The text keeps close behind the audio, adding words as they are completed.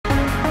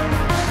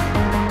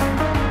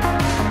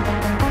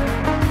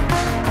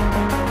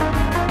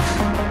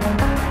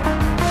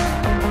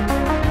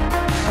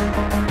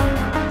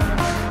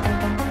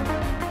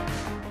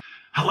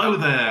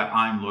there,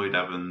 I'm Lloyd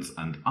Evans,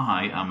 and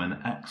I am an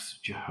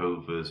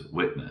ex-Jehovah's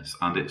Witness,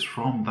 and it's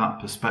from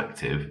that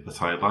perspective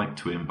that I'd like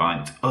to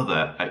invite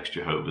other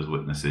ex-Jehovah's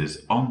Witnesses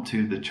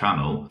onto the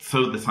channel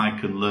so that I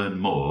can learn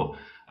more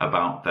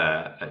about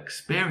their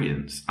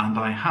experience. And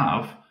I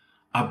have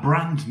a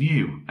brand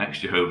new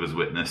ex-Jehovah's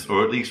Witness,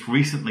 or at least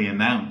recently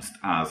announced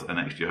as an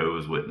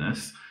ex-Jehovah's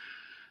Witness,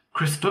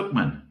 Chris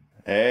Stuckmann.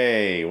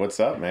 Hey, what's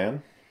up,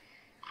 man?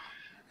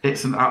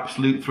 It's an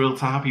absolute thrill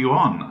to have you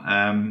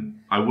on.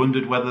 I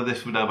wondered whether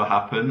this would ever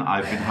happen.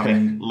 I've been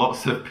having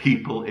lots of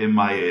people in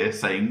my ear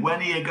saying, when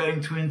are you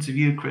going to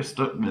interview Chris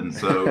Stuckmann?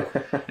 So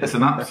it's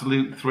an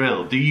absolute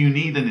thrill. Do you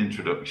need an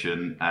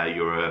introduction?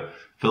 You're a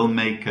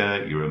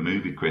filmmaker, you're a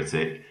movie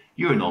critic,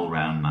 you're an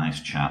all-round nice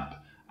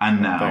chap,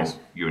 and now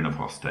you're an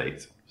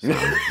apostate. So.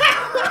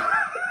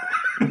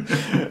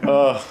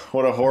 Oh,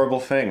 what a horrible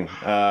thing.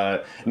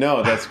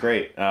 No, that's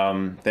great.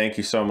 Thank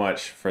you so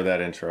much for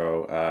that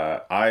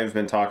intro. I've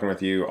been talking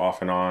with you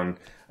off and on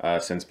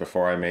since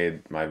before I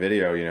made my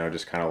video,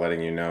 just kind of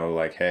letting you know,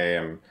 like, hey,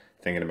 I'm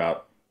thinking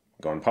about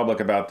going public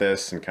about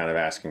this and kind of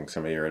asking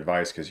some of your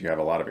advice because you have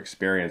a lot of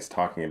experience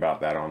talking about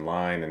that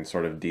online and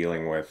sort of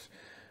dealing with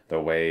the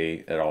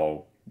way it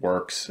all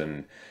works.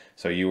 And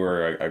so you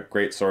were a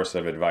great source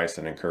of advice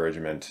and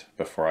encouragement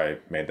before I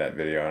made that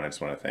video, and I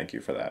just want to thank you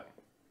for that.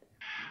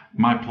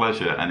 My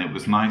pleasure, and it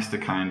was nice to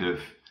kind of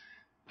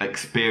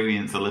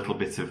experience a little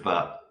bit of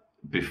that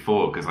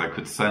before, because I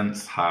could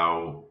sense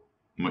how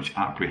much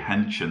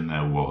apprehension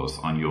there was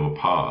on your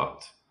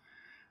part.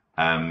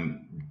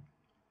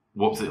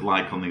 What's it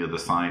like on the other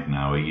side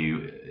now?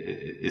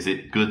 Is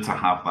it good to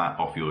have that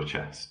off your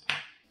chest?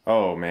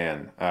 Oh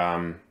man,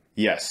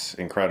 yes,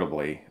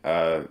 incredibly.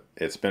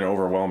 It's been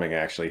overwhelming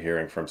actually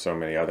hearing from so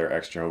many other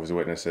ex-Jehovah's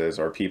Witnesses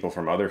or people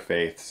from other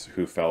faiths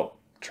who felt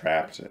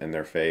trapped in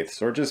their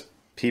faiths, or just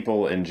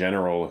people in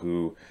general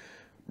who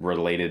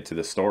related to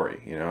the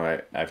story.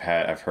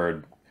 I've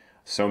heard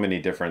so many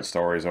different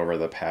stories over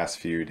the past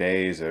few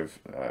days of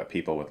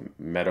people with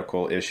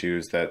medical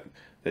issues that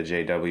the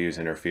JWs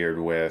interfered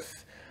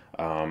with,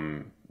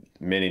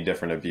 many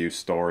different abuse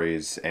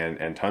stories,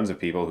 and tons of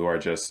people who are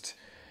just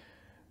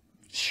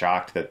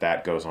shocked that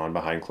that goes on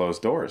behind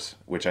closed doors,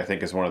 which I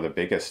think is one of the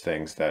biggest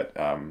things that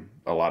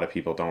a lot of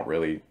people don't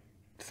really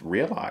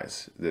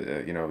realize.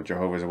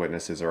 Jehovah's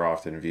Witnesses are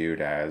often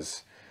viewed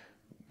as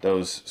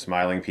those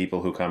smiling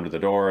people who come to the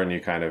door and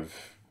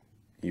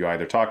you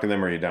either talk to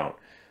them or you don't.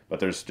 But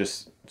there's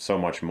just so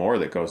much more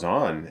that goes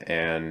on,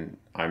 and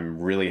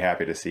I'm really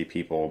happy to see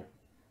people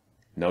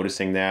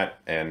noticing that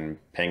and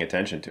paying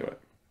attention to it.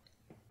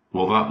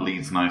 Well, that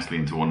leads nicely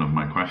into one of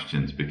my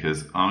questions,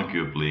 because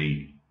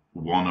arguably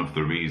one of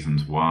the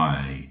reasons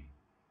why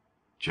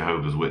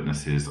Jehovah's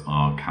Witnesses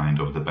are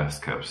kind of the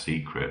best kept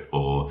secret,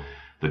 or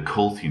the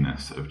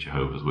cultiness of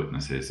Jehovah's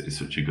Witnesses is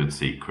such a good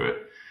secret,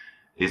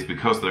 is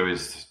because there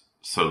is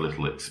so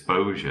little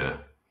exposure.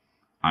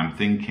 I'm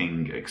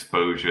thinking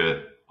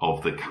exposure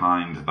of the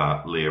kind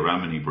that Leah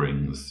Remini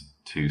brings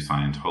to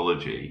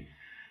Scientology.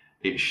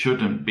 It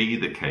shouldn't be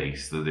the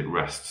case that it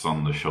rests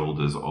on the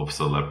shoulders of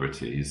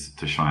celebrities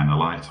to shine a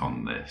light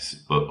on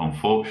this, but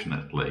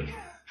unfortunately,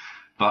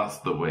 that's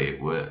the way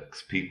it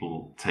works.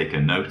 People take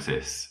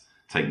notice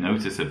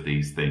of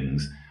these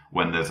things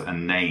when there's a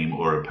name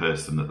or a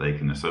person that they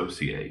can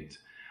associate.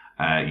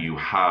 You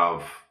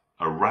have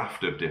a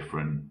raft of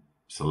different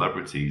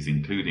celebrities,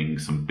 including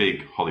some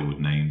big Hollywood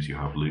names. You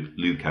have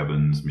Luke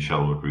Evans,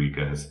 Michelle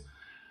Rodriguez,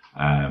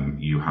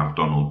 you have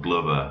Donald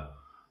Glover,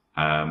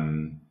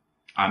 and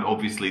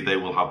obviously they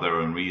will have their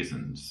own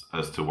reasons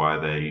as to why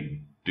they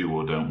do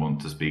or don't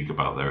want to speak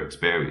about their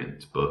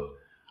experience. But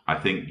I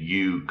think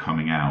you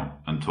coming out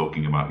and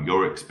talking about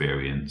your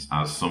experience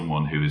as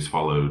someone who is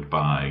followed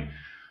by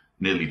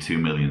nearly 2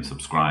 million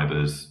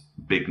subscribers,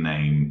 big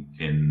name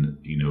in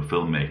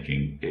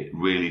filmmaking, it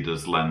really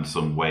does lend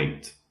some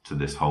weight to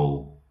this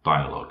whole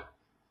dialogue.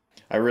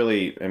 I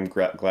really am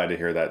glad to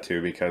hear that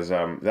too, because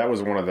that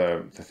was one of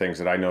the things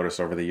that I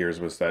noticed over the years,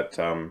 was that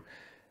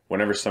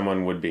whenever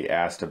someone would be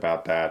asked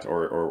about that,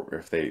 or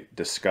if they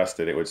discussed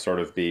it, it would sort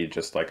of be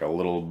just like a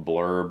little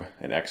blurb,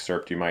 an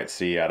excerpt you might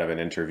see out of an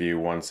interview,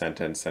 one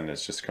sentence, and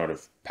it's just kind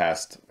of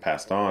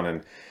passed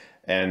on.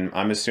 And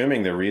I'm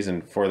assuming the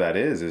reason for that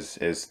is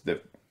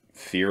the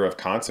fear of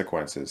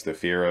consequences, the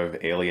fear of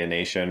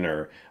alienation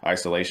or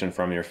isolation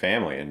from your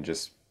family, and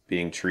just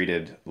being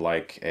treated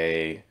like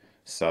a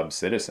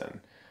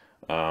sub-citizen.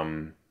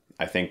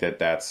 I think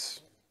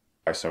that's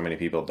why so many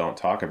people don't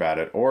talk about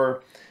it.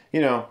 Or,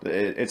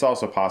 it's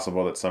also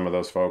possible that some of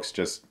those folks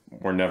just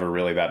were never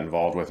really that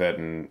involved with it,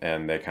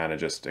 and they kind of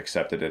just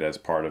accepted it as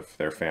part of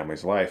their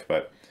family's life.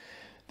 But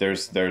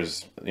there's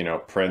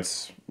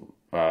Prince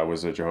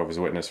was a Jehovah's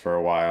Witness for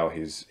a while.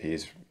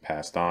 He's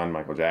passed on.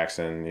 Michael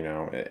Jackson,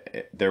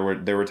 there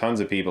were tons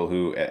of people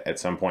who at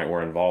some point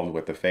were involved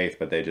with the faith,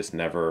 but they just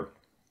never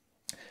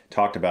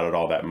talked about it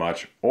all that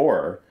much.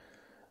 Or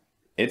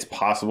it's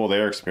possible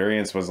their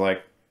experience was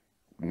like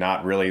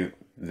not really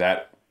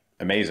that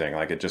amazing.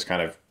 Like it just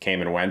kind of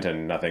came and went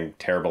and nothing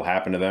terrible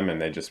happened to them, and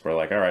they just were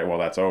like, all right, well,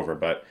 that's over.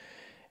 But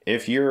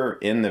if you're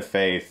in the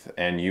faith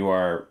and you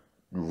are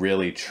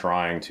really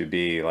trying to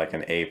be like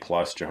an A+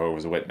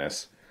 Jehovah's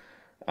Witness,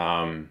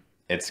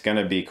 it's going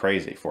to be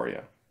crazy for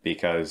you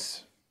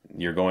because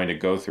you're going to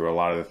go through a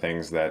lot of the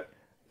things that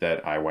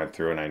I went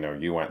through and I know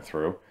you went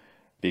through,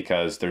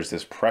 because there's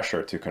this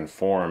pressure to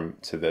conform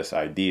to this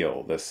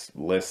ideal, this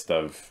list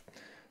of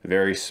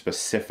very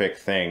specific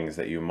things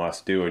that you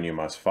must do and you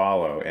must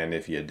follow. And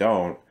if you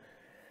don't,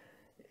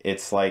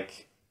 it's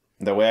like,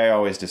 the way I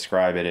always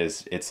describe it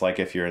is, it's like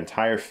if your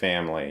entire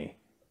family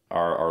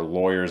are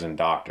lawyers and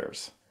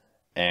doctors,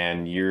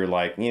 and you're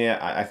like, yeah,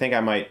 I think I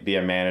might be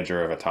a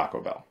manager of a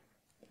Taco Bell.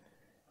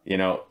 You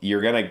know,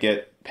 you're going to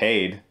get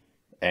paid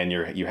and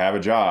you have a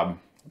job,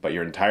 but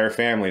your entire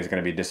family is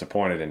going to be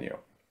disappointed in you.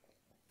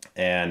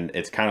 And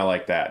it's kind of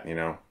like that, you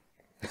know?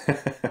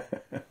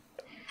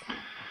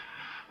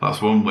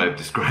 That's one way of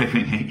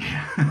describing it.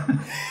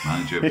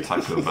 Manager of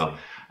Taco Bell.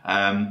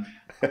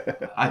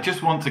 I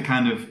just want to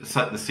kind of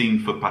set the scene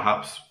for,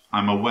 perhaps,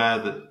 I'm aware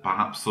that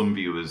perhaps some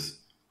viewers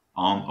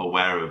aren't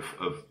aware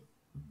of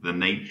the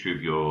nature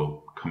of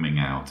your coming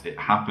out. It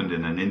happened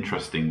in an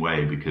interesting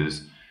way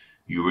because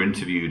you were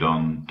interviewed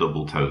on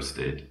Double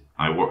Toasted.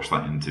 I watched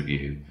that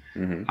interview,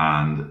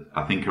 and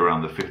I think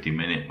around the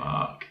 50-minute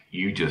mark,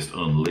 you just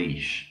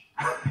unleash.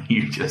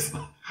 You just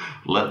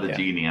let the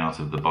genie out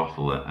of the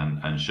bottle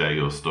and share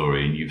your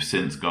story. And you've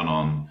since gone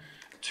on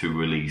to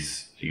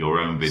release your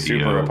own video.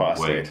 Super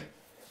apostate.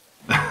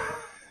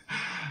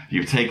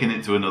 You've taken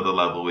it to another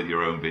level with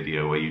your own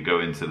video where you go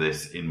into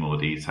this in more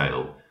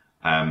detail.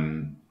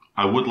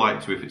 I would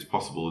like to, if it's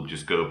possible,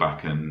 just go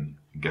back and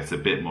get a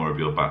bit more of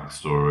your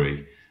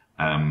backstory.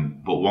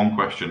 But one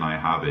question I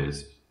have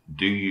is,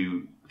 do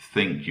you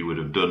think you would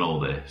have done all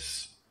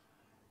this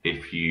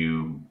if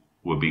you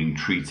were being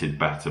treated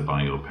better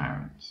by your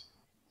parents?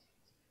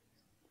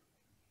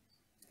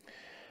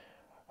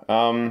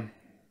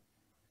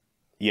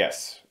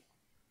 Yes.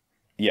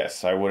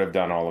 Yes, I would have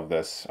done all of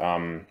this.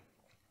 For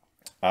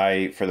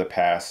the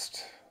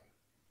past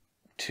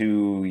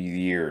 2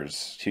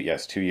 years,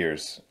 2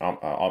 years,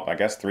 I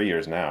guess 3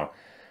 years now,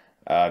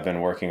 I've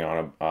been working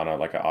on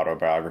like an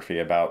autobiography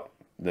about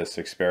this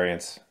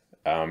experience.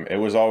 It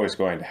was always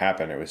going to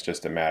happen. It was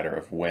just a matter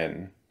of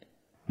when.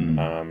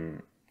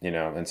 You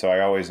know, and so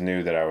I always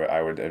knew that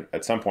I would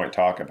at some point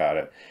talk about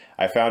it.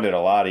 I found it a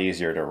lot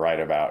easier to write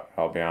about,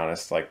 I'll be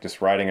honest. Like,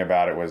 just writing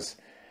about it was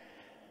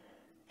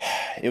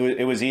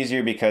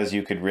easier because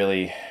you could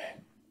really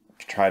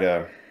try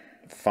to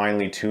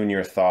finely tune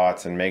your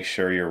thoughts and make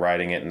sure you're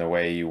writing it in the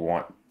way you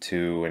want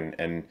to.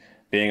 And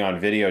being on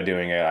video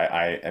doing it,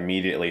 I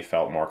immediately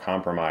felt more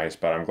compromised,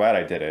 but I'm glad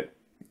I did it.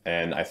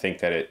 And I think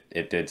that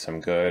it did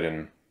some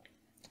good.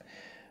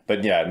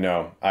 But yeah,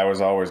 no, I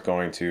was always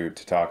going to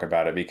talk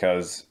about it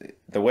because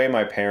the way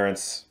my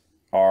parents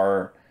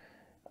are,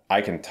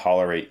 I can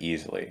tolerate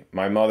easily.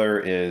 My mother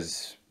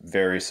is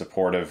very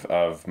supportive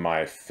of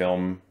my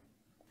film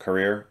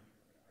career.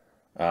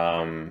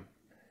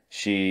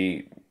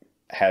 She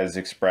has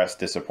expressed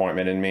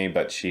disappointment in me,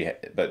 but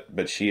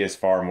she is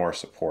far more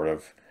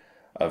supportive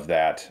of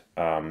that.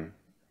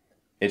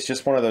 It's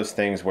just one of those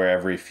things where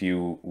every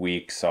few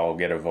weeks I'll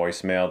get a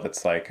voicemail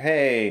that's like,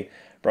 hey,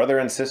 brother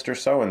and sister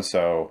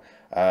so-and-so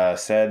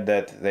said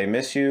that they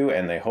miss you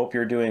and they hope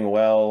you're doing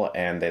well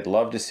and they'd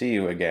love to see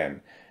you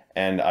again.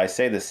 And I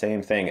say the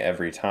same thing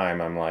every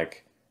time. I'm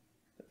like,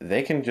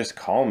 they can just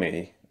call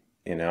me,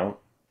 you know,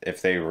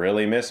 if they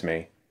really miss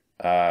me.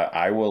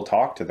 I will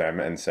talk to them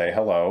and say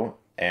hello,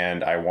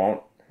 and I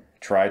won't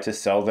try to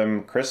sell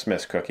them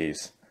Christmas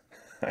cookies.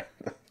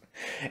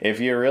 If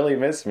you really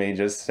miss me,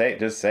 just say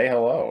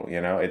hello. You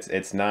know,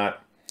 it's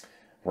not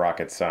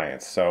rocket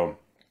science. So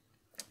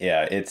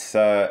yeah,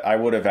 I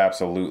would have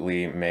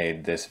absolutely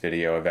made this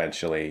video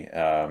eventually,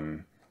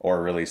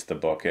 or released the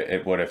book.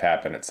 It would have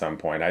happened at some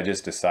point. I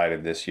just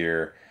decided this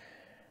year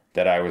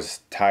that I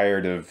was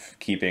tired of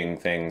keeping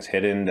things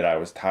hidden, that I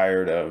was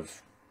tired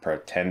of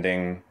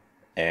pretending,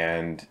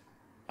 and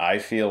I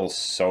feel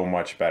so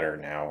much better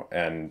now.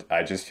 And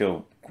I just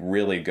feel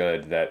really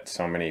good that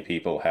so many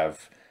people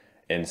have,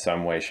 in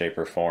some way, shape,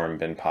 or form,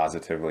 been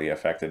positively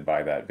affected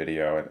by that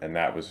video. And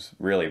that was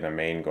really the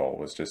main goal,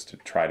 was just to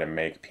try to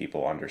make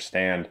people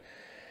understand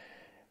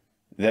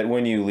that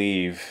when you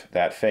leave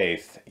that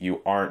faith,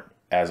 you aren't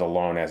as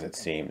alone as it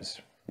seems.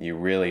 You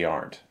really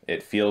aren't.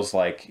 It feels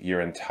like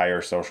your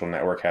entire social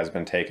network has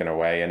been taken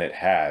away, and it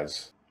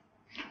has.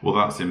 Well,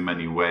 that's in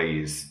many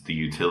ways the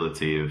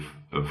utility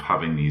of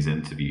having these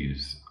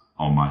interviews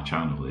on my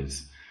channel,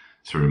 is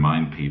to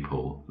remind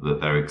people that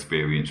their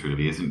experience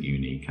really isn't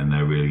unique and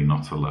they're really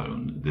not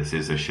alone. This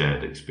is a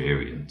shared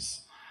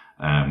experience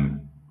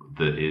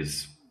that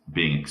is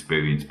being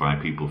experienced by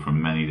people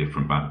from many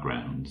different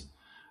backgrounds.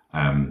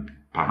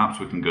 Perhaps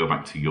we can go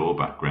back to your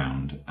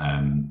background,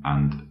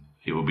 and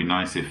it would be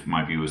nice if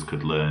my viewers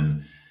could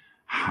learn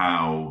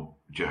how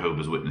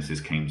Jehovah's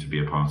Witnesses came to be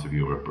a part of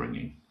your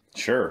upbringing.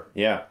 Sure,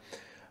 yeah.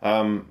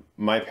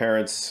 My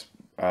parents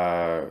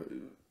got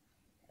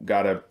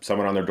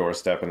someone on their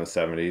doorstep in the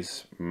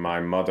 70s. My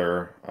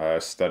mother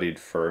studied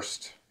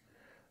first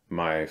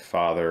my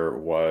father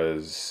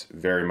was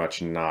very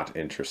much not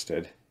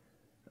interested,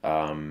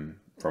 from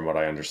what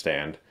I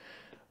understand.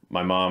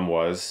 My mom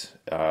was.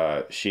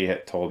 She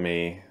had told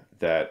me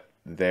that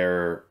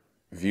their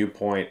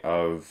viewpoint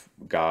of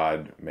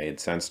God made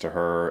sense to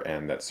her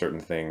and that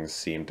certain things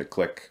seemed to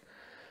click.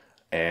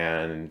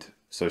 And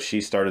so she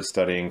started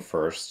studying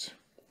first.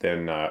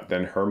 Then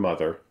her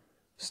mother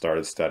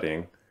started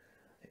studying.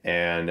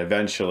 And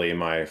eventually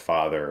my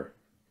father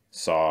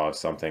saw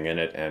something in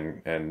it,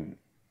 and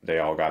they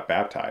all got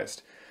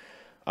baptized.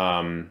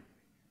 Um,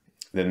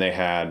 then they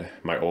had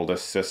my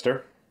oldest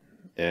sister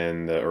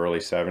in the early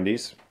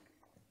 70s.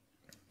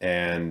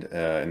 And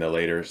in the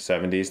later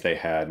 70s, they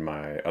had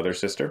my other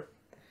sister.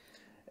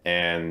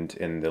 And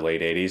in the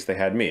late 80s, they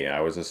had me.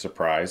 I was a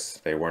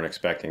surprise. They weren't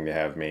expecting to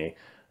have me.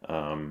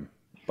 Um,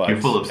 You're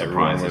but full of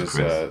everyone surprises, was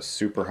Chris.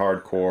 super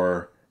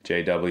hardcore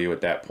JW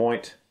at that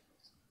point.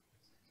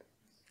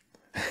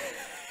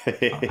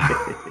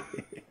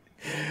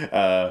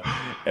 uh,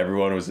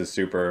 Everyone was a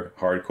super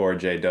hardcore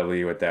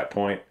JW at that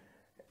point.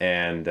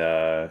 And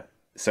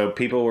so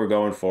people were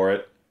going for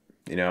it.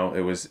 You know,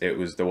 it was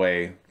the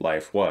way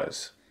life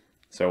was.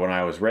 So when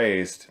I was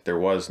raised, there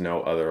was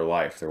no other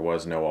life. There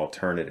was no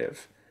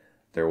alternative.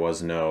 There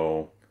was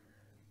no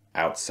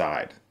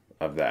outside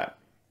of that.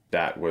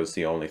 That was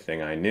the only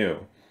thing I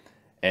knew.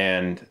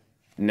 And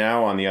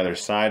now on the other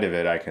side of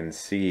it, I can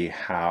see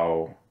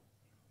how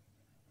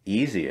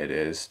easy it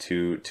is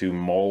to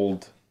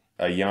mold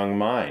a young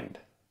mind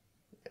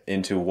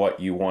into what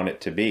you want it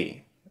to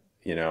be,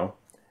 you know?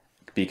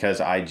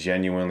 Because I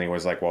genuinely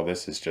was like, well,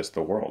 this is just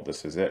the world.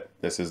 This is it.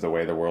 This is the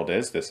way the world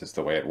is. This is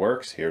the way it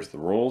works. Here's the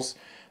rules.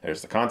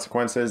 There's the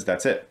consequences.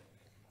 That's it.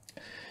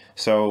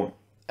 So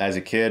as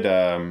a kid,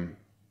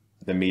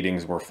 the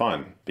meetings were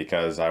fun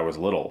because I was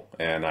little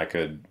and I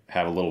could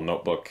have a little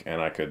notebook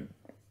and I could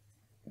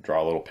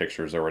draw little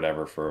pictures or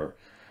whatever for,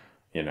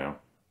 you know,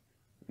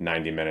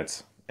 90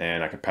 minutes.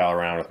 And I could pal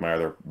around with my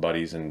other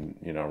buddies and,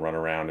 you know, run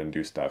around and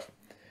do stuff.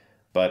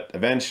 But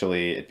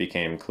eventually it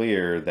became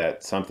clear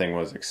that something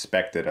was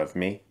expected of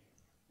me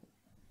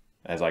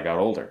as I got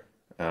older,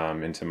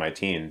 into my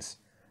teens.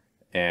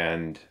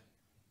 And,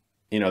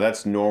 you know,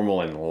 that's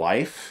normal in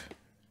life.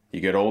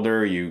 You get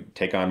older, you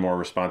take on more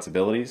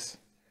responsibilities,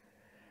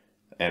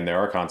 and there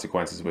are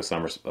consequences with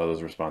some of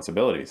those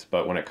responsibilities.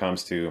 But when it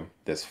comes to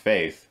this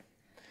faith,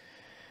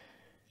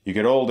 you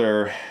get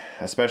older,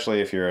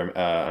 especially if you're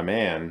a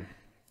man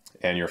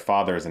and your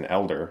father is an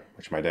elder,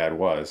 which my dad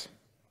was.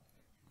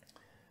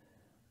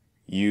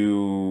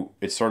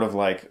 It's sort of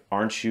like,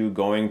 aren't you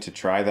going to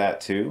try that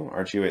too?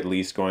 Aren't you at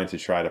least going to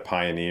try to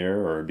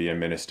pioneer or be a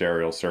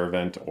ministerial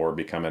servant or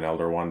become an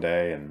elder one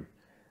day? And,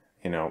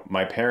 you know,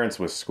 my parents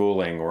with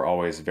schooling were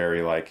always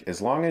very like,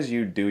 as long as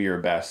you do your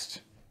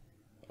best,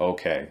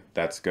 okay,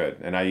 that's good.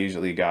 And I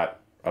usually got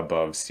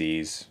above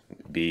C's,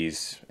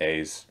 B's,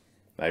 A's.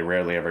 I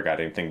rarely ever got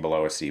anything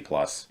below a C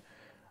plus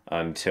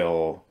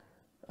until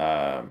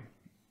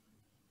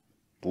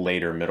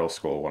later middle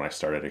school when I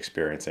started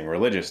experiencing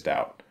religious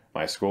doubt.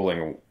 My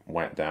schooling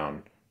went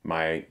down.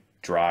 My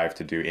drive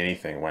to do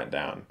anything went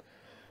down.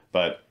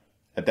 But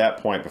at that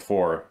point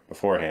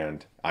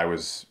beforehand, I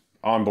was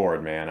on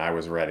board, man. I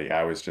was ready.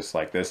 I was just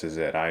like, this is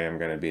it. I am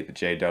going to be the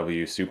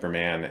JW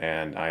Superman,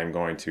 and I am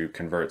going to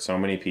convert so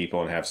many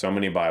people and have so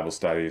many Bible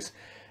studies,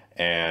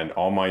 and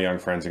all my young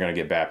friends are going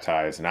to get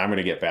baptized, and I'm going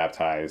to get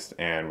baptized,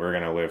 and we're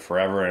going to live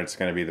forever, and it's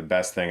going to be the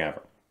best thing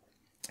ever.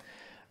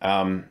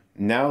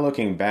 Now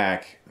looking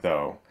back,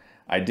 though,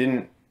 I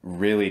didn't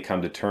really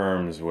come to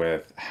terms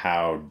with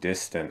how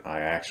distant I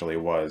actually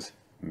was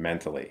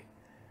mentally,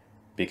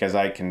 because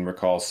I can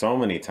recall so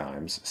many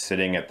times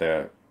sitting at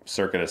the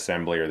circuit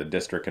assembly or the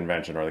district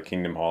convention or the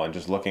Kingdom Hall and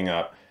just looking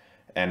up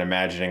and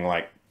imagining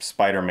like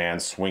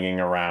Spider-Man swinging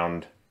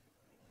around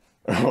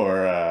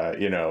or,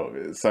 you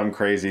know, some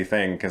crazy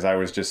thing, because I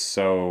was just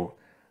so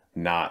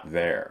not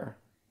there,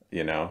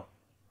 you know?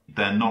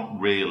 They're not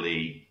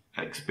really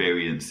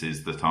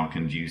experiences that are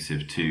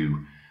conducive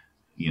to,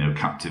 you know,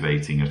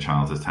 captivating a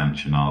child's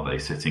attention, are they?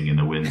 Sitting in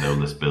a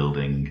windowless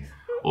building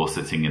or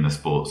sitting in a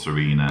sports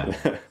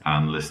arena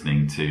and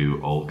listening to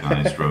old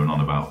guys drone on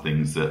about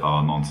things that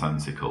are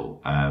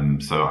nonsensical.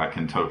 So I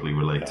can totally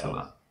relate to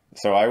that.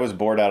 So I was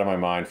bored out of my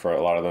mind for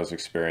a lot of those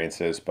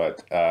experiences,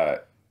 but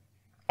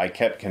I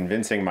kept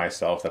convincing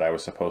myself that I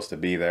was supposed to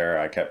be there.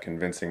 I kept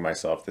convincing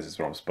myself this is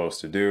what I'm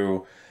supposed to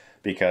do,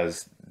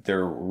 because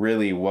there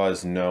really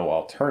was no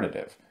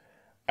alternative.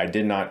 I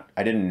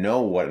didn't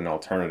know what an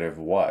alternative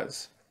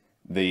was.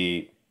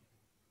 The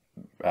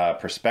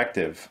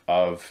perspective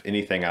of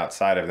anything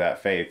outside of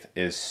that faith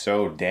is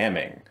so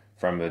damning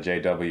from the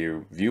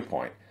JW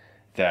viewpoint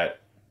that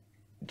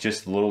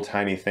just little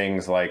tiny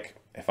things like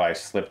if I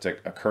slipped a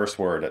curse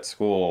word at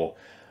school,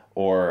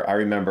 or I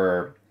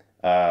remember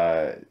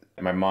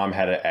my mom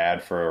had an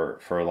ad for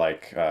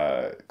like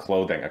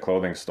clothing, a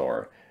clothing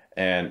store,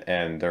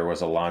 and there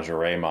was a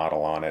lingerie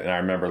model on it, and I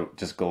remember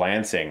just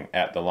glancing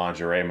at the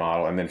lingerie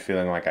model and then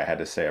feeling like I had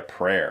to say a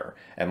prayer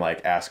and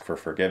like ask for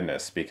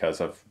forgiveness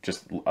because of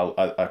just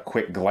a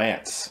quick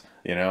glance,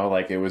 you know,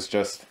 like it was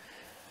just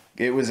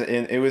it was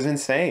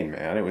insane,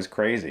 man. It was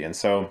crazy. And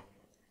so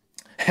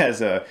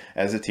as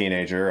a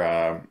teenager,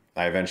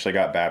 I eventually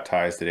got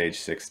baptized at age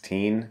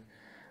 16.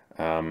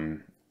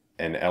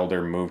 An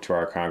elder moved to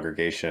our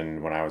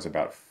congregation when I was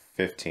about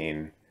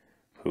 15,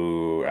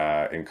 who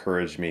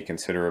encouraged me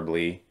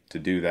considerably to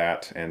do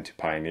that and to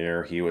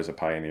pioneer. He was a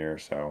pioneer,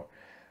 so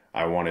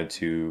I wanted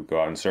to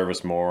go out and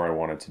service more. I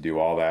wanted to do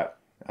all that.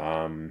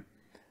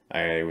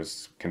 I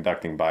was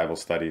conducting Bible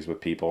studies with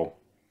people.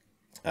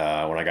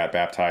 When I got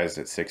baptized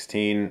at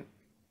 16,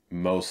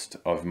 most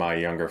of my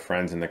younger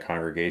friends in the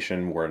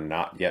congregation were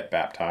not yet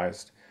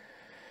baptized.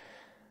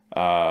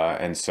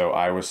 And so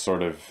I was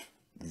sort of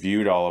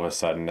viewed all of a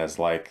sudden as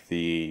like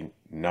the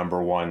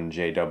number one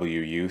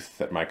JW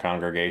youth at my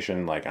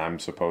congregation. Like I'm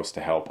supposed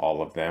to help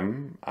all of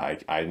them.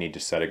 I need to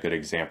set a good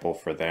example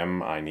for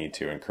them. I need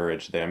to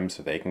encourage them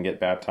so they can get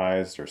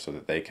baptized, or so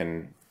that they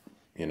can,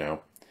 you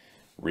know,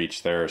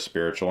 reach their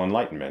spiritual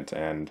enlightenment.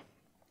 And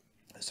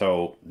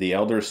so the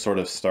elders sort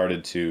of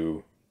started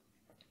to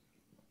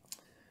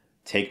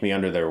take me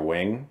under their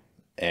wing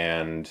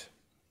and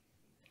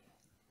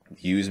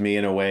use me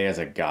in a way as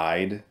a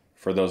guide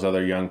for those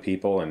other young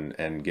people,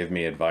 and give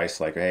me advice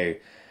like, hey,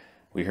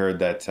 we heard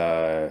that,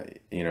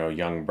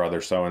 young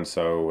brother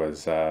so-and-so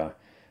was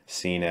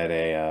seen at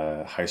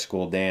a high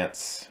school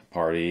dance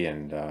party,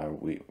 and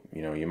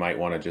you might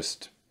want to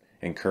just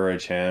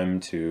encourage him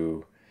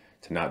to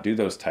not do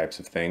those types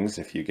of things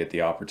if you get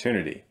the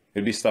opportunity.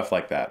 It'd be stuff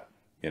like that,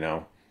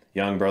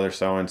 young brother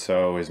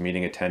so-and-so, his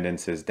meeting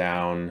attendance is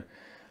down.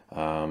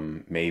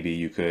 Maybe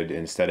you could,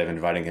 instead of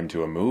inviting him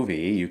to a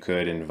movie, you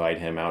could invite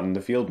him out in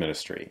the field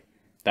ministry,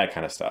 that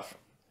kind of stuff.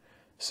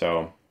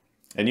 So,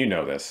 and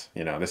this,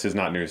 this is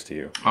not news to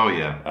you. Oh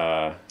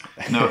yeah.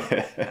 No,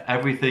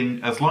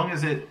 everything, as long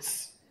as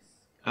it's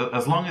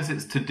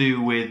to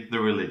do with the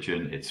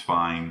religion, it's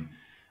fine.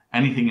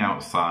 Anything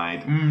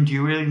outside, do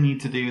you really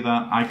need to do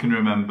that? I can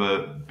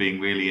remember being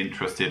really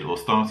interested, or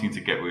starting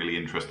to get really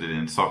interested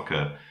in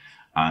soccer,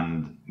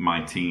 and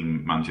my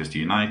team, Manchester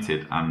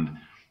United, and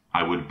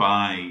I would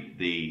buy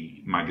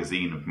the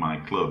magazine of my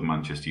club,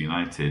 Manchester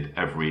United,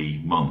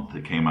 every month.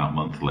 It came out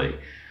monthly.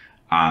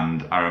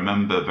 And I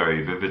remember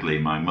very vividly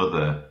my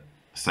mother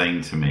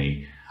saying to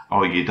me,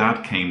 oh, your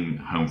dad came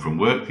home from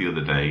work the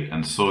other day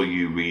and saw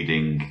you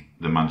reading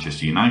the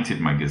Manchester United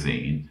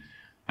magazine.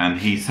 And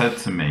he said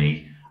to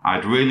me,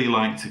 I'd really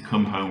like to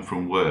come home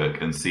from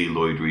work and see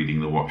Lloyd reading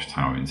the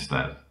Watchtower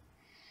instead.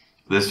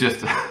 There's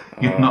just,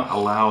 you're not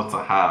allowed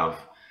to have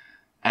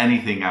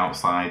anything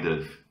outside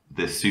of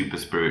this super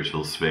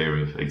spiritual sphere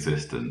of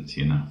existence,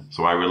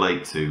 So I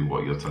relate to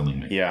what you're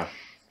telling me. Yeah.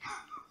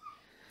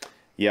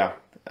 Yeah.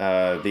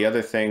 The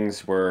other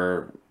things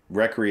were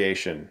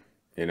recreation.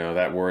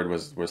 That word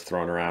was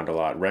thrown around a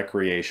lot.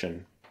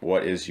 Recreation.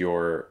 What is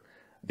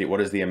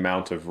the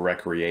amount of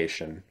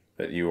recreation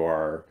that you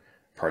are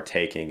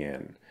partaking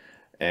in?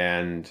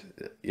 And,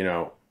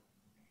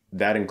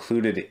 that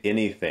included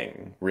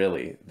anything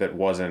really that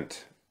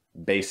wasn't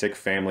basic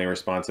family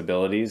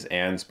responsibilities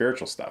and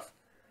spiritual stuff.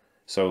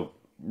 So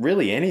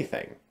really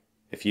anything.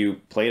 If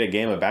you played a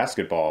game of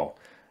basketball,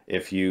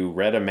 if you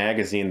read a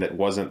magazine that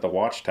wasn't the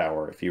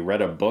Watchtower, if you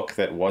read a book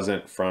that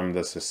wasn't from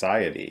the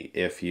Society,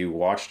 if you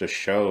watched a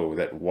show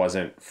that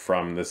wasn't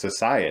from the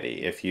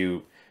Society, if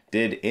you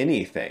did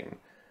anything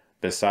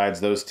besides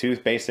those two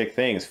basic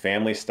things,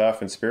 family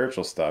stuff and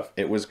spiritual stuff,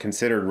 it was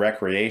considered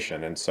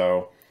recreation. And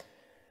so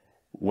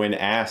when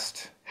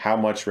asked, how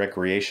much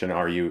recreation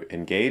are you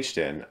engaged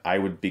in, I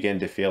would begin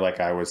to feel like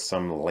I was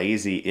some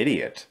lazy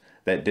idiot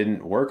that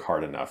didn't work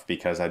hard enough,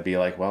 because I'd be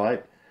like, well, I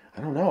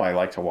don't know. I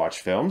like to watch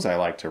films. I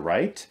like to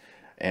write,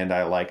 and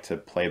I like to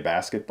play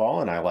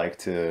basketball, and I like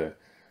to,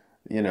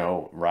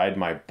 ride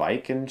my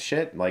bike and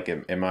shit. Like,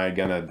 am I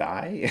gonna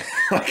die?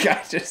 Like,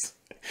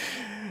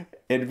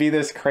 it'd be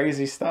this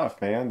crazy stuff,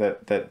 man,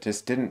 that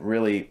just didn't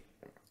really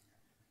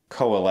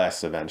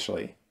coalesce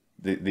eventually.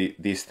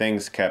 These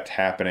things kept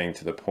happening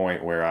to the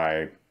point where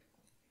I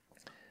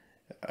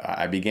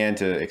began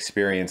to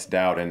experience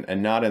doubt,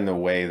 and not in the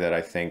way that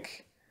I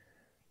think,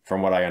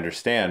 from what I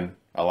understand,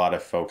 a lot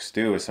of folks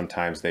do, is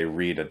sometimes they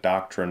read a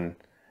doctrine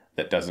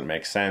that doesn't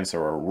make sense,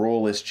 or a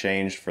rule is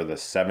changed for the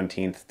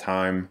 17th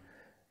time,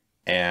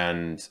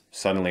 and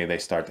suddenly they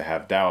start to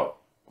have doubt.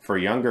 For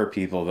younger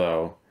people,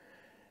 though,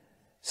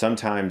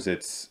 sometimes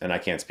it's, and I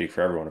can't speak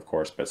for everyone, of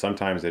course, but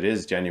sometimes it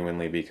is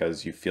genuinely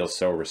because you feel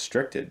so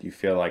restricted. You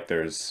feel like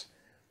there's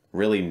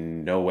really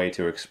no way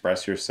to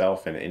express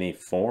yourself in any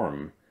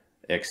form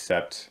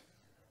except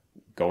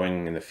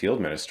going in the field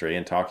ministry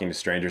and talking to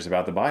strangers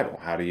about the Bible.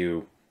 How do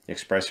you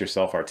express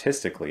yourself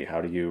artistically? How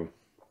do you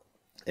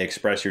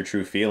express your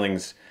true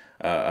feelings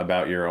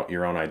about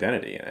your own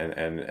identity?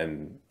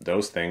 And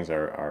those things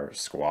are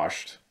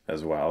squashed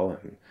as well.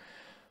 And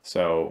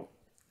so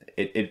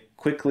it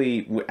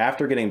quickly,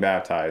 after getting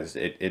baptized,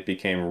 it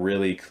became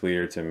really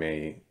clear to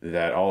me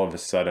that all of a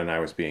sudden I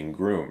was being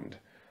groomed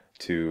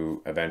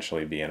to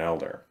eventually be an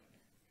elder.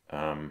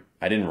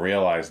 I didn't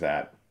realize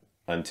that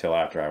until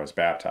after I was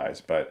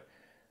baptized, but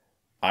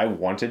I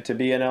wanted to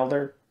be an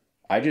elder.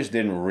 I just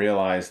didn't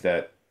realize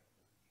that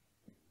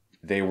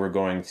they were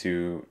going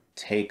to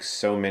take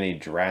so many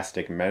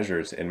drastic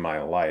measures in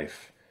my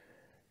life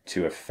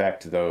to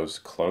affect those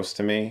close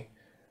to me,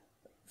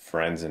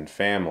 friends and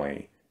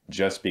family,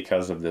 just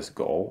because of this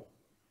goal.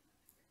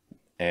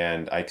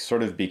 And I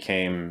sort of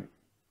became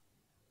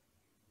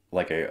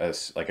like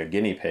a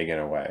guinea pig in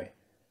a way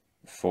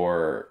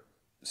for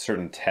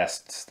certain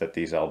tests that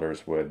these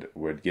elders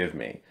would give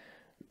me.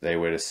 They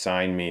would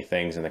assign me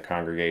things in the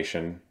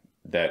congregation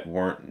that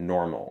weren't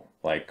normal.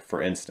 Like,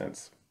 for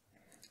instance,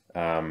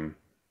 the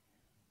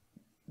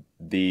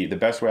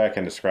best way I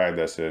can describe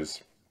this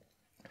is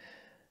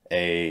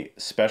a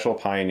special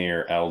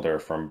pioneer elder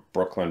from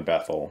Brooklyn,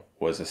 Bethel,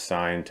 was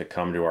assigned to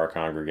come to our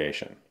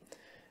congregation.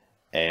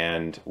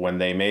 And when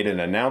they made an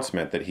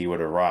announcement that he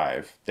would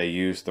arrive, they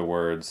used the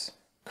words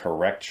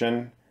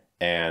correction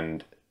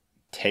and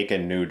take a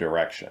new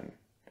direction.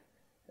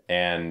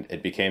 And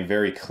it became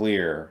very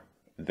clear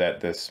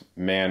that this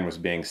man was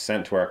being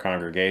sent to our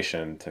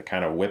congregation to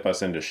kind of whip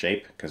us into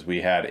shape because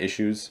we had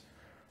issues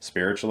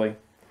spiritually.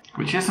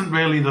 Which isn't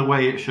really the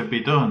way it should be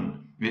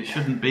done. It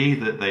shouldn't be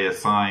that they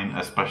assign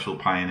a special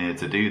pioneer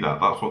to do that.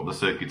 That's what the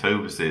circuit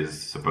overseer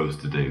is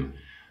supposed to do.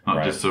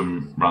 Not just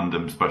some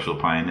random special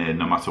pioneer,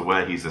 no matter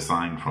where he's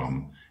assigned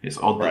from. It's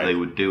odd that they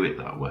would do it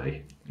that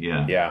way.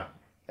 Yeah. Yeah.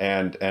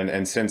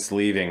 And since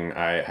leaving,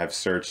 I have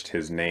searched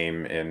his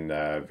name in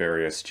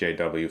various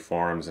JW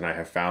forums, and I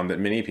have found that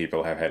many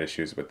people have had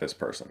issues with this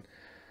person.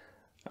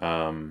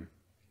 And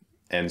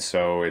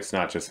so it's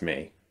not just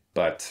me.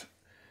 But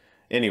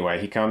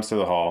anyway, he comes to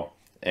the hall,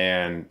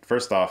 and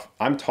first off,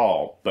 I'm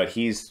tall, but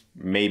he's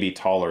maybe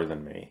taller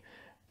than me,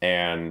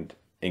 and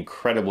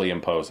incredibly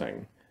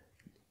imposing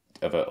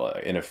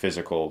in a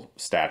physical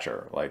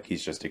stature. Like,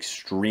 he's just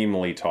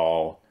extremely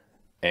tall,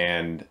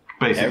 and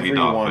basically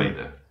Darth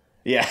Vader.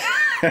 Yeah.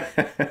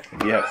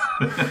 Yes.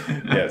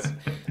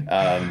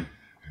 Yes.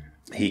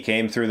 He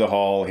came through the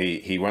hall.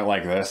 He went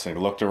like this and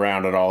looked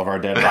around at all of our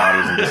dead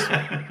bodies and just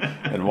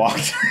and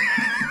walked.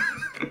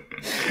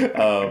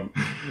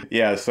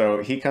 Yeah.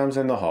 So he comes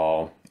in the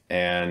hall,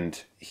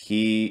 and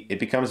it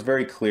becomes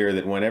very clear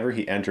that whenever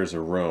he enters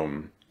a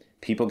room,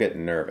 people get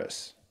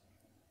nervous.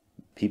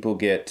 People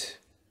get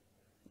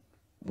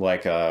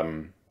like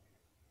a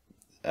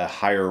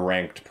higher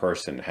ranked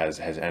person has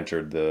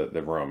entered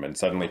the room, and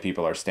suddenly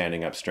people are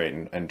standing up straight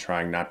and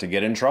trying not to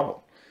get in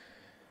trouble.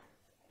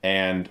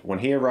 And when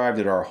he arrived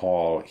at our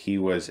hall, he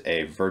was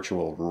a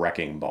virtual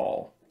wrecking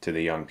ball to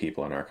the young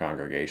people in our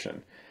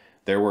congregation.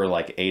 There were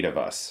like 8 of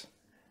us.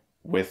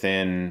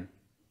 Within,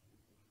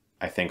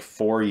 I think,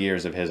 4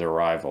 years of his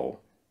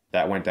arrival,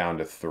 that went down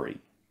to 3.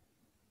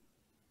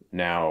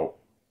 Now,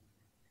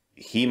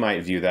 he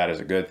might view that as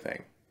a good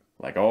thing.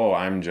 Like, oh,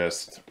 I'm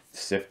just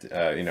sifting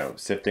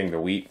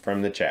the wheat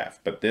from the chaff.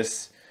 But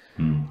this,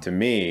 to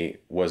me,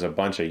 was a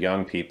bunch of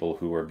young people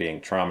who were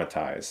being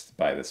traumatized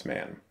by this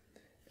man.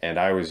 And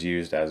I was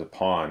used as a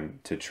pawn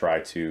to try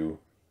to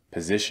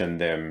position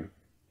them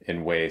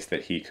in ways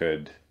that he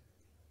could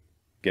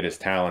get his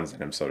talons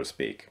in him, so to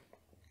speak.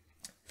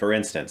 For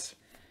instance,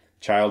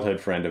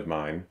 childhood friend of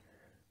mine,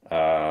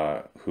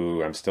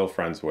 who I'm still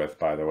friends with,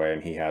 by the way,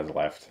 and he has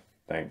left,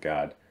 thank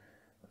God.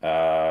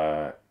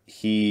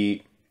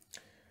 He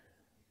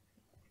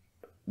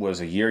was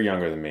a year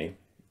younger than me,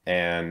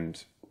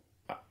 and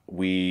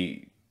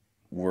we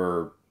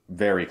were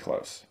very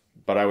close.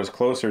 But I was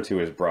closer to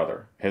his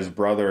brother. His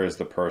brother is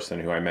the person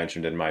who I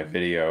mentioned in my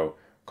video,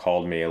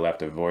 called me and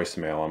left a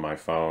voicemail on my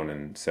phone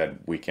and said,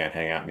 we can't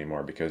hang out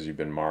anymore because you've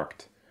been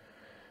marked.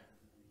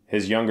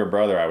 His younger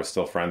brother I was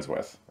still friends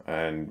with,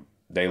 and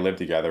they lived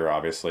together,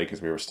 obviously,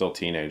 because we were still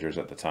teenagers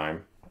at the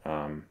time.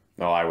 When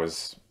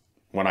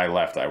I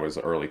left, I was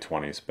early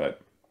 20s,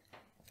 but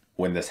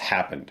when this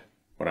happened,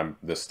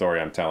 the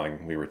story I'm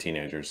telling, we were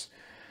teenagers.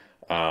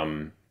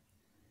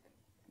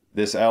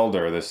 This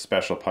elder, this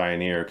special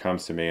pioneer,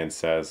 comes to me and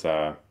says,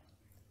 I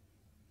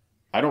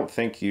don't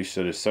think you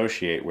should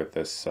associate with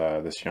this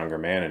younger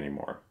man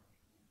anymore.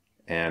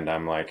 And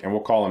I'm like, and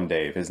we'll call him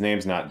Dave. His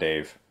name's not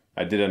Dave.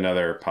 I did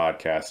another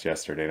podcast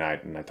yesterday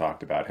night, and I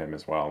talked about him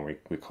as well, and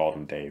we called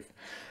him Dave.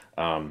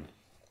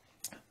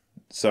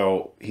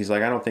 So he's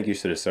like, I don't think you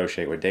should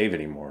associate with Dave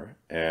anymore.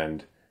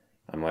 And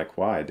I'm like,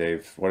 why?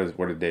 Dave,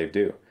 what did Dave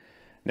do?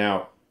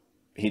 Now,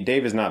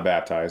 Dave is not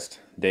baptized.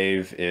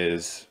 Dave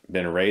is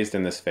been raised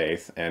in this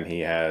faith, and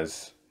he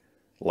has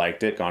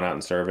liked it, gone out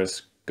in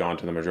service, gone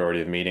to the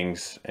majority of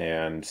meetings,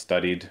 and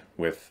studied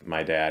with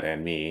my dad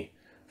and me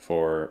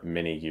for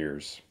many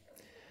years.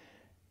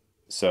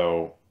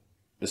 So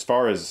as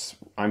far as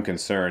I'm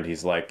concerned,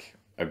 he's like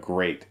a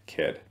great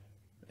kid.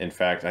 In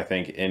fact, I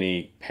think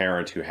any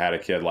parent who had a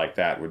kid like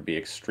that would be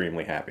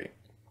extremely happy.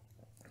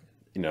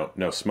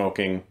 No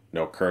smoking,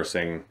 no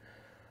cursing,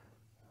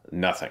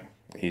 nothing.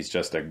 He's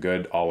just a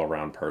good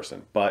all-around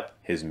person. But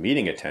his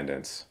meeting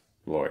attendance,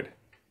 Lloyd.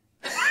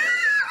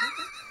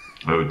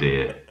 Oh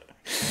dear.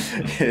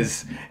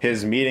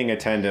 His meeting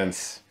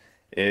attendance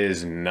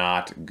is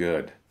not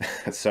good.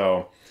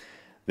 So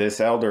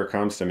this elder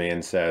comes to me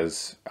and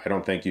says, I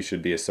don't think you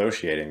should be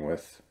associating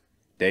with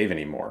Dave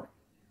anymore.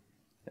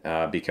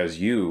 because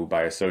you,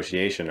 by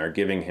association, are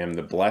giving him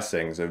the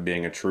blessings of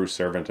being a true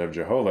servant of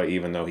Jehovah,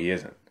 even though he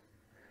isn't.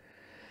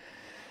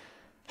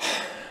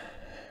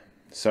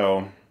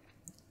 So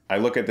I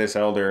look at this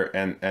elder,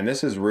 and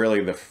this is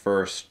really the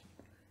first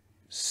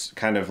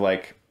kind of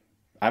like,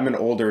 I'm an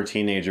older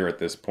teenager at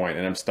this point,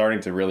 and I'm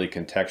starting to really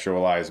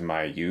contextualize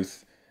my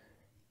youth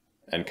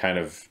and kind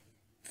of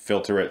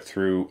filter it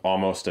through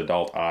almost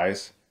adult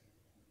eyes.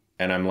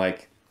 And I'm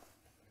like,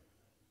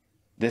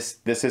 this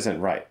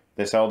isn't right.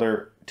 This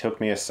elder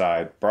took me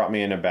aside, brought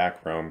me in a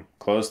back room,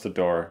 closed the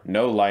door,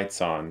 no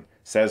lights on,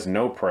 says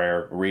no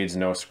prayer, reads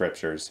no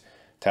scriptures,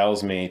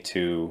 tells me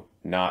to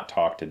not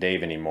talk to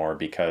Dave anymore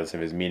because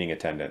of his meeting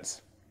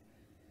attendance.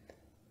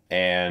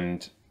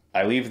 And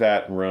I leave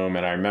that room,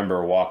 and I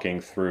remember walking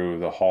through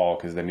the hall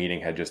because the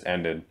meeting had just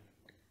ended,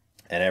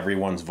 and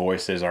everyone's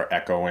voices are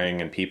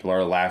echoing and people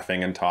are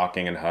laughing and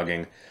talking and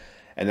hugging.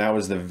 And that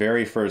was the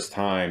very first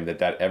time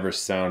that ever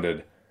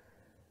sounded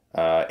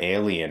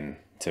alien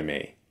to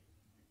me.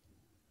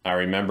 I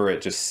remember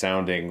it just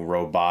sounding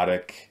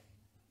robotic,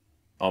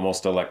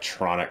 almost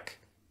electronic,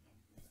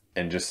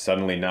 and just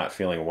suddenly not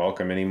feeling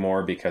welcome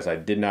anymore because I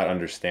did not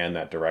understand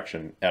that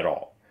direction at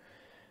all.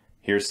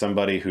 Here's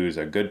somebody who's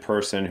a good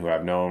person who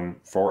I've known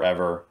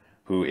forever,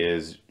 who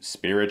is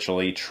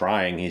spiritually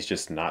trying. He's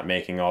just not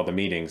making all the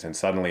meetings. And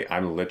suddenly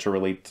I'm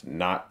literally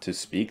not to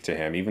speak to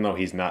him, even though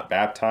he's not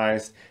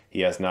baptized. He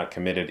has not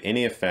committed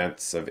any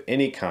offense of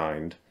any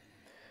kind.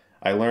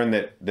 I learned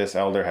that this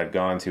elder had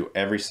gone to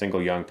every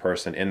single young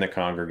person in the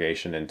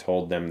congregation and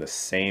told them the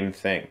same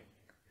thing.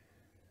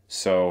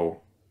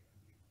 So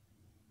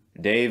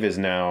Dave is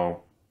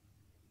now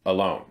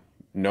alone.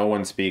 No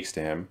one speaks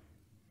to him.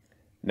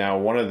 Now,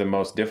 one of the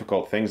most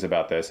difficult things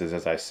about this is,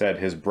 as I said,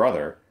 his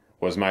brother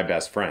was my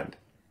best friend.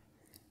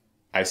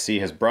 I see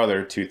his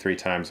brother 2-3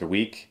 times a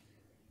week,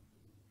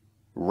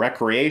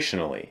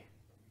 recreationally,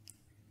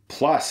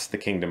 plus the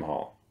Kingdom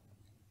Hall.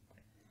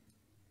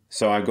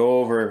 So I go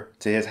over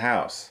to his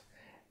house,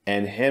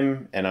 and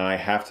him and I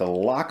have to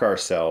lock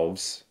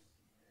ourselves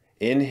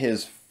in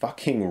his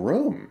fucking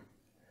room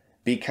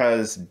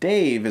because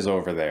Dave is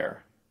over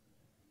there,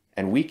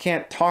 and we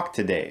can't talk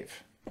to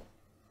Dave.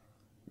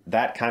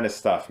 That kind of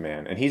stuff,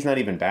 man. And he's not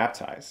even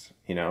baptized,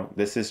 you know?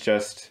 This is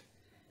just,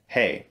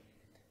 hey,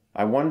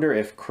 I wonder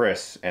if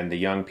Chris and the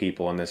young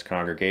people in this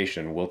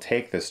congregation will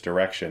take this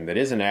direction that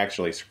isn't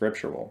actually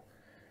scriptural,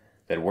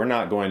 that we're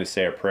not going to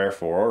say a prayer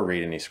for or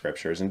read any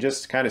scriptures, and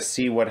just kind of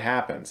see what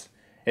happens.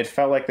 It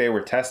felt like they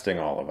were testing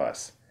all of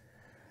us.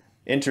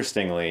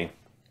 Interestingly,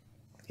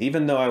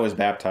 even though I was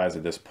baptized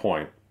at this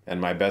point, and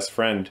my best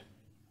friend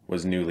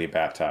was newly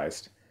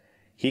baptized,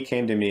 he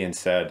came to me and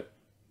said,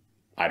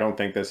 I don't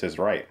think this is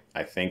right.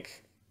 I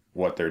think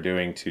what they're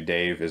doing to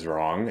Dave is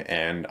wrong,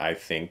 and I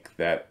think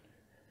that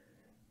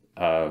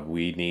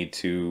we need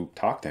to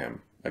talk to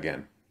him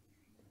again.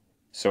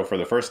 So for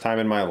the first time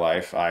in my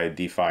life, I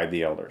defied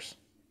the elders.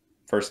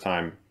 First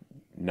time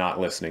not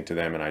listening to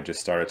them, and I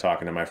just started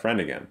talking to my friend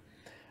again.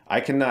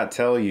 I cannot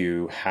tell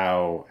you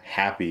how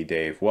happy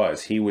Dave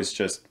was. He was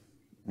just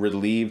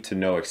relieved to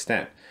no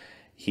extent.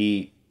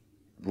 He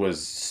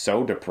was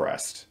so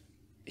depressed.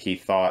 He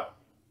thought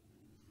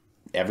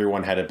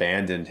everyone had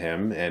abandoned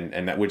him,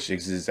 and that, which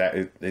is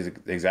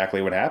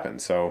exactly what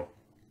happened. So,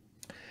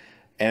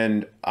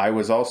 and I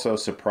was also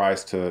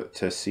surprised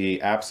to see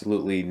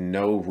absolutely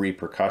no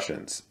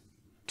repercussions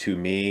to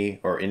me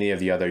or any of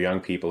the other young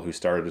people who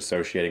started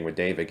associating with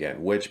Dave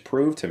again, which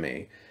proved to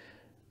me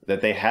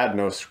that they had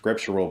no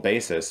scriptural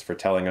basis for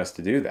telling us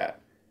to do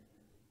that.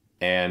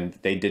 And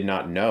they did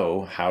not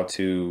know how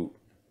to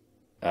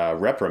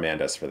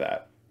reprimand us for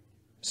that.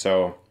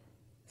 So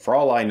for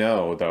all I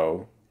know,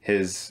 though,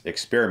 his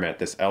experiment,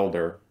 this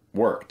elder,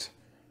 worked,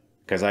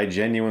 because I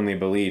genuinely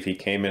believe he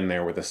came in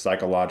there with a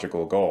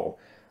psychological goal.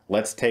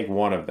 Let's take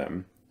one of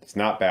them that's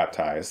not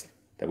baptized,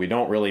 that we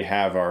don't really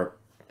have our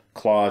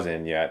claws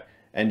in yet,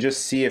 and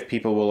just see if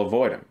people will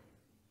avoid him.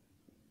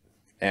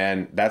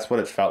 And that's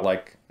what it felt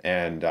like.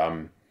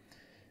 And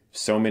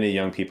so many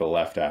young people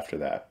left after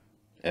that.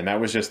 And that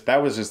was just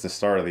the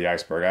start of the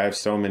iceberg. I have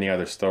so many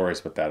other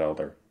stories with that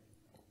elder.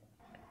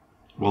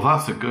 Well,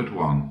 that's a good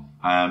one.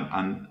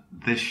 And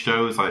this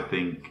shows, I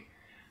think,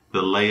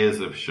 the layers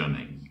of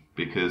shunning.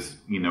 Because,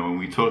 you know, when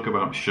we talk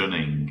about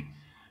shunning,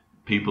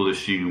 people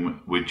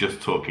assume we're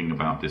just talking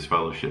about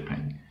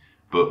disfellowshipping.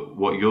 But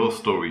what your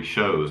story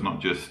shows,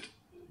 not just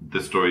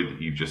the story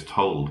that you've just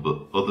told,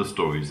 but other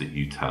stories that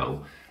you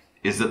tell,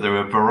 is that there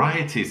are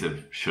varieties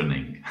of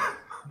shunning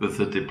that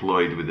are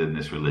deployed within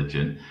this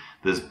religion.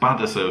 There's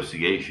bad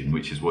association,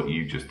 which is what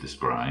you just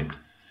described.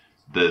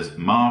 There's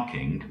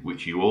marking,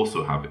 which you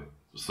also have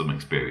some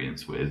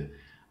experience with.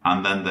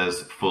 And then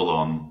there's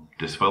full-on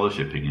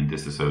disfellowshipping and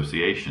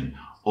disassociation.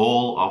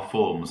 All are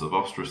forms of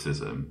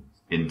ostracism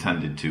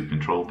intended to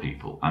control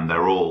people, and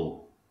they're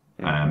all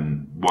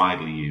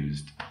widely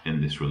used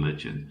in this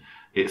religion.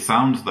 It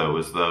sounds, though,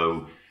 as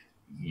though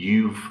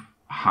you've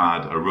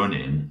had a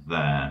run-in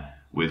there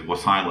with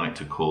what I like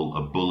to call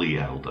a bully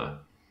elder.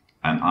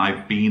 And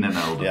I've been an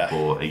elder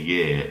for a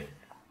year,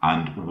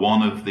 And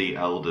one of the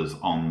elders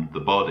on the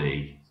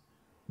body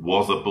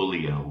was a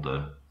bully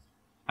elder.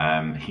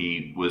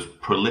 He was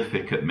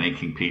prolific at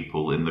making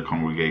people in the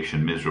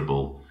congregation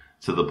miserable,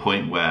 to the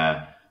point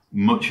where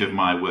much of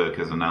my work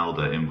as an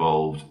elder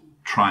involved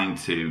trying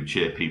to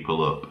cheer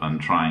people up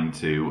and trying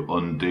to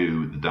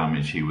undo the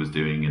damage he was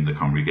doing in the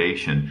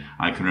congregation.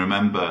 I can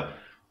remember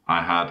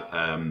I had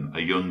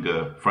a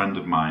younger friend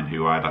of mine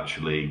who I'd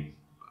actually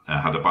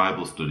had a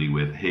Bible study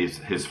with.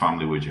 His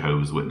family were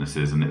Jehovah's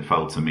Witnesses, and it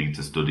fell to me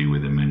to study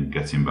with him and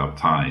get him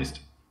baptized.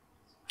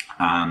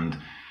 And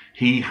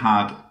he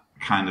had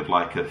kind of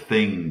like a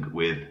thing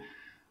with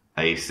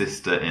a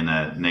sister in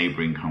a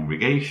neighboring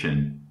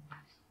congregation.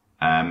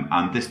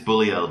 And this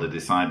bully elder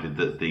decided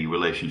that the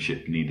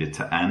relationship needed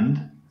to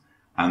end.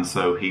 And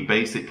so he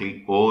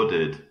basically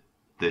ordered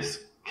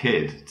this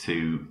kid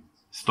to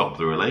stop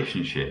the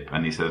relationship.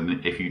 And he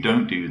said, if you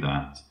don't do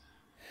that,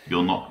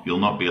 you'll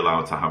not be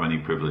allowed to have any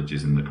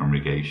privileges in the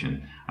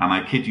congregation. And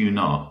I kid you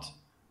not,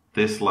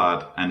 this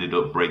lad ended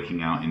up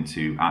breaking out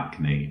into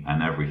acne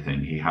and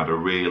everything. He had a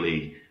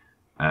really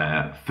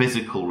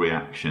physical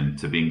reaction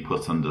to being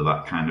put under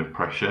that kind of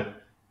pressure.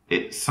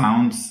 It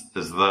sounds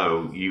as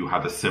though you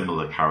had a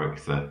similar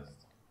character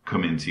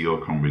come into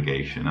your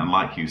congregation. And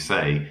like you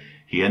say,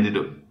 he ended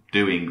up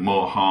doing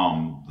more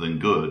harm than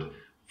good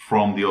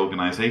from the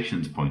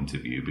organization's point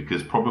of view,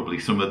 because probably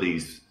some of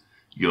these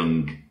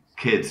young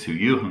kids who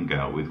you hung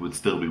out with would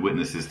still be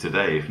witnesses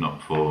today, if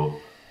not for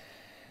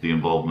the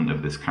involvement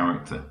of this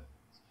character.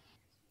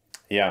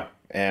 Yeah,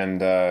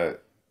 and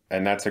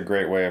that's a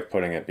great way of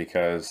putting it,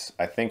 because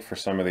I think for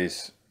some of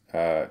these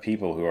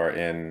people who are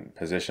in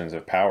positions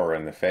of power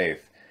in the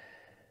faith,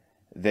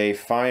 they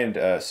find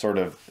a sort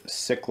of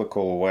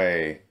cyclical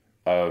way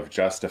of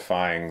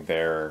justifying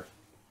their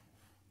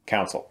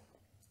counsel.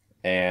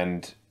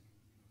 And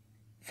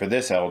for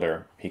this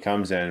elder, he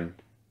comes in,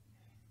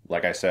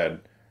 like I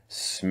said,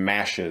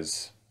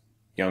 smashes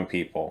young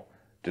people,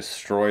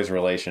 destroys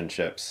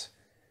relationships,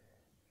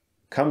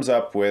 comes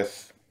up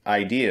with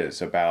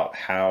ideas about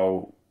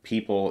how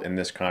people in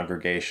this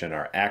congregation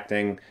are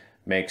acting,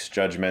 makes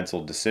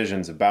judgmental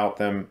decisions about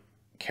them,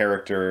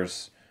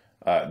 characters,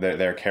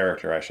 their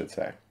character, I should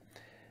say.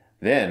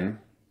 Then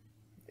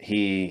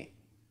he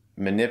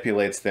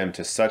manipulates them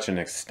to such an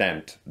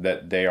extent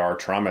that they are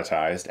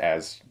traumatized,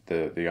 as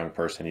the young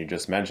person you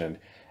just mentioned.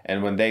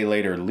 And when they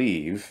later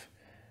leave,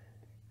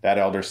 that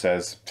elder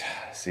says,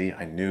 see,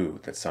 I knew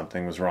that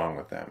something was wrong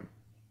with them.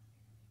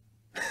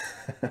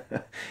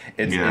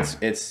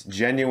 It's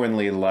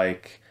genuinely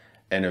like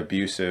an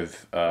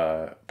abusive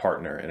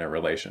partner in a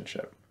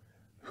relationship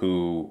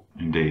who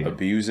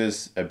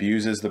abuses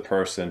the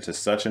person to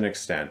such an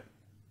extent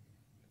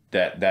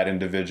that that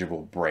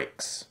individual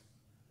breaks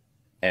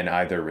and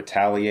either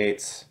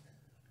retaliates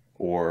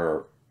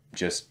or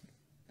just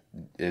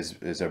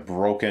is a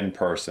broken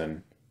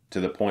person, to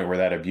the point where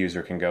that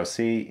abuser can go,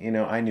 see,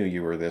 I knew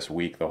you were this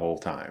weak the whole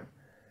time.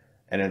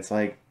 And it's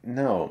like,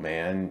 no,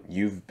 man,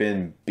 you've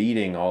been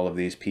beating all of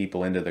these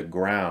people into the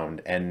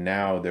ground, and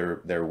now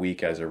they're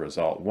weak as a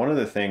result. One of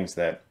the things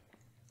that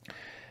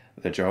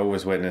the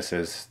Jehovah's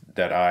Witnesses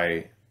that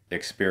I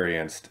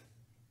experienced,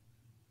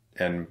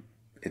 and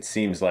it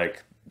seems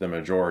like the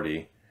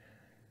majority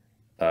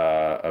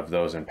of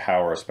those in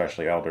power,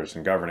 especially elders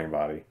and governing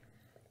body,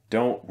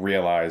 don't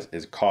realize,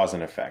 is cause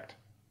and effect.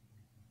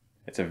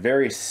 It's a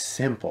very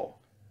simple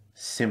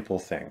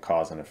thing,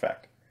 cause and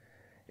effect.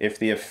 If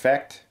the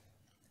effect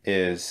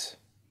is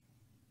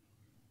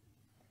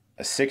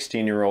a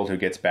 16-year-old who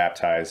gets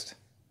baptized,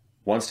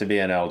 wants to be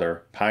an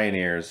elder,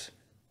 pioneers,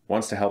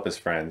 wants to help his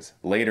friends,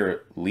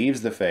 later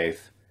leaves the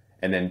faith,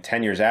 and then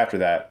 10 years after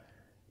that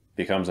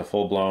becomes a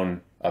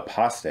full-blown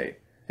apostate.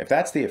 If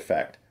that's the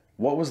effect,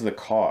 what was the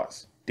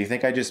cause? Do you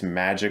think I just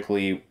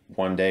magically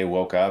one day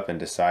woke up and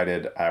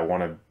decided I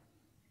want to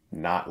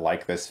not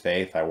like this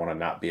faith, I want to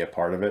not be a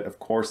part of it? Of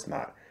course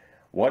not.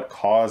 What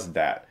caused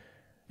that?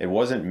 It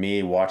wasn't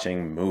me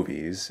watching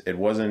movies. It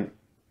wasn't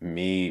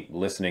me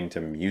listening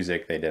to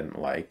music they didn't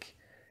like.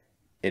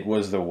 It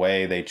was the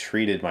way they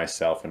treated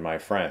myself and my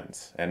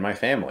friends and my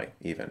family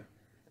even.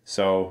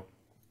 So,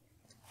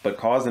 but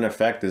cause and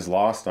effect is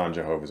lost on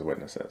Jehovah's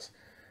Witnesses.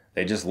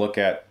 They just look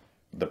at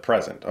the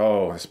present.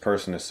 Oh, this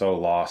person is so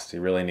lost. He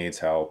really needs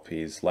help.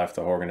 He's left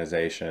the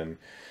organization.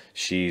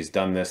 She's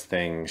done this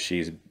thing.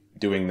 She's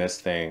doing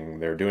this thing.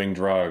 They're doing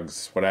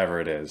drugs,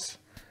 whatever it is.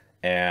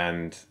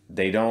 And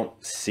they don't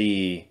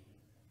see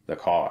the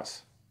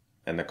cause.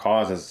 And the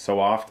cause is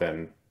so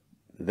often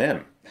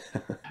them.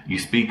 You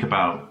speak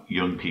about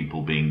young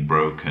people being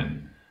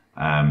broken.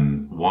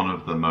 One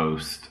of the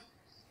most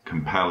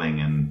compelling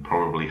and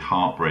probably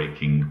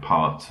heartbreaking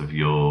parts of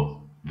your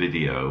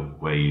video,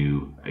 where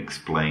you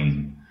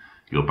explain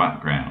your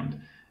background,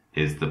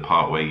 is the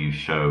part where you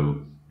show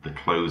the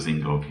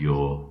closing of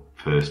your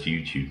first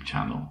YouTube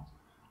channel.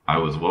 I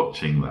was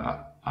watching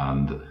that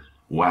and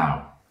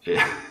wow,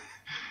 it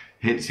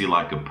hits you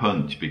like a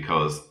punch,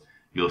 because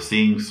you're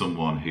seeing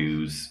someone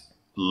who's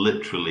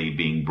literally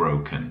being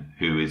broken,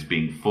 who is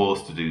being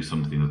forced to do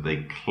something that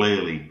they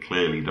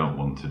clearly don't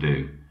want to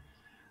do.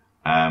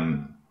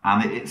 And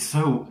it's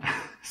so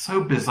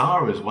so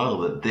bizarre as well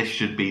that this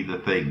should be the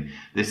thing.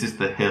 This is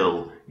the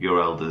hill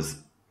your elders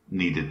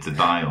needed to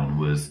die on,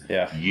 was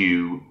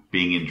you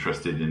being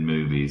interested in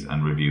movies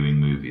and reviewing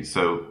movies.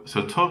 So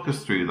talk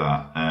us through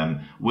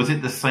that. Was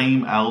it the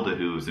same elder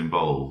who was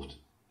involved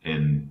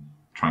in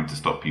trying to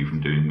stop you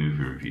from doing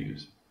movie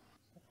reviews?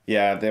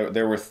 Yeah,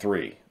 there were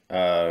three.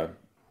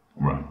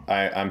 Right.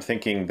 I'm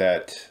thinking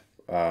that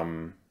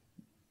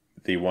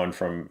the one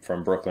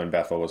from Brooklyn,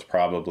 Bethel, was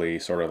probably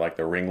sort of like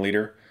the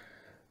ringleader,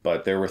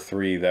 but there were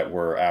three that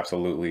were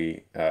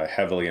absolutely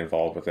heavily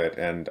involved with it,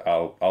 and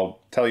I'll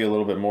tell you a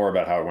little bit more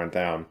about how it went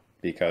down,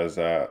 because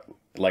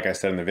like I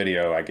said in the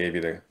video, I gave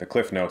you the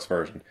Cliff Notes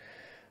version,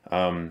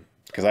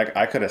 because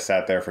I could have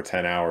sat there for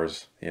 10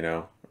 hours, you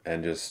know,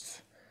 and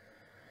just,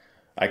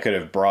 I could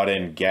have brought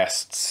in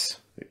guests,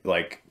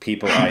 like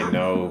people I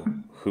know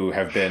who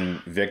have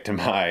been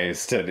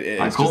victimized.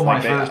 I call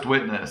my first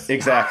witness.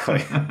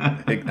 Exactly.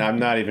 I'm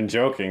not even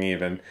joking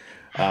even.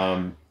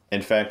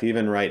 In fact,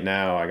 even right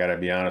now, I got to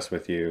be honest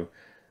with you,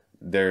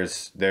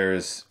 there's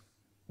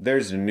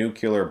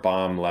nuclear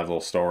bomb level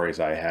stories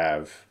I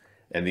have,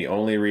 and the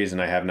only reason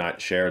I have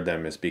not shared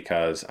them is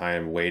because I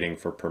am waiting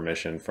for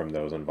permission from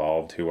those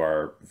involved who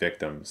are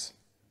victims.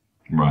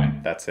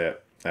 Right. That's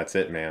it. That's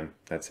it, man.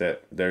 That's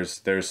it. There's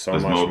so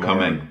much more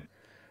coming.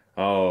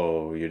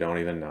 Oh, you don't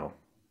even know.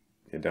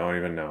 You don't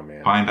even know,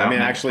 man. Find out. I mean,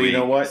 actually, week, you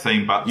know what?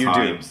 Same bat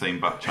time, same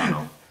bat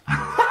channel.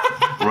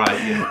 Right.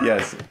 Yeah.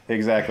 Yes,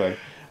 exactly.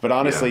 But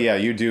honestly, yeah,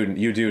 you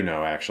do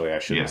know. Actually, I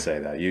shouldn't say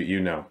that. You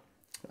know.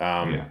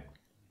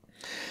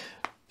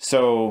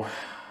 So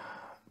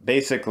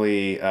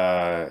basically,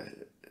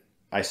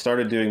 I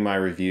started doing my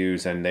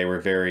reviews, and they were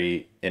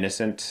very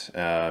innocent.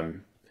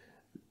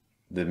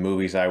 The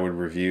movies I would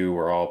review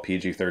were all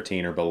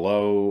PG-13 or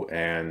below,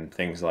 and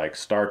things like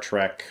Star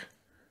Trek,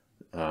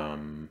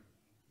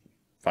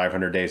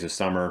 500 Days of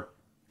Summer,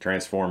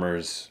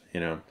 Transformers, you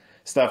know,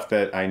 stuff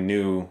that I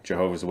knew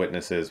Jehovah's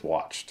Witnesses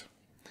watched.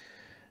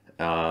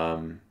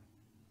 No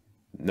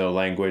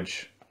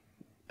language,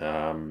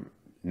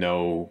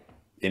 no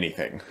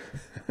anything.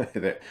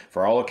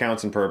 For all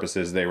accounts and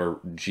purposes, they were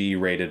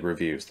G-rated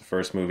reviews. The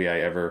first movie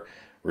I ever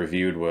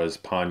reviewed was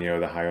Ponyo,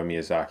 the Hayao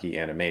Miyazaki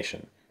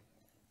animation.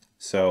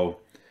 So,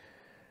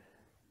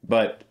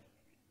 but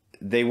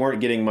they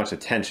weren't getting much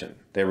attention.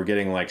 They were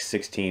getting like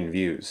 16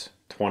 views,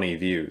 20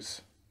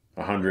 views,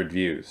 100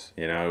 views.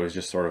 You know, it was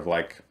just sort of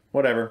like,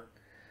 whatever.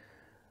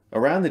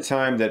 Around the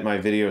time that my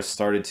videos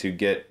started to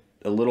get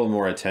a little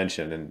more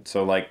attention, and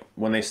so like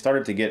when they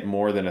started to get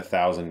more than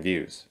 1,000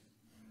 views,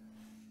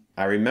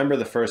 I remember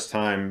the first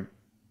time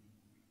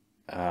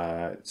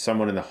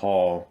someone in the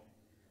hall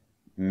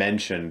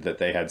mentioned that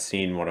they had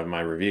seen one of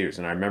my reviews,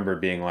 and I remember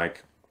being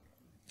like,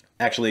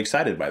 actually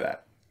excited by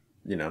that.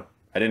 You know,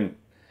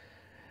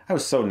 I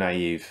was so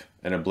naive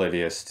and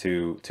oblivious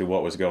to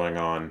what was going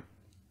on,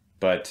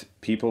 but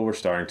people were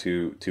starting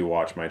to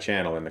watch my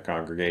channel in the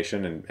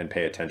congregation and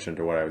pay attention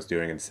to what I was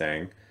doing and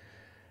saying.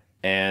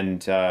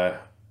 And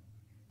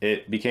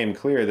it became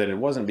clear that it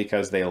wasn't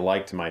because they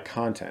liked my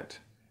content.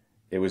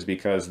 It was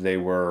because they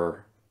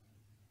were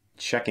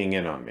checking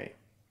in on me.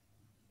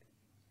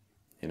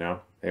 You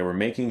know, they were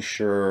making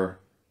sure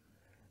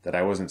that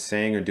I wasn't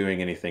saying or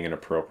doing anything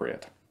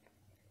inappropriate.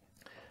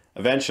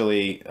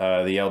 Eventually,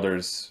 the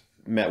elders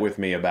met with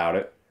me about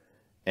it,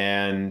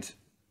 and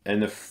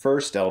in the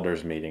first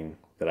elders meeting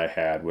that I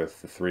had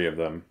with the three of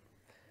them,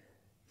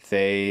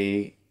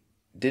 they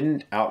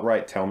didn't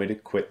outright tell me to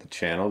quit the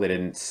channel. They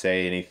didn't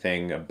say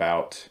anything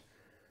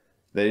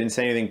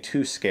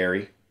too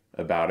scary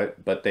about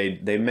it, but they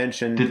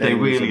mentioned Did they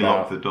really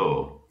lock the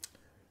door?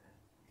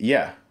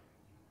 Yeah.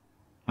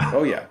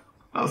 Oh, yeah.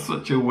 That's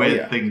such a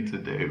weird thing to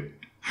do.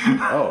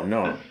 Oh,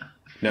 no.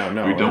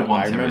 No. We don't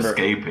want him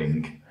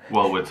escaping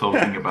while we're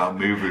talking about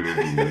movie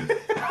reviews.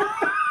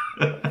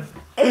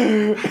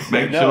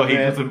 Make sure he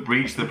doesn't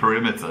breach the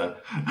perimeter.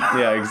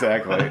 Yeah,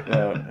 exactly.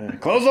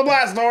 Close the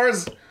blast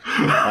doors!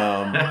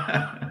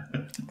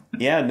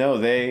 Yeah, no,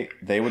 they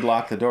would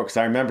lock the door, because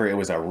I remember it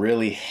was a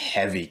really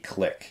heavy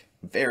click.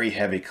 Very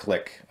heavy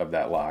click of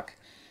that lock.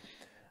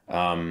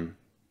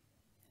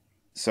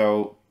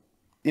 So,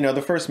 you know,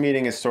 the first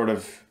meeting is sort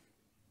of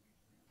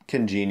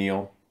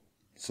congenial.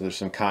 So there's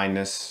some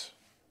kindness.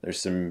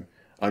 There's some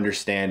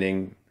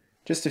understanding.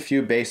 Just a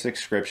few basic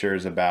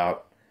scriptures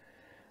about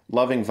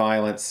loving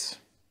violence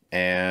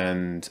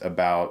and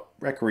about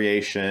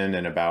recreation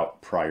and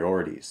about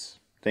priorities,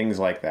 things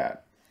like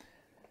that.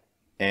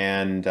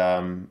 And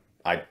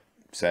I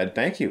said,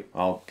 thank you.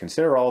 I'll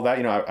consider all of that.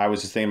 You know, I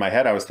was just thinking in my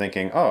head, I was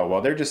thinking, oh,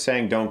 well, they're just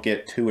saying don't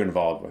get too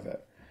involved with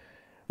it,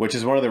 which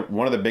is one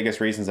of the biggest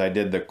reasons I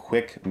did the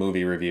quick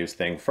movie reviews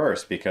thing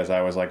first, because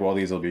I was like, well,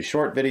 these will be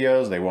short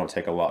videos. They won't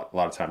take a lot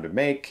of time to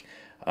make.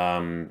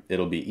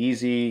 It'll be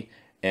easy,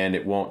 and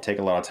it won't take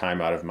a lot of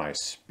time out of my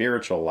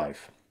spiritual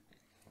life,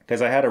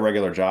 because I had a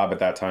regular job at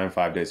that time,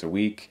 5 days a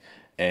week,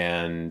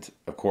 and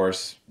of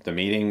course the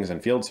meetings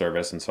and field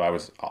service. And so I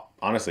was,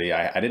 honestly,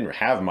 I didn't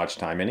have much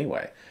time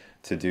anyway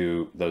to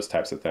do those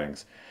types of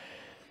things.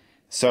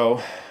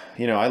 So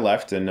I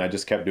left and I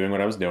just kept doing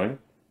what I was doing.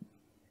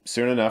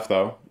 Soon enough,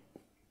 though,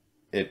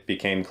 it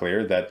became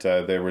clear that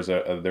there was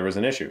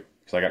an issue.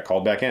 So I got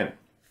called back in.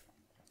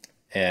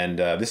 And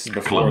this is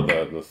before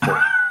the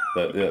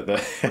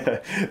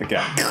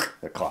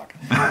clock.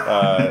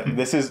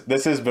 This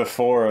is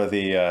before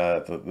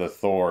the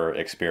Thor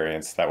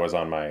experience that was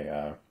on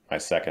my my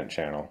second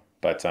channel.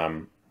 But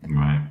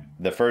Right.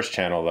 the first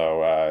channel,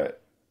 though,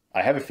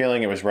 I have a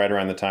feeling it was right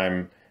around the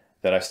time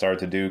that I started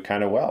to do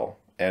kind of well,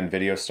 and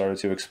videos started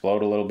to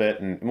explode a little bit.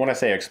 And when I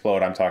say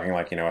explode, I'm talking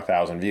like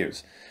 1,000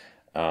 views.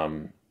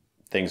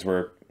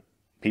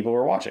 People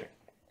were watching.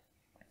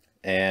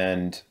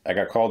 And I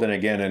got called in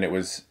again, and it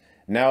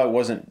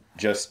wasn't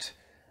just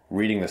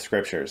reading the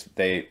scriptures.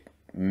 They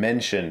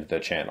mentioned the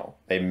channel.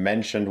 They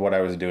mentioned what I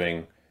was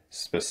doing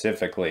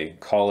specifically,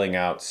 calling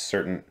out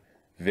certain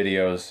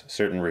videos,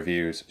 certain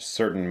reviews,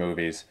 certain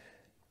movies,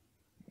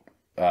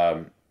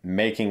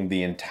 making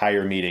the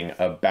entire meeting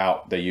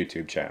about the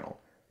YouTube channel.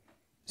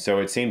 So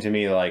it seemed to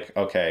me like,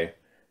 okay,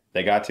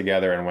 they got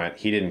together and went,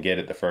 he didn't get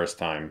it the first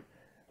time.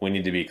 We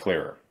need to be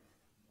clearer.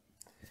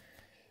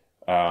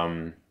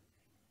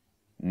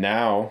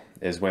 Now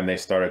is when they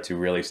started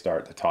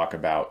to talk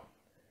about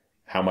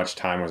how much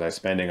time was I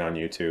spending on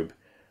YouTube.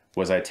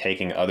 Was I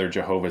taking other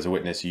Jehovah's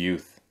Witness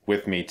youth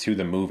with me to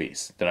the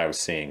movies that I was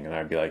seeing? And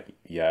I'd be like,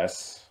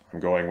 yes, I'm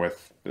going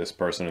with this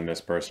person and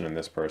this person and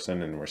this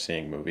person, and we're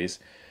seeing movies.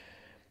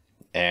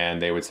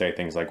 And they would say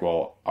things like,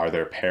 well, are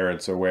their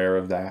parents aware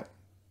of that?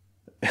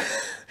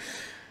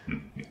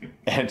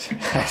 And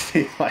I'd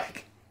be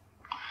like,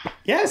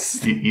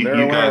 yes, you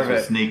guys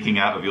were sneaking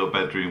out of your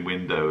bedroom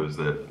windows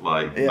at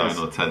like 9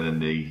 or 10 in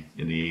the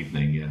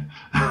evening,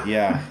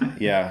 yeah.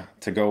 yeah,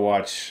 to go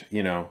watch,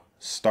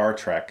 Star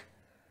Trek.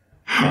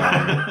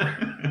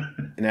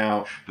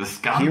 Now, the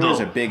scandal. Here was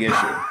a big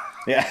issue.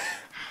 Yeah.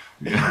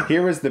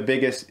 Here was the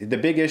big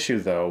issue,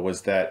 though,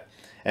 was that,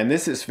 and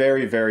this is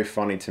very, very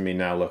funny to me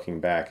now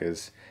looking back,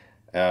 is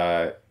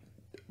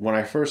when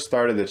I first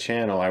started the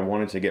channel, I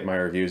wanted to get my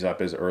reviews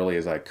up as early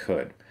as I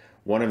could.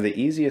 One of the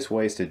easiest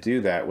ways to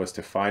do that was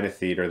to find a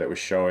theater that was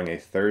showing a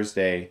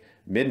Thursday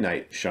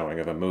midnight showing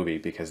of a movie,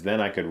 because then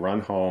I could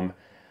run home,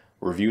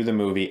 review the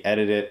movie,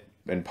 edit it,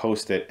 and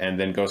post it, and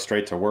then go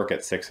straight to work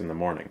at 6 in the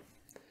morning.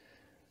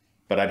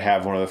 But I'd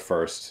have one of the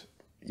first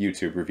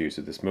YouTube reviews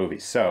of this movie.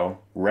 So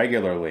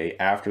regularly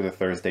after the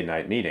Thursday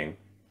night meeting,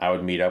 I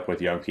would meet up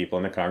with young people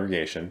in the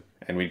congregation,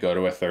 and we'd go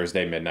to a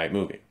Thursday midnight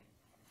movie.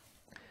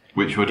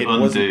 Which would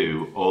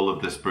undo all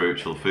of the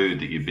spiritual food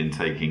that you've been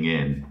taking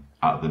in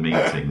at the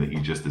meeting that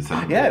you just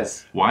attended.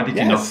 Yes. Why did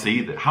you not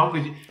see that? How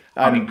could you?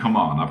 I mean, come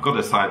on. I've got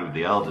to side with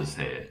the elders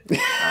here.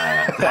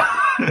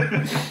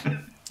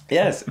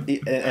 Yes,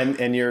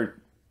 and you're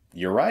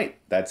right.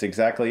 That's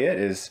exactly it.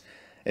 Is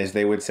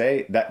they would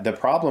say that the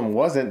problem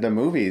wasn't the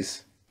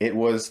movies. It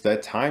was the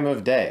time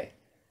of day.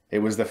 It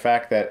was the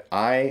fact that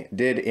I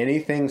did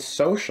anything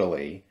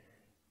socially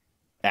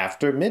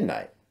after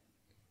midnight,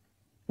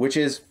 which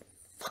is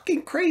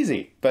fucking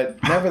crazy.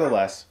 But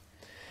nevertheless,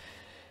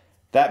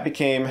 that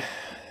became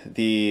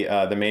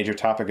the major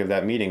topic of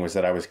that meeting, was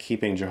that I was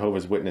keeping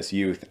Jehovah's Witness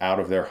youth out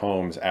of their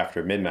homes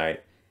after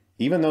midnight,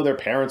 even though their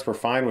parents were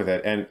fine with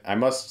it. And I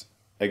must,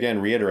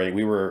 again, reiterate,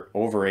 we were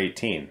over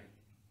 18.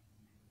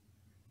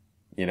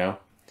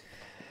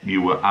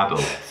 You were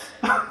adults.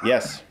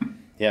 Yes,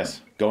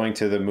 going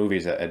to the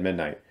movies at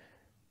midnight.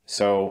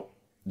 So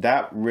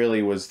that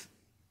really was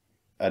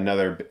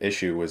another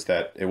issue, was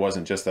that it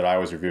wasn't just that I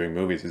was reviewing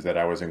movies, is that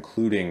I was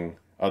including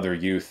other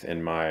youth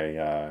in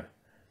my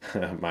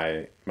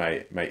my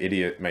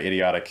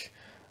idiotic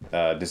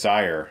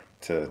desire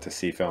to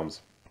see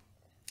films.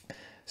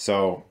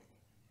 So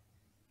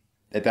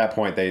at that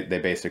point, they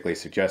basically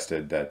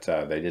suggested that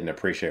they didn't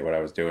appreciate what I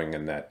was doing,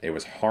 and that it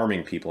was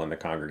harming people in the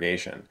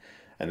congregation,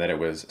 and that it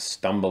was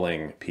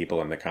stumbling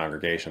people in the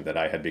congregation, that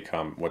I had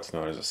become what's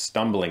known as a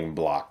stumbling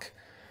block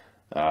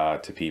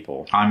to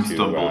people. I'm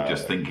stumbled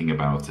just thinking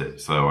about it,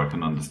 so I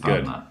can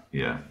understand that.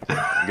 Yeah.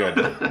 Good.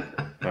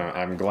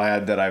 I'm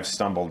glad that I've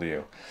stumbled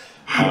you.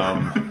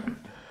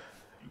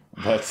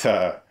 But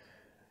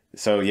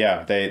so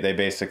yeah, they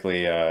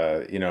basically,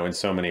 in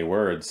so many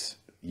words,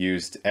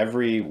 used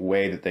every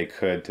way that they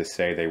could to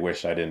say they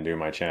wish I didn't do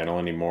my channel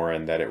anymore,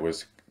 and that it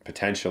was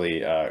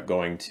potentially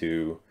going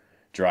to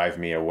drive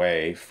me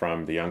away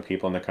from the young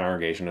people in the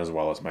congregation as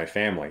well as my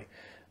family.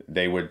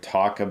 They would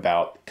talk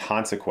about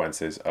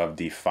consequences of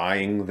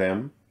defying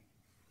them.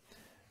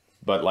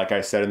 But like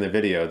I said in the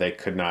video, they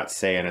could not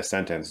say in a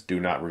sentence, do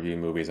not review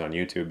movies on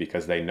YouTube,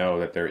 because they know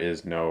that there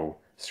is no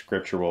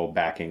scriptural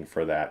backing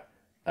for that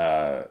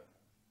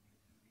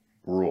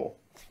rule.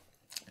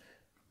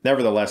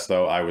 Nevertheless,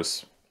 though, I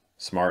was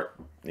smart,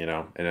 in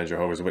a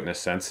Jehovah's Witness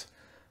sense,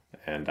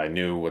 and I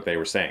knew what they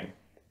were saying.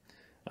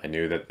 I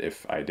knew that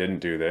if I didn't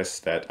do this,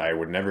 that I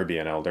would never be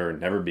an elder,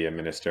 never be a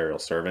ministerial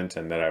servant,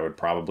 and that I would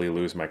probably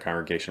lose my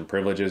congregation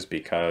privileges,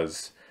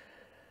 because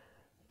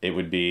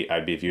I'd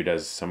be viewed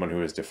as someone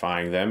who is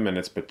defying them, and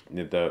it's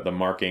the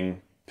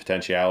marking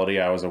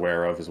potentiality I was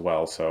aware of as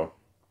well. So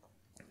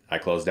I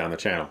closed down the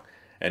channel.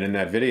 And in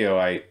that video,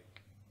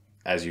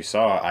 as you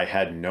saw, I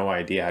had no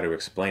idea how to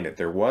explain it.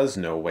 There was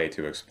no way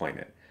to explain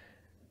it.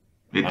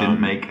 It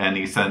didn't make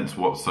any sense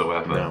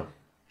whatsoever. No,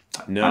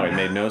 no, it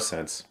made no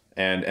sense.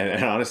 And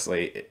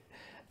honestly,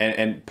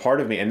 and part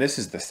of me, and this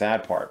is the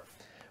sad part,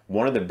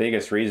 one of the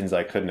biggest reasons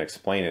I couldn't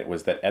explain it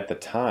was that at the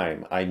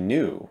time I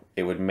knew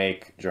it would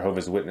make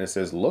Jehovah's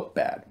Witnesses look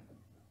bad.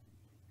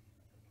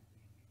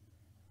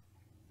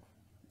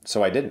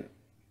 So I didn't.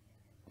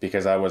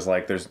 Because I was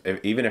like,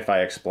 even if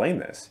I explain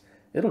this,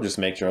 it'll just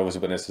make Jehovah's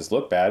Witnesses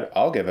look bad.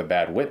 I'll give a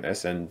bad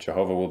witness and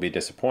Jehovah will be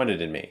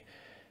disappointed in me.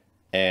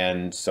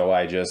 And so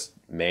I just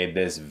made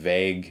this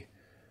vague,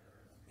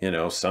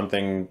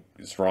 something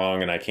is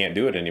wrong and I can't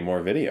do it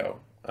anymore video.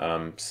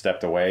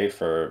 Stepped away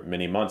for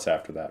many months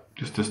after that.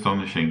 Just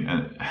astonishing.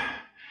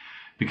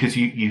 Because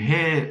you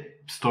hear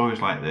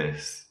stories like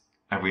this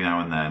every now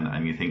and then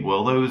and you think,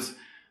 well, those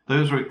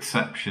are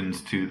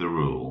exceptions to the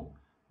rule.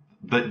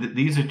 But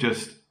these are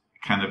just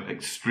kind of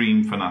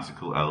extreme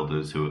fanatical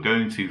elders who are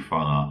going too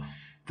far.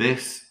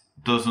 This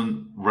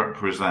doesn't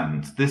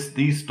represent,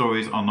 these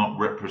stories are not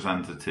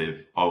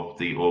representative of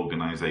the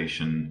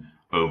organization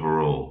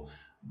overall.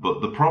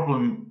 But the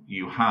problem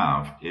you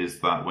have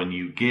is that when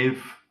you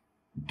give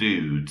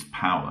dudes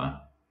power,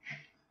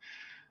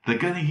 they're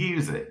going to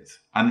use it.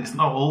 And it's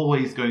not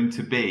always going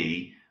to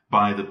be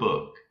by the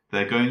book.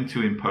 They're going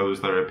to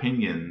impose their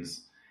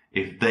opinions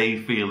if they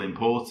feel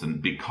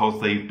important because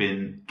they've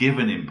been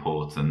given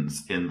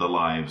importance in the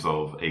lives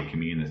of a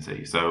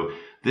community. So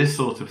this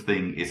sort of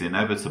thing is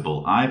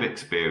inevitable. I've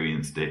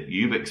experienced it.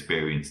 You've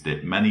experienced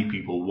it. Many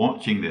people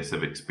watching this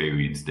have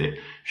experienced it.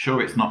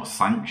 Sure, it's not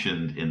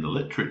sanctioned in the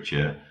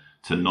literature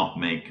to not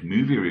make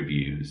movie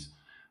reviews,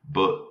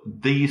 but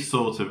these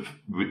sort of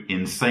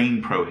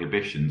insane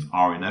prohibitions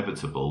are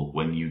inevitable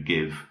when you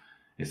give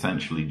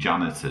essentially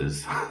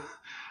janitors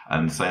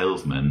and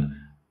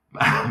salesmen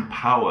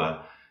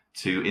power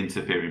to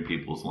interfere in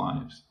people's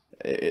lives.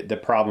 The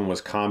problem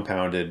was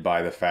compounded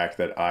by the fact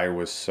that I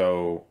was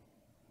so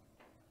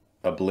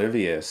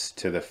oblivious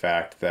to the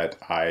fact that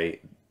I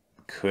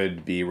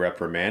could be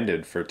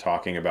reprimanded for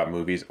talking about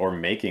movies or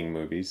making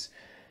movies,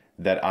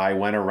 that I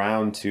went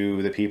around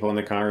to the people in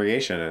the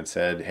congregation and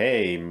said,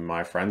 hey,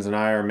 my friends and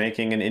I are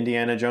making an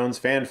Indiana Jones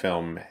fan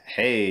film.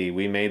 Hey,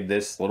 we made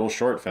this little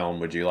short film.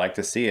 Would you like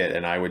to see it?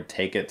 And I would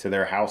take it to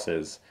their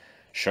houses,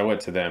 show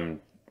it to them.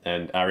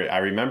 And I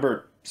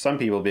remember some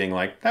people being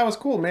like, that was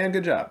cool, man,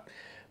 good job.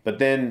 But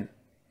then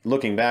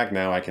looking back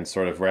now, I can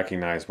sort of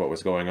recognize what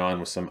was going on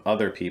with some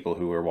other people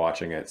who were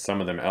watching it,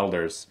 some of them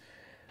elders.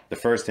 The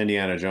first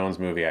Indiana Jones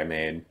movie I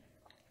made,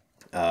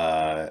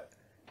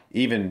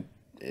 even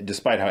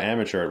despite how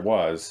amateur it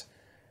was,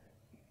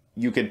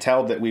 you could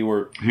tell that we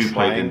were Who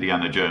played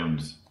Indiana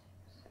Jones?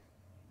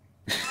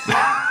 Good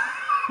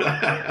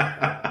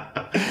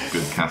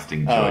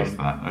casting choice,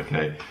 that.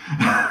 Okay.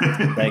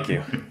 Thank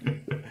you.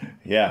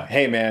 Yeah.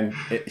 Hey, man,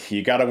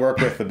 you got to work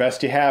with the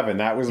best you have, and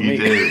that was me. You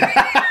did.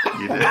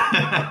 You did.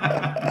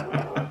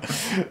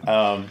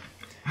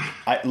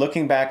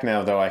 Looking back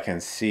now, though, I can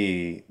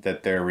see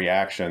that their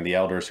reaction, the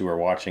elders who were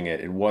watching it,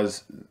 it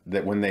was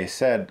that when they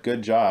said,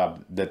 good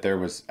job, that there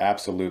was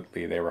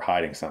absolutely, they were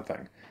hiding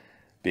something.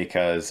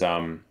 Because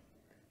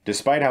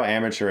despite how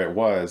amateur it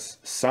was,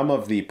 some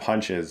of the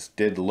punches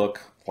did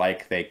look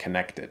like they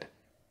connected.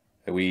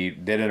 We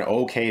did an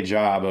okay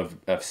job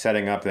of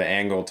setting up the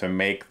angle to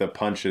make the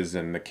punches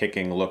and the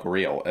kicking look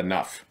real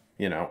enough,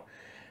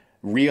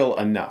 real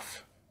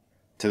enough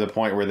to the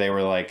point where they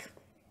were like,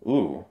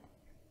 ooh,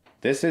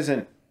 this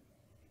isn't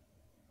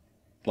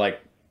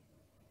like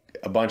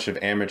a bunch of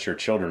amateur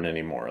children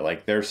anymore.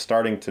 Like they're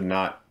starting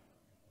to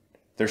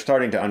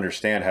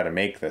understand how to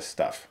make this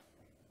stuff.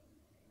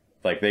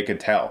 Like they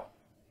could tell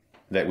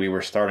that we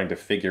were starting to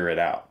figure it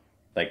out,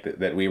 like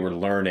that we were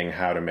learning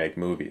how to make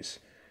movies.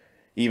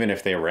 Even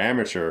if they were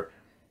amateur,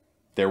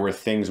 there were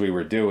things we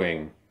were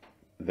doing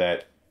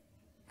that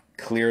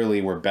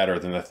clearly were better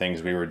than the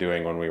things we were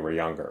doing when we were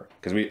younger.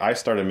 Because I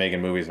started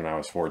making movies when I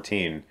was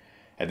 14.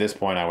 At this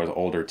point, I was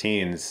older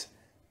teens,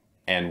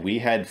 and we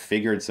had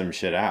figured some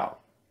shit out,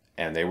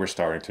 and they were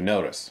starting to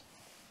notice.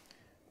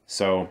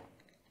 So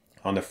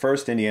on the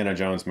first Indiana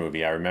Jones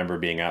movie, I remember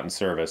being out in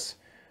service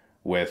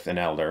with an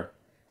elder,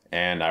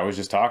 and I was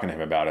just talking to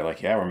him about it.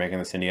 Like, yeah, we're making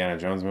this Indiana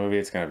Jones movie.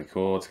 It's going to be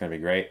cool. It's going to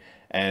be great.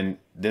 And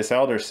this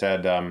elder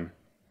said,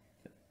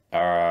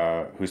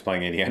 who's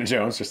playing Indiana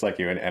Jones, just like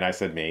you? And I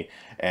said, me.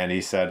 And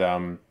he said,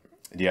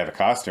 do you have a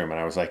costume? And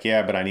I was like,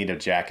 yeah, but I need a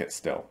jacket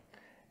still.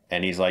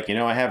 And he's like,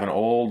 I have an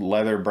old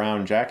leather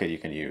brown jacket you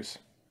can use.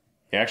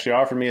 He actually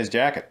offered me his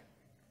jacket.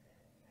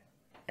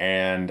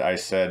 And I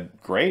said,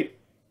 great.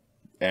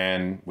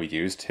 And we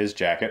used his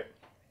jacket.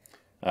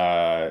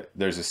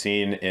 There's a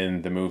scene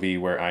in the movie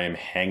where I am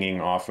hanging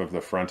off of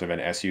the front of an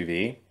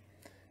SUV.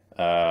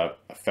 A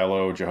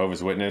fellow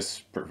Jehovah's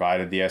Witness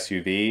provided the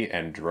SUV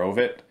and drove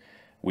it.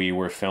 We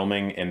were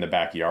filming in the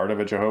backyard of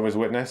a Jehovah's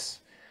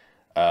Witness.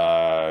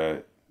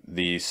 There's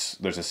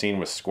a scene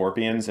with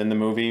scorpions in the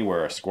movie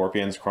where a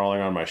scorpion's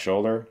crawling on my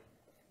shoulder.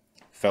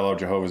 Fellow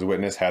Jehovah's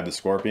Witness had the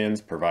scorpions,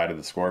 provided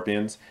the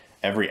scorpions.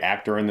 every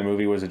actor in the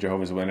movie was a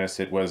Jehovah's Witness.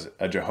 It was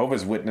a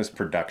Jehovah's Witness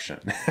production.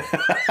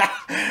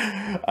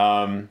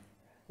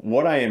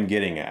 What I am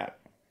getting at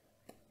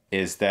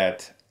is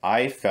that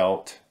I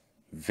felt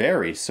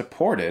very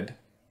supported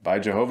by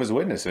Jehovah's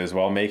Witnesses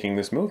while making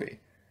this movie.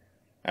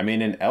 I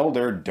mean, an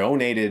elder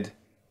donated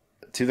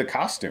to the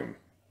costume.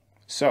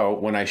 So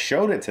when I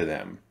showed it to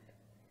them,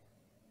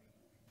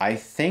 I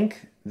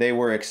think they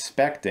were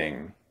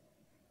expecting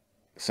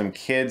some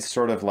kids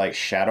sort of like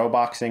shadow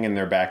boxing in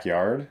their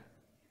backyard.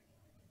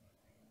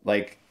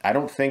 Like, I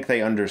don't think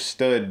they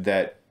understood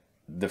that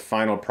the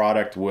final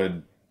product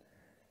would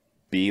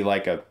be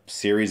like a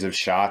series of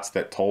shots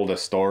that told a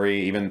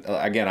story. Even,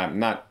 again, I'm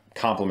not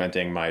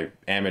complimenting my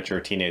amateur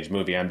teenage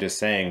movie. I'm just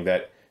saying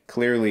that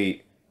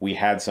clearly we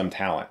had some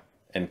talent,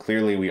 and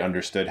clearly we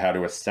understood how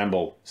to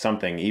assemble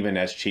something even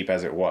as cheap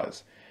as it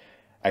was.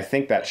 I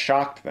think that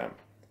shocked them.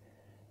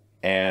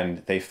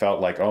 And they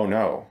felt like, oh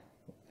no,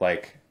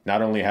 like,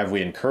 not only have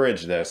we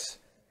encouraged this,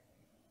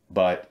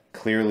 but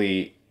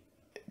clearly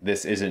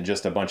this isn't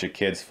just a bunch of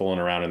kids fooling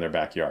around in their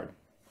backyard.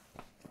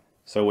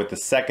 So with the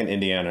second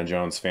Indiana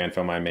Jones fan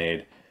film I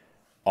made,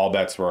 all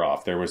bets were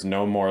off. There was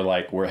no more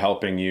like, we're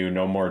helping you,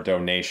 no more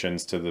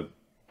donations to the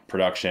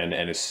production.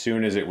 And as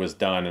soon as it was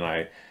done and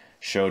I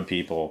showed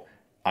people,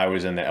 I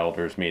was in the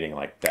elders meeting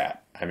like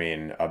that. I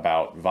mean,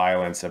 about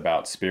violence,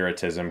 about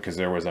spiritism, because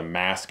there was a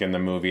mask in the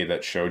movie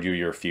that showed you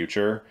your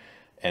future.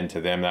 And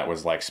to them, that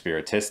was like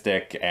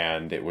spiritistic,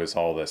 and it was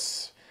all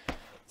this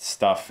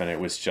stuff, and it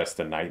was just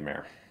a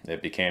nightmare.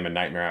 It became a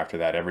nightmare after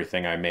that.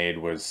 Everything I made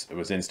was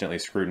instantly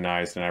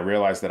scrutinized, and I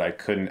realized that I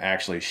couldn't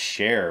actually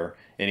share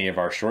any of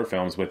our short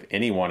films with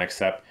anyone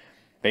except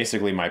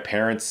basically my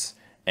parents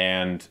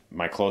and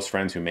my close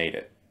friends who made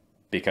it.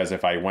 Because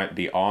if I went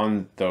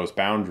beyond those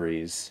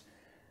boundaries,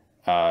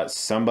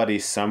 somebody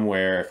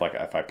somewhere, if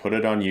I put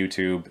it on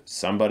YouTube,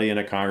 somebody in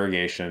a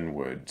congregation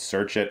would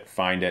search it,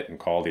 find it, and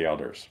call the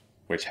elders,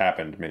 which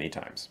happened many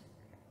times.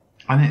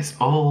 And it's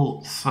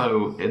all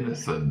so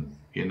innocent,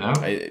 you know?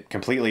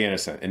 Completely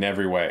innocent in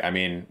every way. I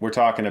mean, we're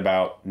talking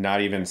about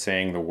not even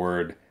saying the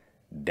word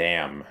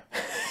damn.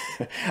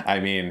 I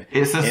mean,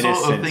 it's the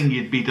sort of thing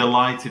you'd be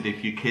delighted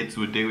if your kids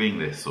were doing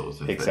this sort of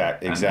thing.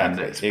 Exactly. And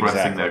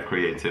expressing their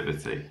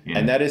creativity. You know?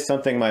 And that is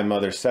something my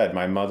mother said.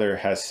 My mother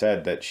has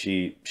said that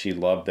she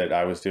loved that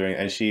I was doing,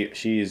 and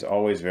she's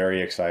always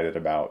very excited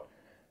about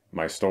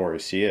my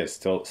stories. She is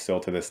still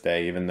to this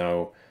day, even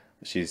though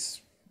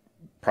she's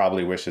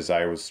probably wishes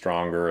I was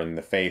stronger in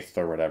the faith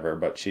or whatever,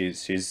 but she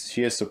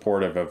is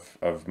supportive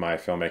of my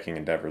filmmaking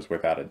endeavors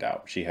without a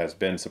doubt. She has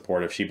been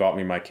supportive. She bought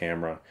me my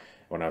camera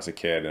when I was a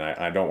kid, and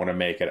I don't want to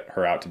make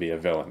her out to be a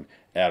villain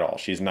at all.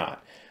 She's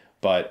not.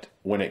 But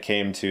when it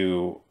came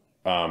to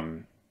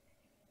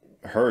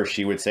her,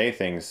 she would say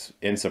things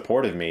in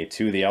support of me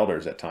to the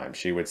elders at times.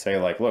 She would say,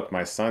 like, look,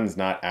 my son's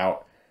not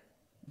out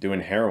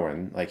doing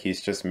heroin. Like,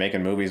 he's just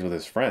making movies with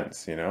his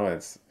friends, you know?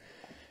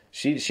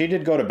 She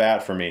did go to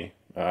bat for me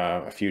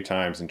a few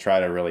times and try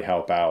to really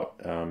help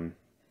out.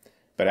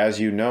 But as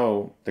you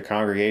know, the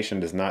congregation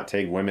does not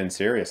take women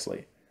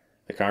seriously.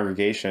 The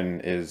congregation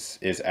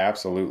is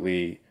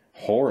absolutely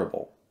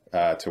horrible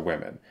to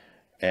women.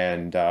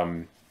 And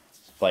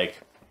like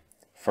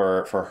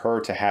for her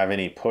to have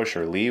any push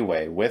or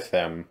leeway with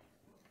them,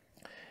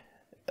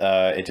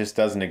 it just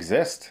doesn't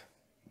exist,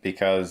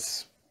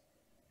 because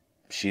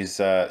she's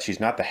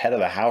not the head of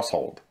the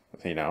household,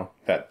 you know,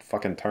 that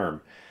fucking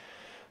term.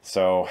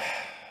 So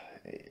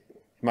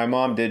my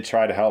mom did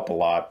try to help a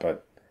lot,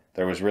 but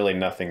there was really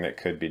nothing that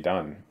could be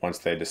done once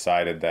they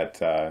decided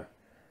that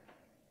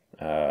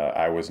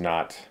I was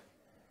not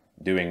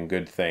doing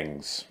good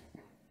things.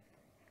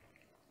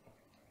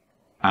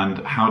 And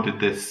how did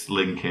this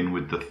link in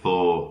with the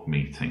Thor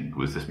meeting?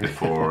 Was this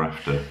before or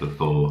after the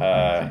Thor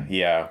meeting?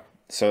 Yeah.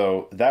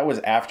 So that was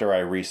after I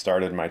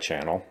restarted my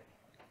channel.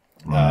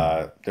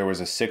 Right. There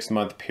was a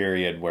 6-month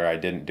period where I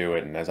didn't do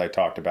it. And as I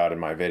talked about in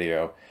my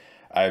video,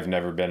 I've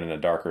never been in a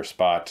darker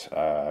spot.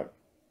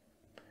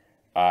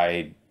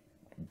 I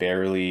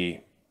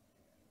barely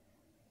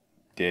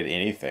did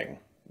anything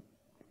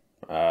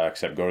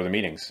except go to the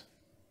meetings.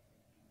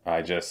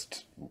 I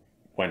just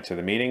went to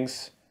the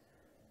meetings,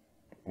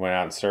 went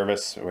out in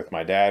service with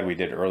my dad. We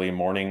did early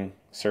morning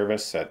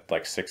service at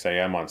like 6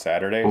 a.m. on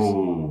Saturdays.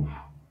 Oh,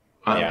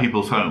 at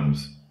people's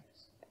homes?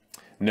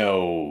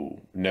 No.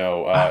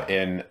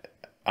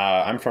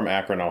 I'm from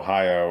Akron,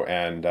 Ohio,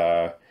 and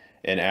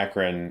in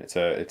Akron, it's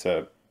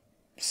a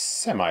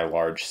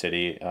semi-large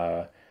city,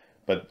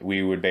 but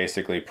we would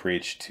basically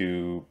preach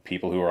to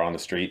people who are on the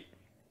street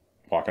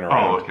walking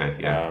around. Oh, okay,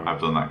 yeah. I've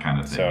done that kind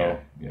of thing. So,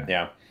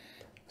 yeah.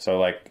 So,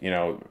 like, you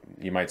know,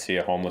 you might see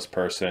a homeless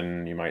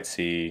person, you might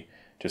see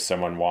just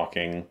someone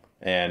walking,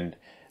 and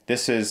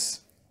this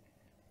is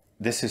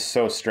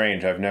so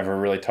strange. I've never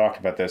really talked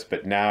about this,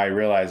 but now I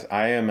realize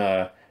I am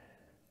a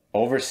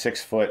over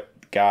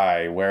 6-foot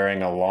guy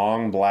wearing a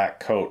long black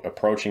coat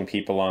approaching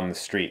people on the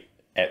street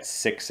at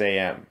 6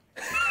 a.m.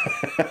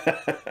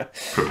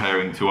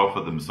 Preparing to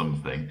offer them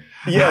something.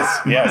 Yes.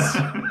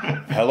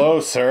 Hello,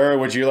 sir.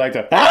 Would you like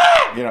to?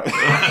 You know.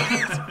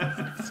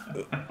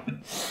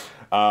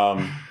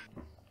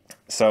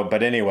 So,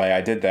 but anyway,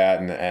 I did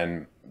that,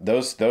 and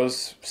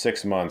those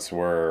 6 months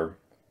were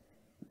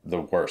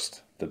the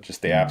worst,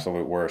 just the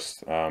absolute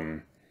worst.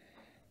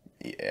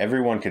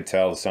 Everyone could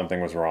tell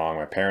something was wrong.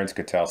 My parents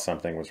could tell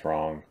something was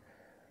wrong.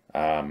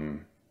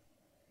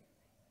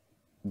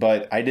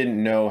 But I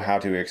didn't know how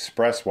to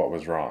express what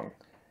was wrong,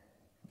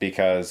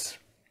 because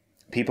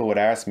people would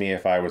ask me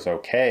if I was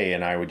okay,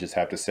 and I would just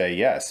have to say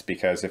yes,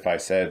 because if I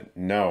said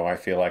no, I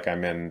feel like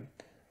I'm in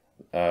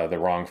the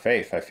wrong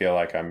faith. I feel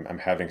like I'm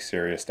having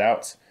serious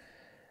doubts.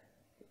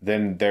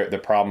 Then the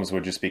problems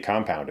would just be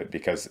compounded,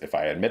 because if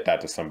I admit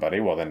that to somebody,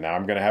 well, then now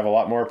I'm going to have a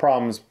lot more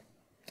problems.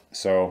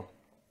 So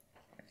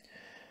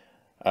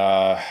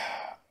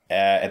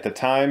at the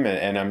time,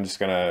 and I'm just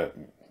going to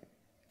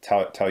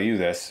tell you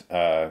this,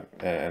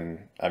 and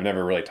I've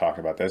never really talked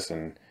about this,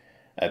 and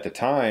at the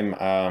time,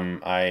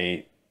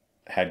 I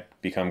had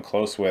become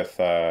close with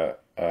a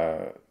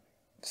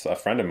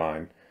friend of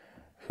mine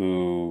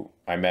who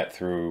I met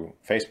through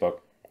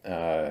Facebook.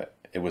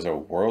 It was a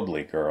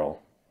worldly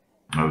girl.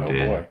 Oh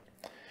dear. Boy.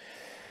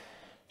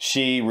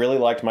 She really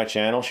liked my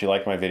channel. She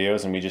liked my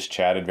videos, and we just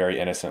chatted very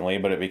innocently,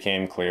 but it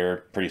became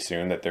clear pretty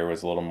soon that there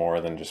was a little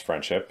more than just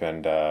friendship,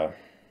 and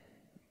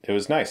it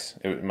was nice.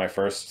 It was my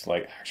first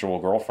like actual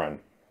girlfriend,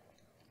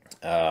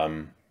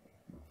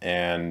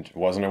 and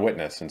wasn't a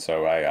witness, and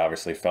so I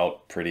obviously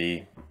felt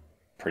pretty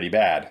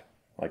bad,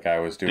 like I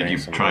was doing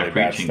some really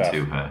bad stuff.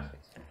 Did you try preaching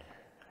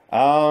to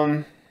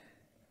her?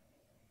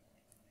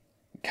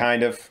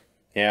 Kind of,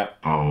 yeah.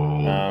 Oh.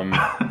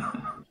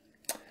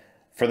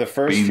 For the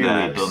first Been few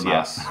there, weeks, done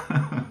yes.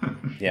 that.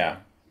 Yeah.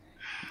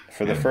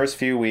 For the first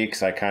few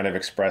weeks, I kind of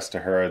expressed to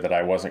her that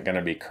I wasn't going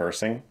to be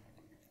cursing.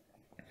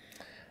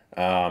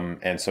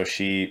 And so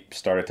she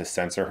started to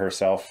censor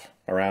herself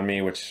around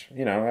me, which,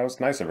 you know, that was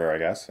nice of her, I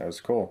guess. That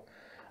was cool.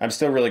 I'm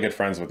still really good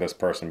friends with this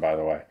person, by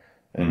the way.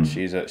 And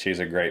she's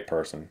a great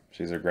person.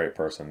 She's a great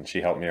person.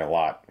 She helped me a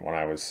lot when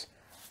I was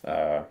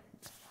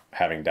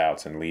having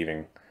doubts and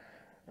leaving.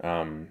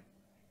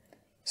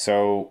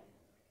 So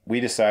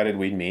we decided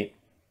we'd meet.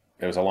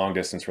 It was a long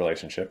distance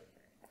relationship.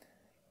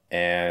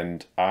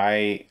 And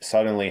I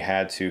suddenly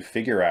had to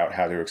figure out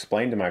how to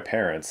explain to my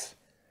parents,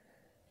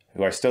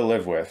 who I still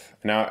live with.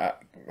 Now,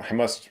 I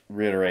must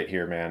reiterate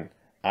here, man,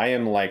 I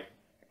am like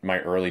my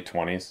early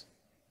 20s.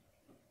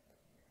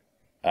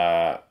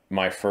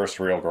 My first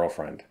real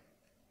girlfriend.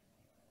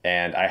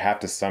 And I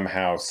have to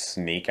somehow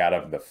sneak out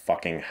of the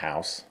fucking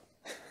house.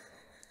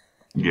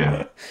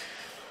 Yeah.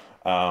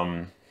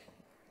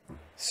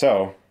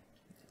 So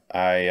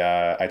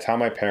I tell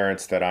my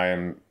parents that I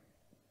am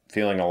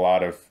feeling a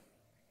lot of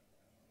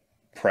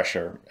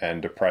pressure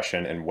and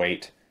depression and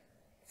weight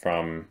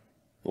from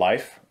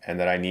life, and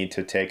that I need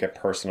to take a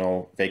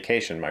personal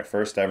vacation, my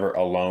first ever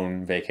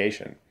alone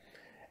vacation.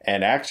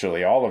 And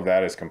actually, all of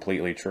that is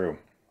completely true.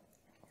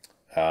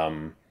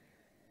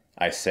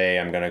 I say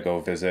I'm going to go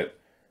visit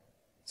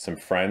some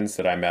friends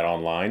that I met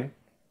online.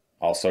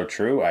 Also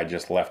true, I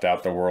just left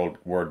out the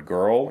word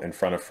girl in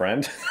front of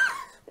friend.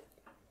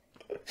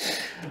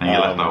 And you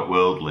left out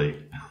worldly.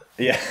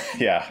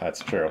 Yeah, that's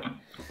true.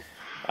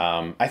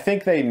 I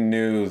think they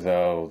knew,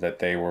 though, that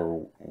they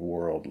were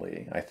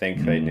worldly. I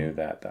think they knew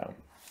that, though.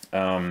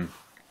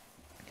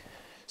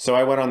 So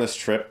I went on this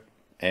trip,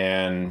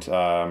 and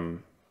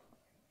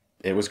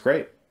it was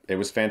great. It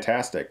was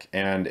fantastic.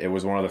 And it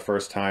was one of the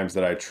first times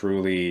that I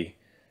truly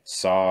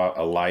saw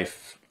a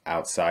life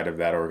outside of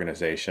that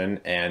organization,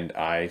 and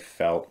I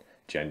felt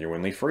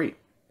genuinely free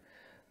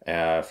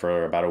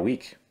for about a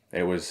week.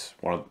 It was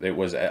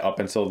up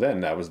until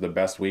then, that was the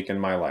best week in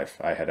my life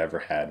I had ever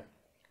had.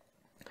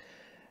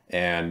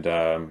 And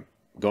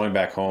going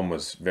back home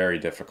was very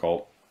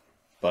difficult,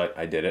 but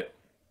I did it.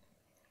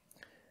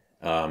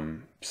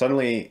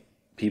 Suddenly,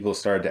 people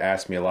started to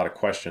ask me a lot of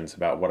questions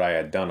about what I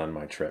had done on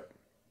my trip.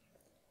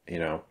 You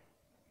know,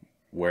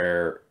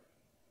 where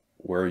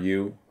were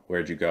you?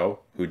 Where'd you go?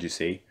 Who'd you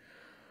see?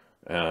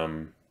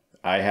 I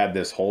had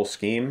this whole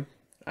scheme.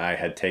 I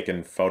had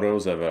taken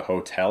photos of a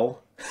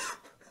hotel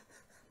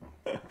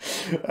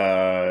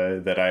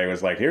that I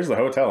was like, here's the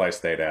hotel I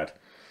stayed at.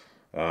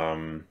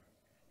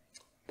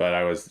 But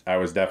I was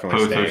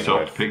definitely staying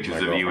Photoshopped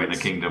pictures of you in a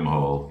Kingdom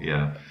Hall.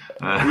 Yeah.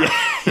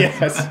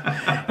 Yes.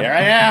 Here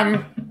I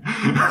am,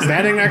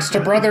 standing next to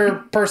brother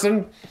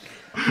person.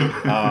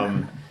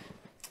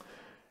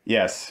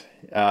 Yes.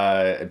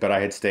 But I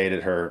had stayed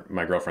at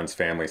my girlfriend's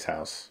family's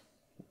house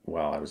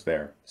while I was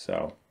there.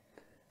 So,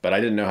 but I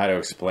didn't know how to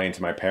explain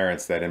to my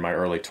parents that in my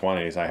early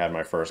 20s I had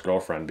my first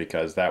girlfriend,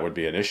 because that would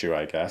be an issue,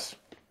 I guess.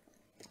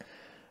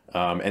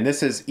 And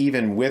this is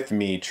even with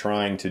me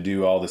trying to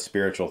do all the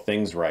spiritual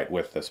things right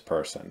with this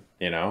person,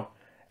 you know?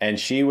 And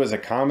she was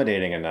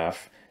accommodating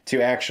enough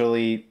to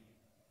actually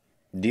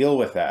deal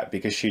with that,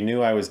 because she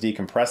knew I was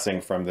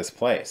decompressing from this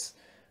place.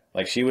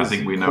 Like, she was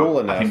cool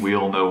enough. I think we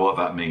all know what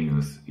that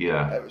means.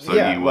 Yeah. So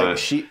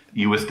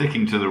you were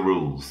sticking to the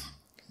rules.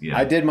 Yeah.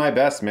 I did my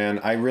best, man.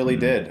 I really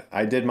did.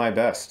 I did my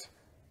best.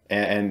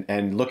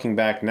 And looking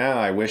back now,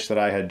 I wish that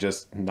I had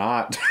just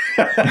not.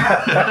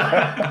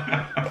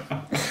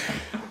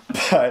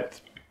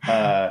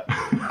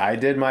 I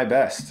did my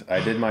best.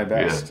 I did my Yeah.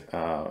 best.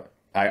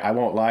 I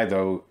won't lie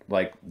though,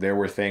 like there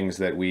were things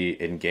that we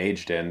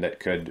engaged in that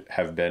could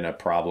have been a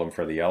problem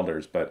for the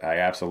elders, but I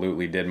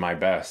absolutely did my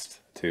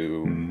best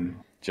to Mm.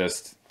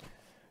 just,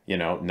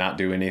 not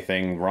do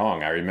anything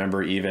wrong. I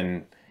remember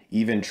even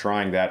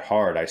trying that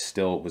hard, I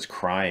still was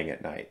crying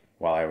at night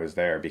while I was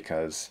there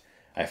because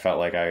I felt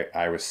like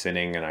I was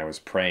sinning and I was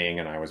praying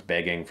and I was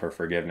begging for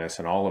forgiveness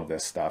and all of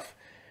this stuff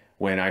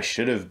when I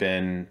should have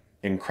been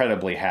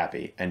incredibly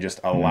happy and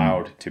just Mm.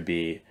 allowed to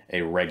be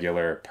a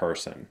regular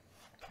person.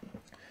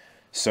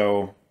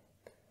 So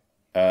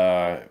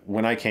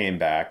when I came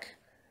back,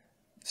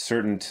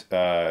 certain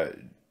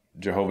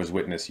Jehovah's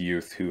Witness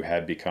youth who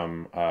had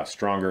become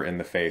stronger in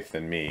the faith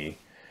than me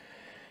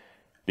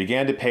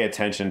began to pay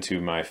attention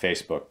to my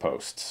Facebook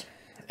posts.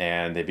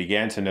 And they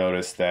began to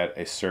notice that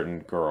a certain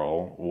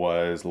girl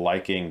was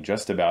liking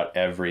just about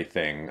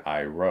everything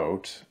I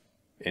wrote.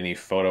 Any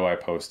photo I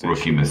posted,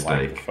 Rookie she would like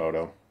the mistake.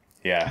 photo.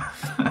 Yeah.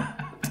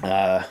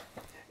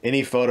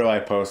 Any photo I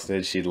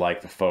posted, she'd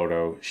like the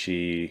photo.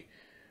 She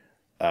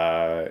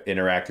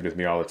interacted with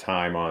me all the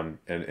time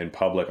in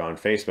public on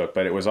Facebook,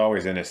 but it was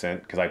always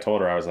innocent because I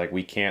told her, I was like,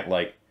 we can't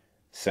like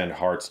send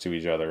hearts to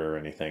each other or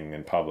anything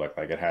in public.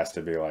 Like it has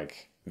to be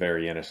like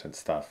very innocent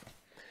stuff.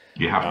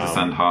 You have to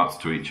send hearts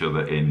to each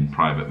other in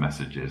private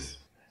messages.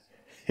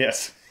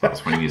 Yes.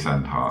 That's when you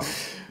send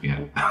hearts.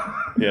 Yeah.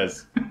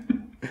 Yes.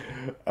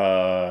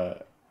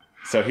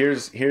 So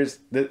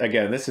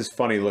again, this is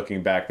funny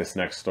looking back, this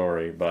next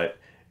story, but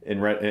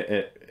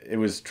it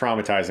was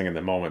traumatizing in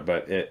the moment,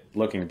 but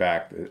looking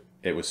back,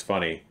 it was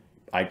funny.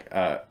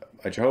 A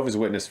Jehovah's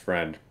Witness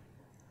friend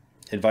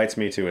invites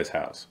me to his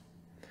house,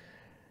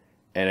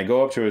 and I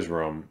go up to his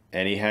room,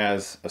 and he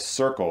has a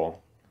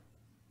circle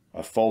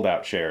of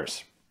fold-out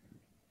chairs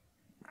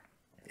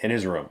in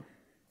his room,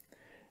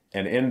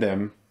 and in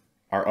them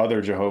are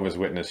other Jehovah's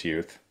Witness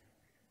youth.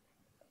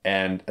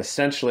 And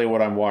essentially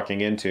what I'm walking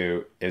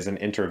into is an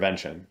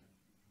intervention.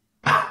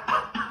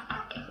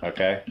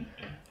 Okay?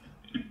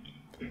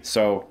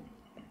 So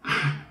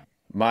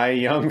my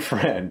young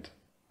friend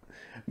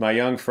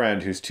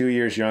who's 2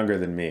 years younger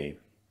than me,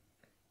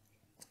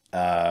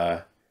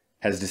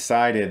 has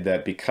decided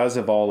that because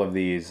of all of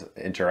these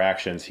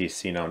interactions he's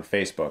seen on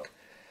Facebook,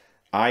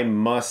 I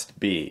must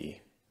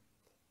be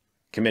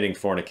committing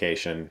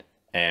fornication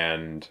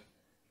and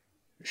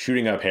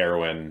shooting up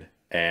heroin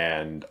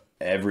and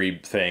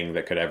everything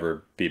that could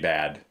ever be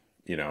bad,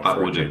 That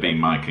for a would have kid. been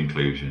my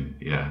conclusion.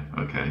 Yeah.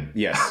 Okay.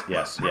 Yes,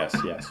 yes, yes,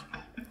 yes.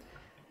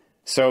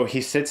 So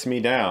he sits me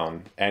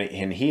down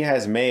and he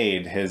has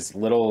made his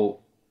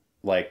little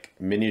like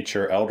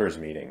miniature elders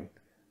meeting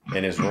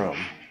in his room.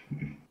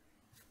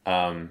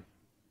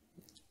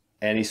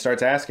 And he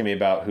starts asking me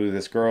about who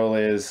this girl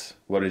is,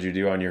 what did you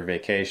do on your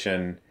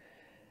vacation?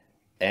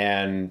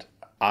 And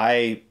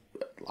I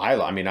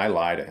mean, I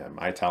lie to him.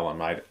 I tell him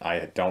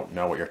I don't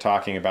know what you're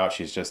talking about.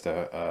 She's just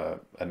a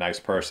nice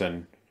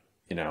person.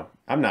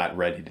 I'm not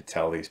ready to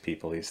tell these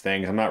people these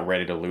things. I'm not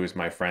ready to lose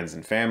my friends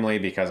and family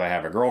because I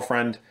have a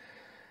girlfriend,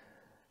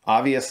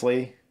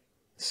 obviously.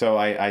 So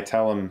I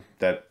tell him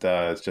that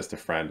it's just a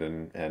friend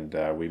and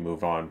we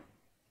move on.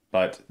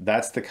 But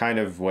that's the kind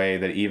of way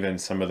that even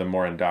some of the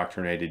more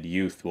indoctrinated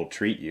youth will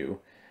treat you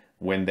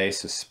when they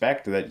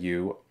suspect that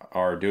you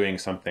are doing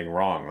something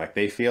wrong. Like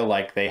they feel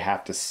like they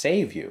have to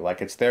save you, like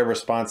it's their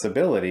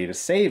responsibility to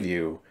save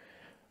you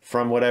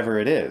from whatever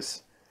it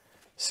is.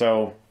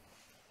 So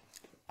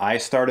I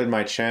started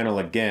my channel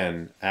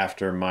again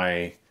after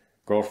my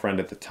girlfriend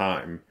at the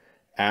time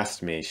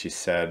asked me. She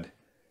said,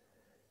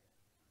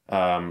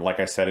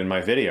 like I said in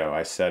my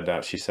video,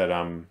 she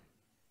said,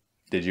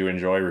 did you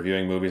enjoy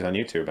reviewing movies on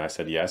YouTube? And I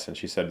said, yes. And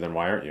she said, then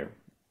why aren't you?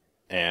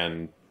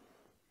 And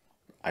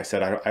I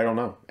said, I don't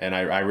know. And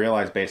I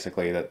realized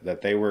basically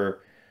that they were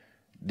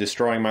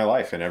destroying my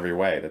life in every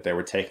way, that they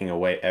were taking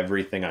away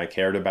everything I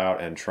cared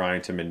about and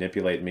trying to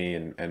manipulate me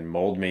and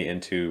mold me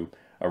into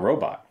a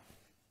robot.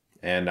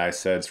 And I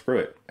said, screw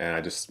it. And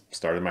I just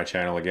started my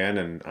channel again.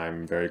 And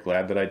I'm very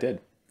glad that I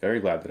did. Very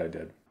glad that I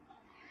did.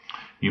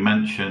 You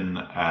mentioned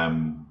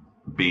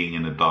being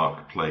in a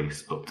dark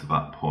place up to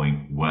that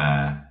point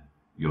where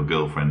your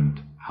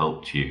girlfriend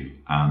helped you,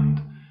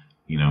 and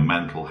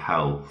mental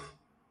health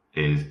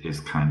is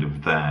kind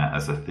of there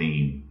as a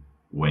theme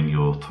when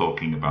you're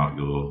talking about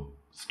your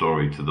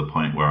story, to the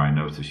point where I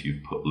notice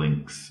you've put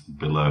links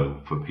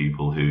below for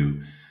people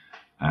who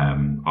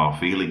are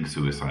feeling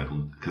suicidal,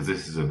 because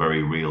this is a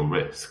very real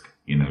risk,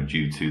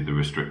 due to the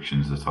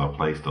restrictions that are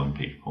placed on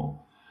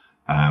people.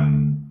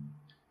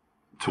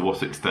 To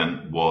what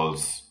extent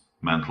was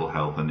mental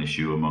health an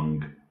issue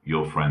among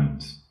your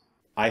friends?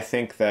 I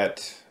think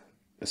that,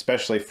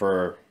 especially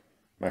for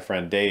my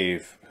friend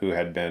Dave, who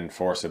had been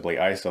forcibly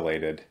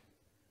isolated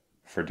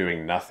for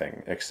doing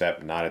nothing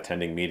except not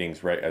attending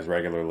meetings as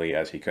regularly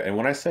as he could. And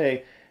when I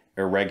say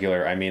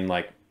irregular, I mean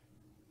like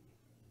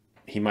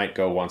he might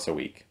go once a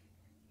week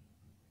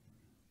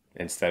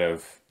instead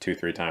of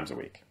 2-3 times a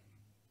week,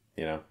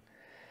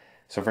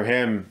 So for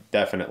him,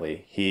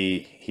 definitely,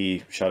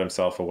 he shut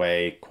himself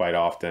away quite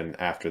often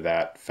after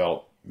that,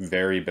 felt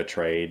very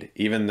betrayed,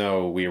 even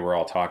though we were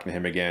all talking to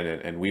him again,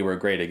 and we were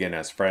great again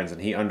as friends,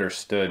 and he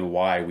understood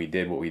why we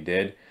did what we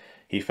did.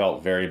 He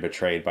felt very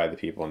betrayed by the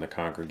people in the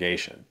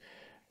congregation.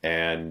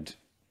 And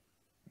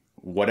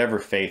whatever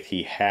faith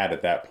he had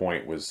at that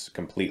point was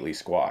completely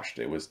squashed.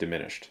 It was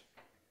diminished.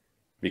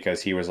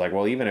 Because he was like,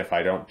 well, even if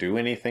I don't do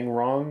anything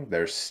wrong,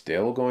 they're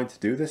still going to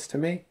do this to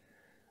me?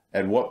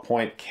 At what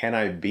point can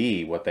I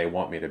be what they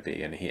want me to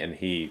be? And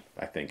he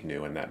I think,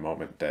 knew in that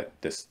moment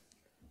that this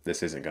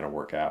isn't going to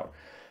work out.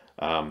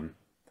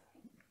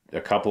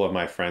 A couple of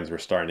my friends were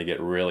starting to get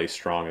really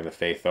strong in the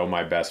faith, though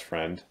my best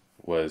friend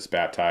was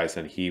baptized,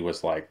 and he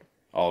was like,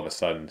 all of a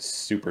sudden,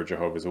 super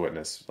Jehovah's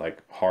Witness,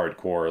 like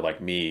hardcore,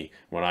 like me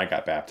when I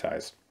got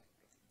baptized.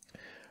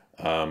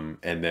 And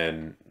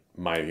then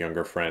my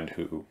younger friend,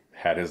 who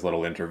had his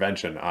little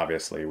intervention,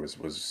 obviously was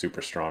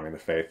super strong in the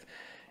faith.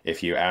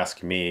 If you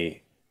ask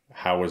me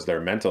how was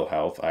their mental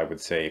health, I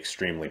would say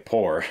extremely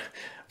poor,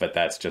 but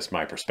that's just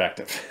my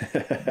perspective.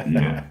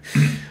 Yeah.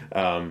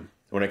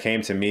 When it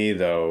came to me,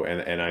 though,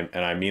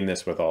 and I mean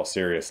this with all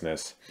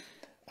seriousness,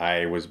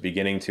 I was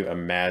beginning to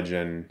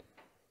imagine,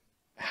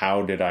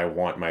 how did I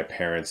want my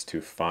parents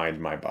to find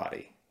my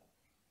body?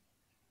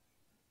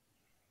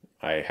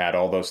 I had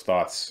all those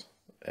thoughts,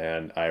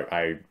 and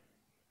I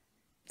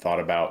thought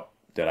about,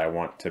 did I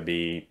want to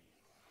be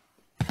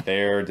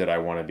there? Did I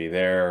want to be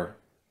there?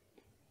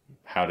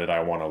 How did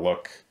I want to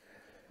look?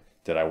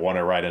 Did I want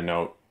to write a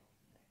note?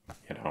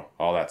 You know,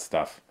 all that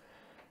stuff.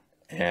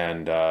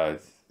 And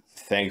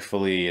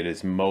thankfully, it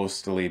is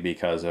mostly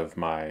because of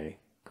my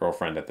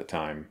girlfriend at the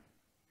time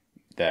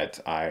that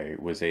I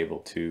was able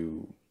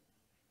to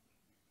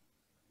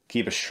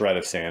keep a shred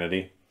of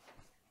sanity,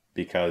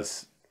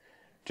 because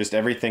just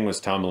everything was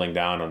tumbling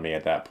down on me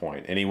at that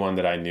point. Anyone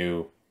that I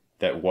knew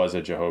that was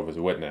a Jehovah's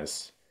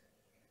Witness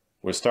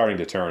was starting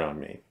to turn on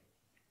me.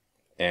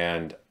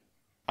 And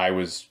I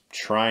was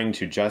trying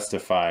to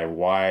justify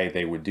why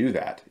they would do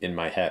that in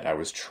my head. I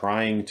was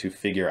trying to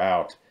figure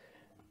out,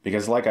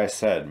 because like I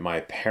said,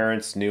 my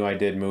parents knew I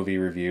did movie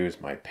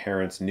reviews. My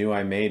parents knew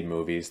I made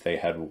movies. They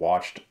had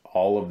watched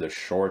all of the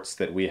shorts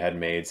that we had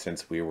made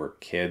since we were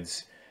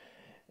kids.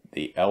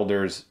 The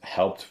elders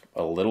helped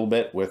a little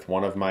bit with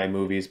one of my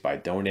movies by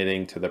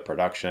donating to the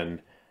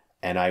production.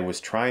 And I was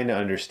trying to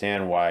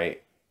understand why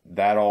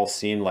that all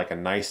seemed like a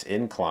nice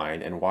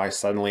incline and why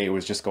suddenly it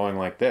was just going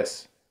like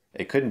this.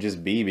 It couldn't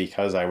just be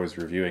because I was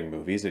reviewing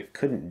movies. It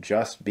couldn't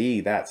just be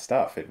that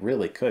stuff. It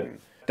really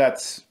couldn't.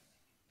 That's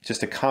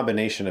just a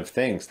combination of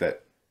things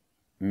that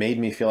made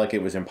me feel like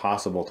it was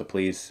impossible to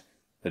please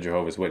the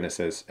Jehovah's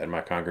Witnesses at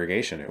my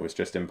congregation. It was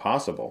just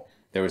impossible.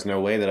 There was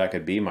no way that I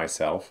could be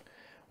myself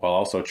while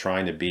also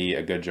trying to be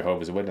a good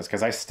Jehovah's Witness,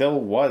 because I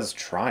still was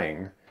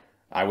trying.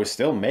 I was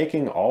still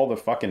making all the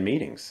fucking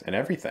meetings and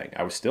everything.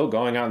 I was still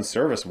going out in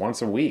service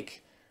once a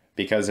week,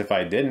 because if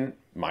I didn't,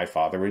 my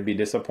father would be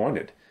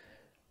disappointed,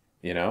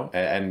 you know?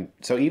 And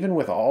so even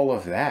with all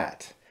of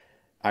that,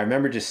 I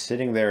remember just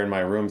sitting there in my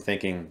room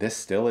thinking, this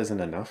still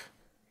isn't enough.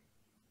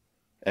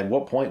 At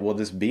what point will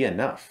this be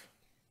enough,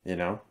 you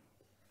know?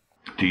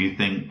 Do you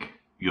think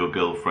your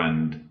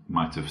girlfriend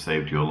might have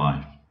saved your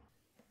life?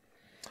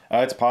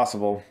 It's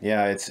possible.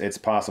 Yeah, it's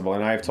possible.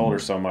 And I've told her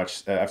so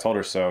much. I've told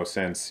her so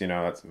since, you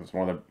know, that's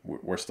one of the,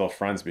 we're still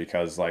friends,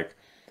 because like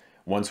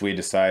once we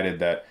decided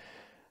that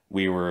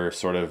we were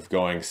sort of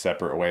going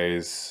separate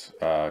ways,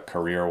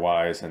 career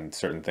wise, and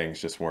certain things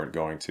just weren't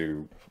going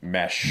to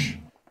mesh,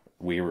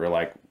 we were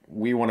like,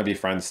 we want to be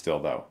friends still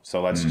though.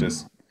 So let's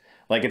just,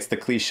 like, it's the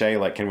cliche,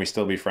 like, can we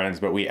still be friends?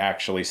 But we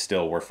actually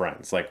still were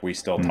friends. Like, we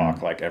still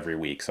talk like every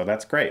week. So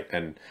that's great.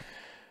 And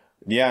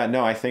yeah,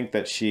 no, I think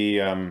that she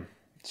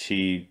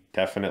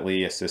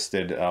definitely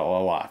assisted a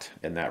lot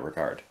in that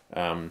regard.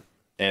 And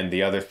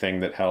the other thing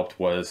that helped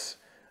was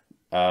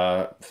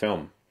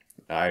film.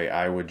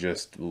 I would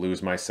just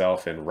lose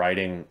myself in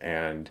writing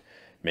and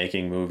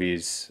making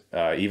movies,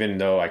 even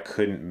though I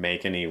couldn't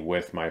make any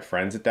with my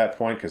friends at that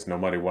point because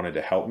nobody wanted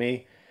to help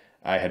me.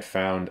 I had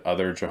found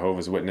other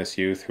Jehovah's Witness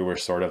youth who were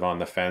sort of on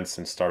the fence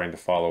and starting to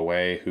fall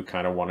away, who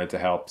kind of wanted to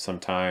help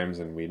sometimes,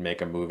 and we'd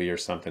make a movie or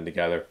something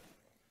together.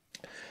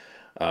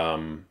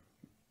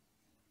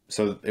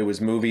 So it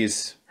was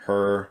movies,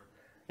 her,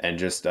 and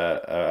just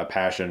a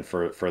passion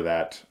for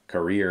that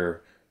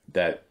career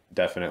that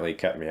definitely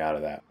kept me out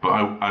of that. But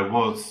I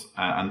was,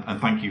 and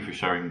thank you for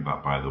sharing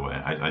that, by the way.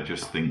 I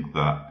just think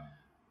that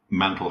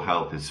mental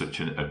health is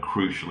such a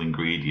crucial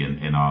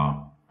ingredient in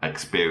our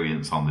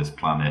experience on this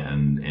planet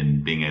and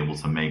in being able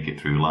to make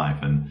it through life.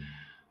 And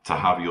to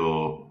have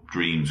your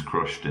dreams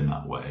crushed in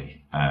that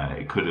way,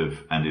 it could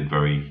have ended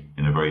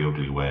in a very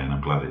ugly way, and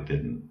I'm glad it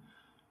didn't.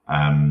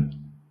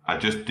 I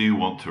just do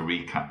want to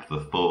recap the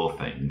Thor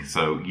thing.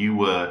 So you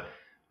were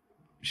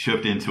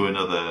shoved into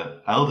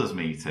another elders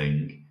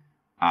meeting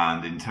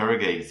and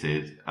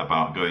interrogated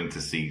about going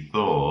to see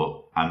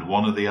Thor, and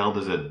one of the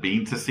elders had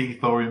been to see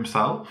Thor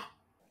himself.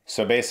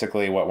 So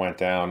basically what went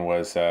down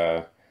was,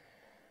 and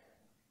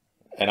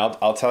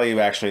I'll tell you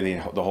actually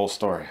the whole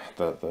story,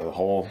 the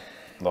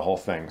whole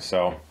thing.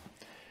 So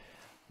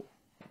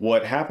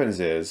What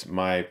happens is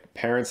my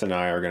parents and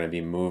I are going to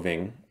be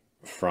moving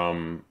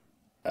from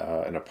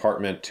an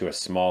apartment to a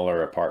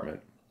smaller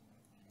apartment.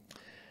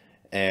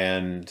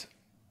 And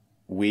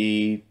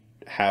we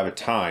have a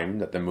time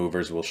that the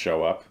movers will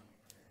show up,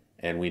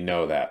 and we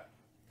know that.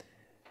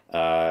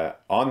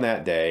 On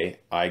that day,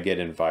 I get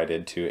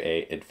invited to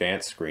a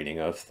advanced screening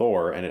of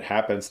Thor, and it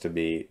happens to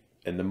be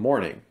in the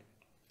morning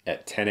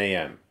at 10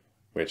 a.m.,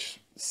 which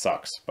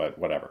sucks, but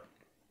whatever.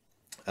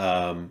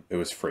 It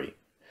was free.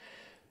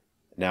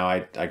 Now,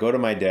 I go to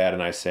my dad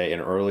and I say,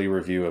 an early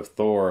review of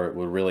Thor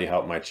would really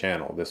help my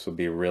channel. This would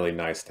be really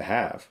nice to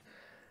have.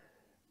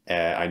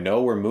 I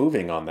know we're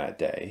moving on that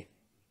day.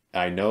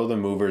 I know the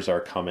movers are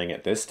coming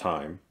at this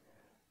time.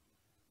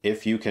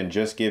 If you can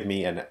just give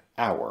me an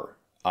hour,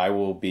 I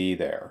will be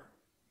there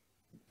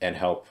and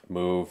help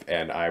move,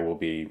 and I will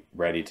be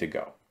ready to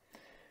go.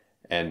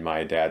 And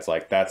my dad's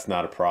like, that's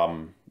not a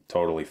problem.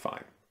 Totally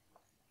fine.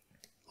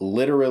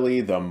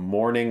 Literally the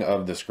morning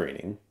of the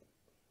screening,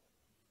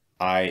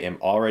 I am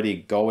already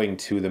going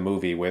to the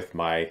movie with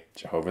my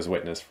Jehovah's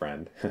Witness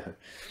friend.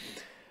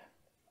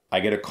 I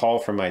get a call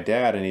from my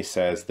dad, and he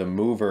says, the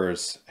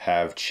movers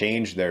have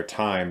changed their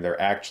time. They're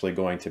actually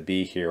going to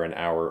be here an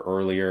hour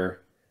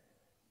earlier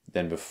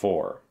than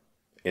before.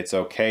 It's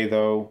okay,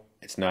 though.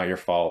 It's not your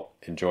fault.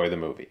 Enjoy the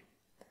movie.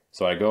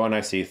 So I go and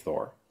I see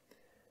Thor.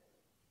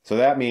 So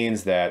that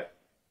means that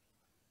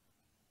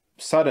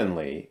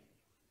suddenly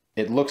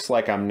it looks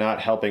like I'm not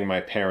helping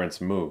my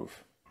parents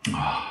move,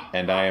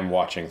 and I am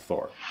watching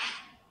Thor.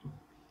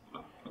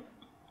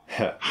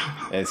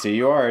 And so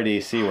you already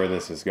see where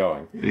this is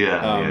going.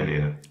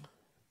 Yeah.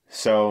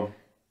 So,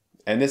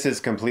 and this is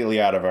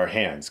completely out of our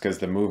hands, because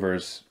the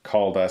movers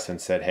called us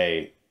and said,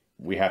 hey,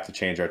 we have to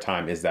change our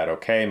time. Is that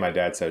okay? My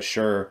dad says,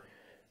 sure.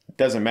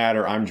 Doesn't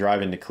matter. I'm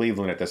driving to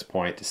Cleveland at this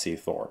point to see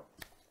Thor.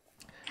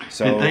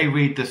 So, did they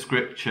read the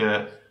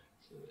scripture,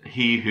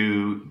 he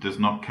who does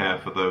not care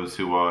for those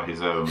who are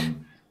his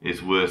own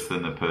is worse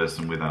than the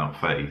person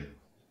without faith?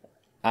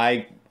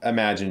 I would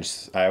imagine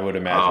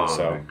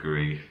so.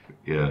 Grief.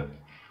 Yeah.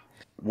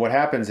 What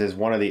happens is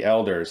one of the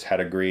elders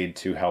had agreed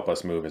to help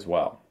us move as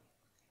well.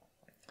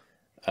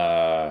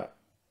 So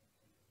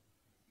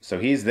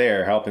he's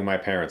there helping my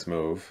parents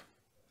move,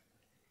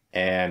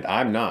 and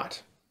I'm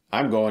not.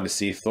 I'm going to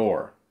see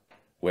Thor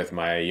with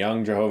my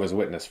young Jehovah's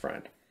Witness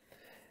friend.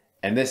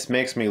 And this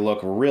makes me look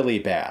really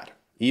bad,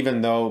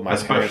 even though my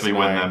especially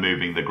when they're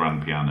moving the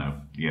grand piano.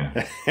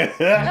 Yeah.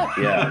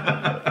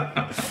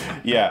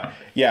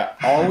 Yeah.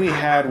 All we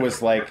had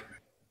was like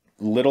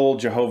little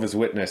Jehovah's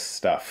Witness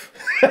stuff.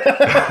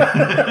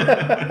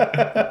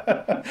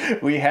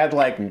 We had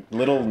like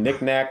little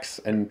knickknacks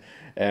and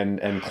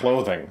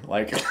clothing.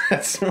 Like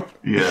that's,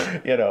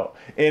 yeah.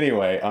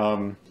 Anyway,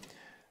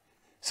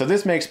 so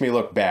this makes me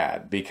look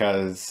bad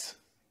because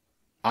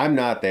I'm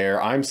not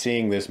there. I'm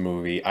seeing this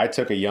movie. I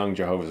took a young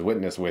Jehovah's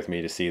Witness with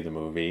me to see the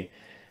movie.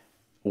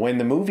 When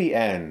the movie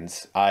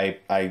ends, I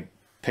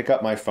pick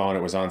up my phone.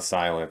 It was on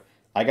silent.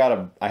 I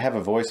have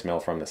a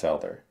voicemail from this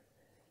elder.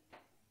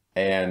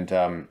 And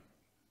a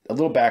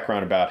little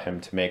background about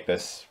him to make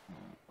this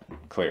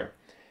clear.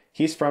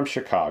 He's from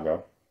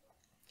Chicago.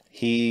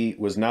 He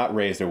was not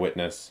raised a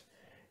witness.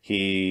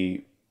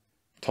 He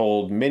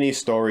told many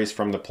stories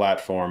from the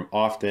platform,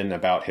 often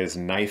about his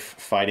knife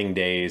fighting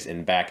days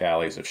in back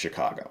alleys of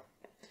Chicago.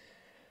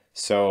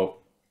 So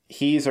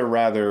he's a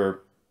rather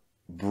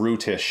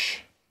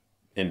brutish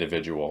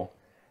individual.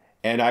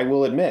 And I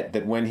will admit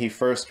that when he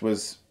first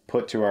was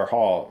put to our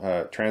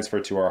hall,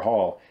 transferred to our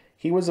hall,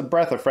 he was a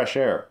breath of fresh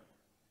air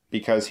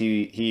because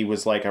he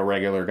was like a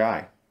regular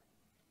guy.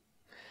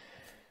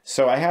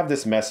 So I have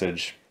this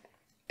message,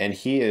 and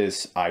he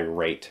is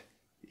irate.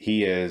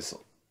 He is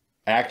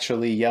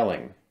actually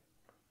yelling,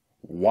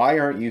 "Why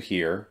aren't you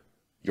here?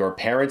 Your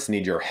parents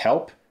need your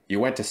help.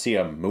 You went to see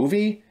a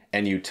movie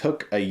and you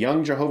took a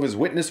young Jehovah's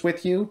Witness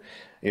with you."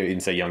 He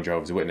didn't say young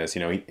Jehovah's Witness,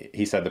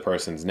 he said the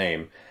person's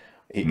name.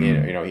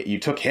 You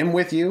took him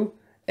with you,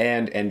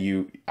 and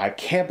I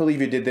can't believe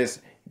you did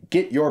this.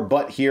 Get your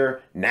butt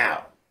here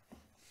now.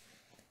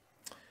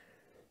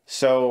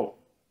 So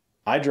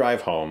I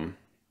drive home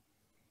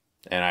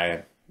and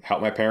I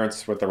help my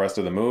parents with the rest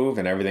of the move,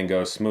 and everything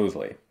goes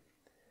smoothly.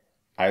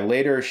 I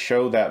later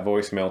show that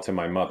voicemail to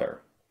my mother,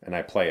 and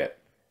I play it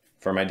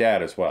for my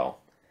dad as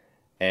well.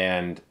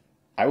 And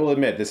I will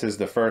admit, this is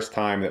the first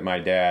time that my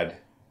dad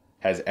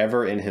has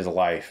ever in his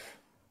life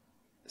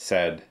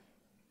said,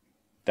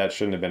 that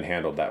shouldn't have been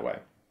handled that way.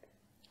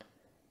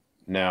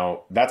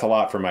 Now, that's a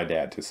lot for my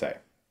dad to say.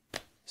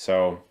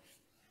 So,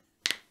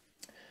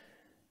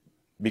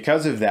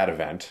 because of that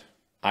event,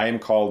 I am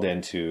called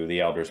into the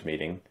elders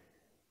meeting,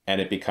 and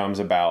it becomes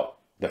about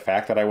the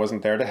fact that I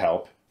wasn't there to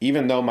help,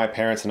 even though my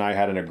parents and I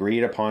had an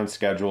agreed upon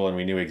schedule and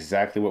we knew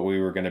exactly what we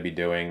were going to be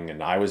doing,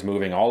 and I was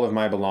moving all of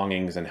my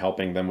belongings and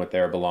helping them with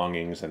their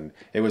belongings, and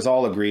it was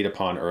all agreed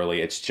upon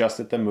early. It's just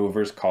that the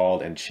movers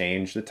called and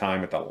changed the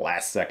time at the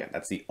last second.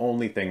 That's the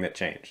only thing that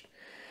changed.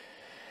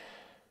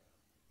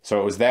 So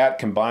it was that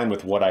combined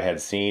with what I had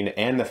seen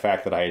and the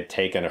fact that I had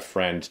taken a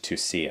friend to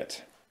see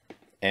it.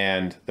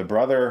 And the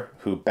brother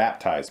who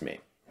baptized me,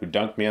 who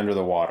dunked me under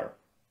the water,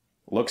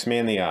 looks me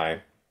in the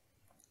eye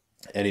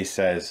and he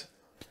says,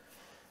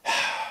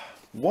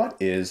 "What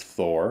is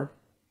Thor?"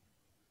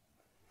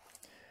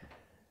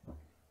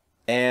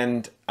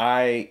 And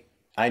I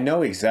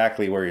know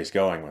exactly where he's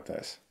going with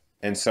this.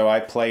 And so I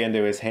play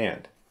into his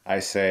hand. I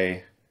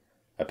say,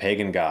 "A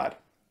pagan god."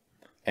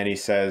 And he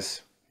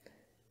says,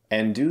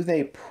 "And do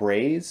they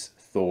praise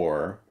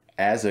Thor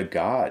as a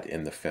god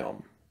in the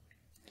film?"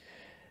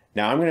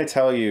 Now, I'm going to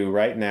tell you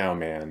right now,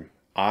 man,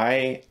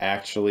 I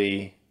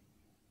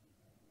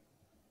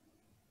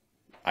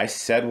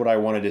said what I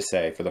wanted to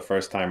say for the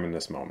first time in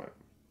this moment.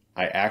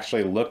 I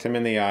actually looked him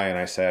in the eye and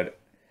I said,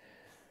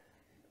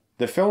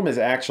 the film is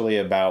actually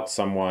about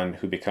someone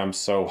who becomes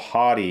so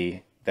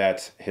haughty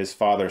that his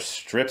father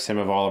strips him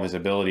of all of his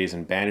abilities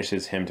and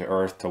banishes him to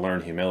earth to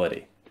learn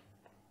humility.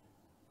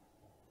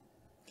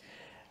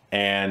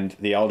 And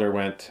the elder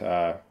went,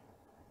 "I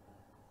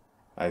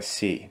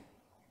see."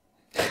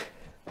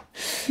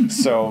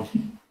 So,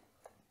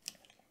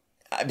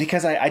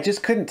 because I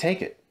just couldn't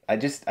take it. I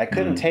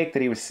couldn't take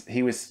that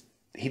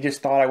he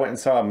just thought I went and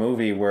saw a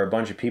movie where a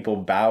bunch of people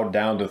bowed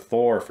down to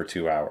Thor for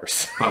 2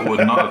 hours. That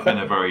would not have been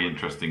a very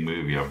interesting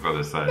movie, I've got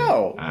to say.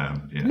 No,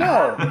 Yeah.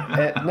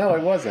 no,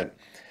 it wasn't.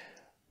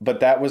 But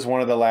that was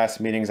one of the last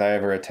meetings I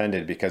ever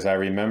attended, because I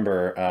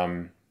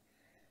remember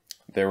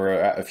there were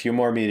a few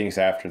more meetings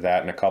after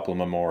that and a couple of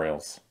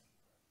memorials.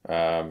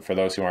 For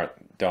those who aren't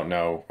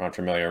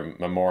familiar,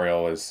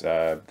 memorial is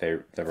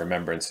the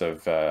remembrance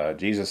of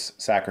Jesus'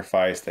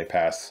 sacrifice. They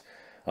pass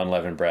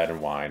unleavened bread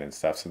and wine and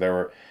stuff. So there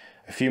were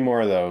a few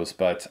more of those,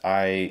 but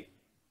I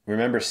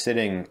remember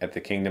sitting at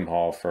the Kingdom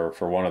Hall for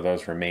one of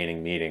those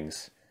remaining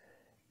meetings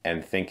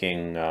and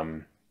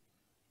thinking,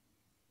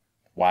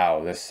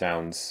 wow, this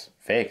sounds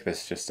fake.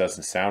 This just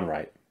doesn't sound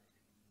right.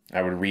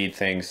 I would read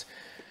things.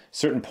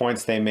 Certain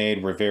points they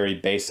made were very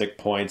basic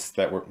points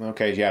that were,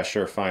 okay, yeah,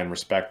 sure, fine,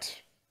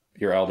 respect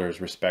your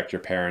elders, respect your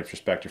parents,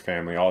 respect your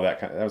family, all that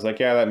kind of, I was like,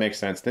 yeah, that makes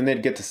sense. Then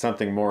they'd get to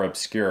something more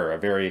obscure, a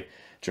very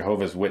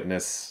Jehovah's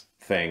Witness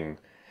thing.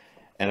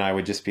 And I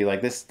would just be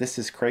like, this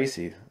is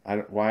crazy.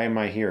 Why am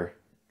I here?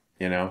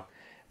 You know?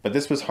 But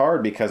this was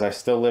hard because I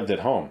still lived at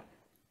home.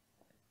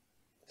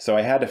 So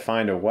I had to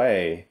find a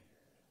way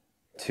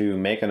to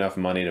make enough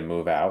money to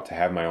move out, to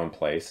have my own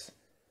place,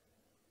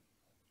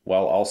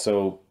 while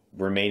also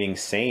remaining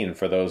sane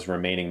for those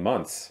remaining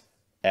months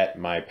at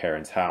my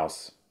parents'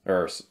 house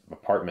or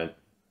apartment,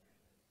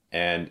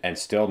 and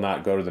still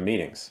not go to the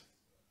meetings.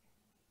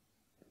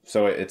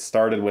 So it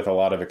started with a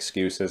lot of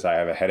excuses. I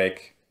have a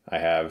headache.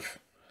 I'm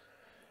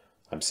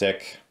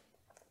sick.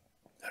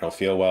 I don't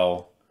feel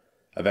well.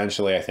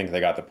 Eventually, I think they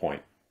got the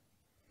point,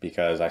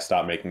 because I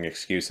stopped making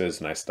excuses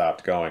and I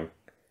stopped going.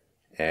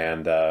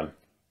 And the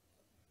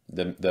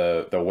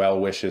well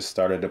wishes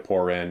started to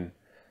pour in.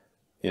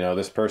 You know,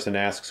 this person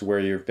asks where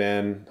you've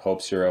been,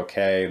 hopes you're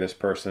okay. This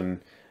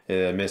person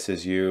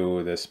misses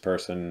you. This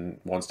person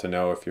wants to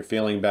know if you're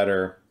feeling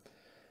better,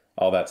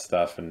 all that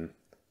stuff. And,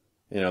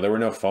 you know, there were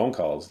no phone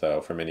calls,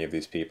 though, from any of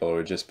these people. It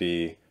would just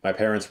be, my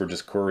parents were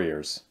just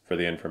couriers for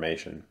the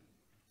information.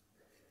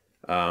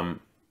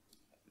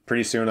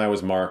 Pretty soon I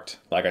was marked,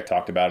 like I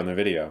talked about in the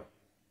video.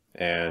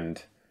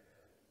 And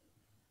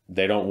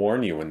they don't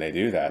warn you when they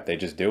do that. They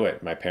just do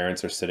it. My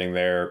parents are sitting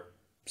there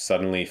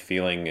suddenly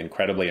feeling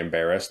incredibly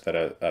embarrassed that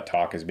a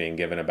talk is being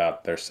given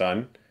about their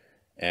son.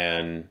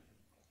 And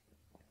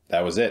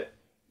that was it.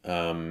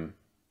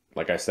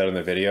 Like I said in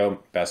the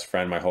video, best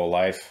friend my whole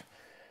life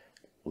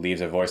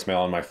leaves a voicemail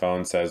on my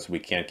phone, says, "We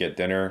can't get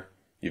dinner.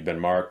 You've been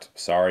marked.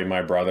 Sorry,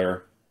 my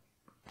brother.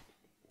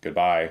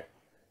 Goodbye."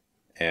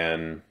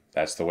 And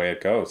that's the way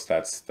it goes.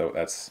 That's the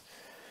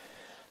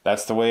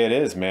way it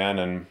is, man.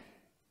 And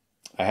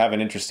I have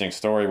an interesting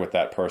story with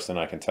that person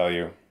I can tell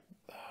you.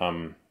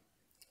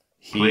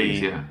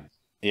 Please, yeah.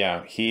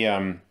 Yeah,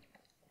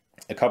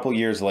 a couple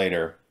years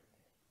later,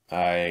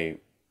 I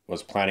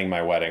was planning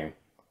my wedding,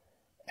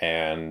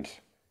 and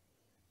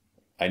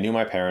I knew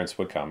my parents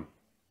would come.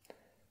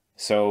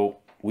 So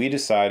we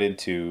decided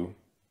to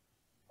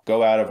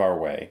go out of our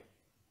way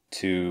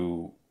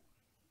to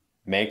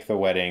make the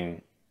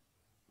wedding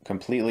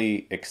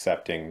completely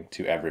accepting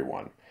to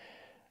everyone.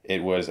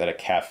 It was at a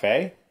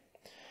cafe.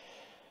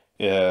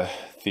 There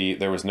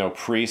was no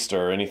priest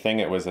or anything.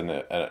 It was an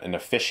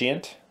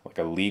officiant, like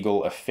a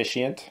legal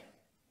officiant.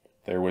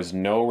 There was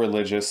no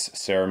religious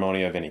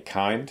ceremony of any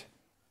kind.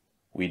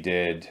 We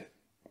did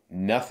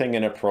nothing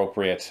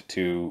inappropriate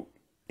to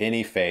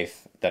any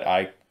faith that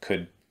I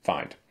could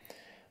find.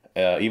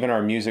 Even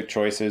our music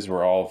choices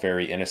were all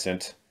very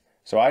innocent.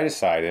 So I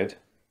decided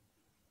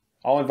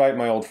I'll invite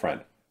my old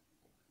friend.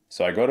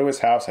 So I go to his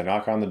house, I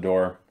knock on the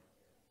door,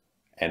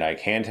 and I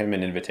hand him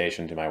an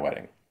invitation to my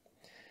wedding.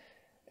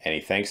 And he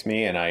thanks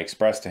me, and I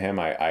expressed to him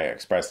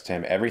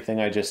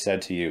everything I just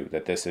said to you,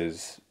 that this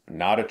is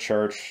not a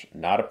church,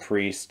 not a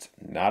priest,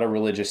 not a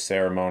religious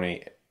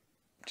ceremony.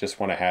 Just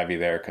want to have you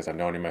there because I've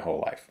known you my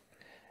whole life.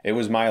 It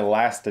was my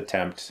last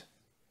attempt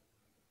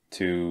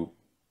to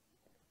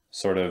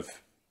sort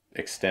of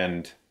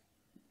extend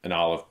an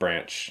olive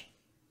branch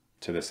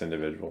to this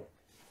individual.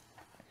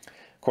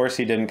 Of course,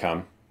 he didn't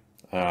come,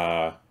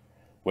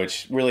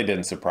 which really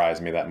didn't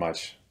surprise me that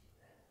much.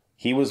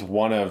 He was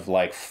one of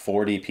like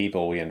 40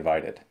 people we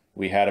invited.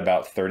 We had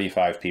about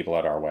 35 people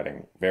at our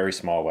wedding, very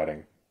small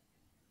wedding.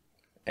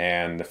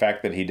 And the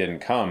fact that he didn't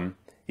come,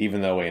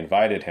 even though we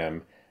invited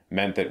him,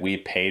 meant that we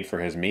paid for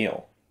his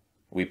meal.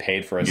 We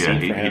paid for a seat for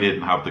him. He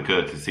didn't have the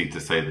courtesy to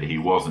say that he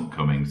wasn't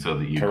coming so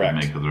that you could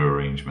make other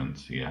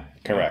arrangements. Yeah.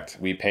 Correct.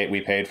 We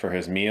paid for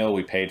his meal.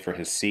 We paid for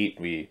his seat.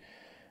 We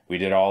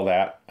did all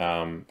that.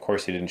 Of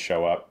course, he didn't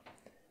show up.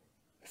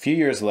 A few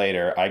years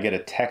later, I get a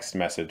text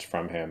message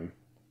from him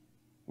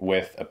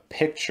with a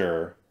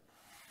picture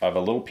of a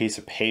little piece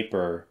of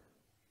paper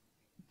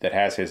that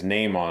has his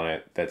name on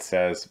it that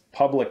says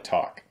public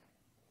talk.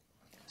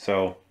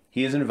 So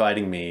he is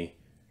inviting me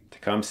to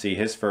come see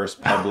his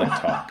first public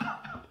talk.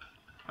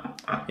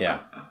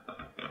 Yeah.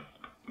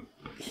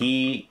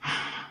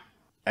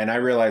 And I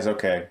realize,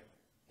 okay,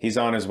 he's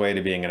on his way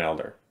to being an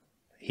elder.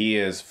 He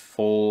is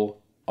full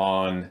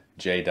on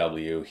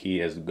JW. He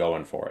is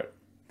going for it.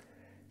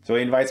 So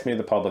he invites me to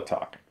the public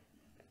talk.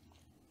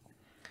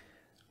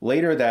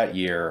 Later that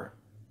year,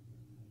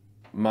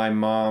 my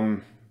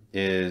mom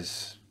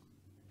is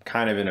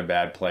kind of in a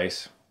bad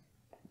place.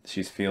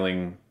 She's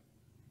feeling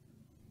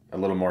a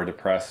little more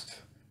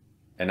depressed.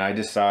 And I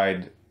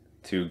decide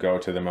to go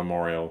to the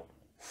memorial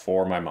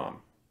for my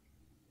mom.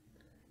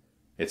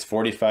 It's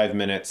 45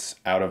 minutes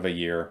out of a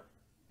year.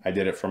 I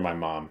did it for my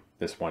mom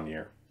this one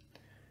year.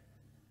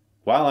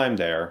 While I'm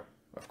there,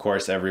 of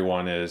course,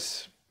 everyone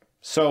is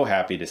so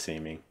happy to see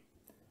me.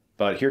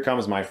 But here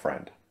comes my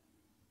friend.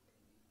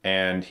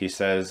 And he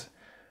says,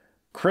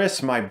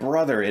 "Chris, my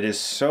brother, it is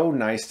so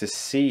nice to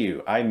see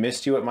you. I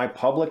missed you at my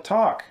public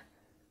talk."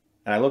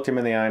 And I looked him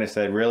in the eye and I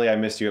said, "Really? I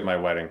missed you at my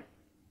wedding."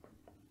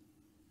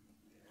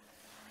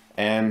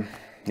 And,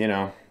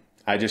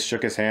 I just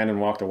shook his hand and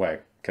walked away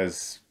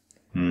because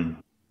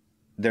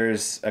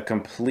there's a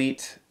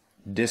complete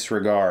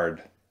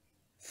disregard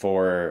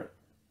for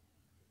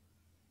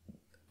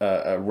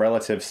a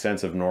relative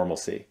sense of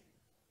normalcy.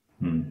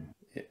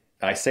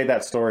 I say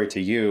that story to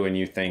you and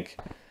you think,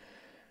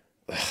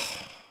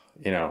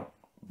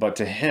 but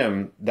to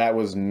him, that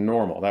was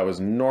normal. That was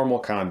normal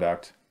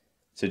conduct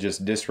to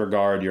just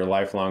disregard your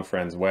lifelong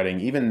friend's wedding,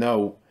 even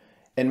though,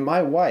 and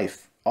my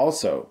wife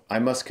also, I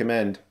must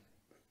commend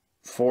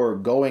for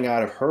going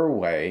out of her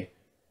way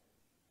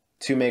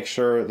to make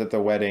sure that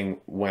the wedding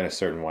went a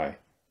certain way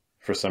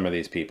for some of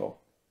these people.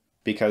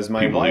 Because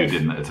my people wife... who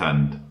didn't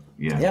attend.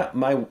 Yeah,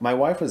 my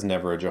wife was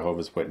never a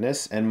Jehovah's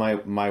Witness, and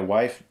my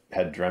wife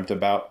had dreamt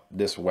about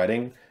this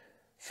wedding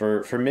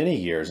for many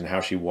years and how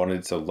she wanted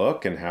it to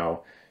look and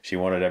how she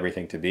wanted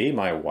everything to be.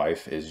 My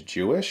wife is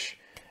Jewish,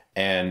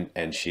 and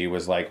she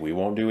was like, we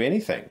won't do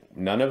anything.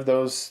 None of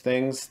those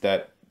things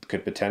that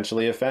could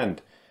potentially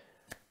offend.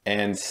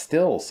 And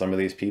still, some of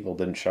these people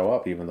didn't show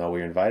up, even though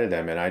we invited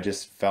them. And I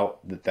just felt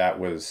that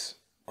was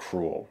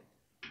cruel.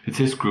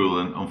 It is cruel,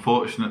 and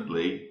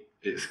unfortunately,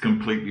 it's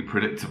completely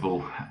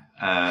predictable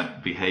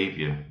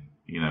behavior.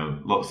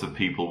 Lots of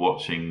people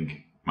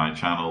watching my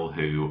channel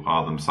who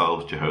are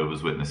themselves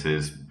Jehovah's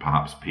Witnesses,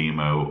 perhaps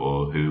PMO,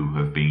 or who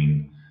have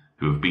been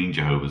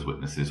Jehovah's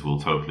Witnesses will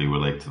totally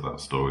relate to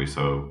that story.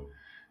 So,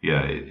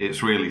 yeah,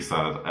 it's really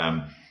sad.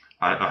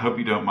 I hope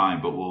you don't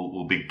mind, but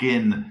we'll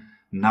begin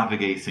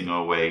navigating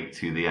our way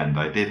to the end.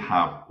 I did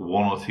have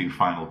one or two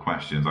final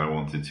questions I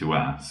wanted to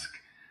ask.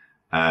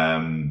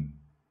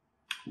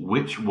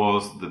 Which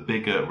was the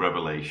bigger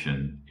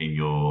revelation in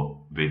your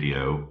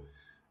video,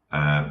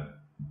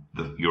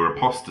 your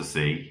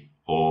apostasy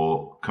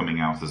or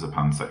coming out as a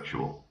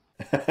pansexual?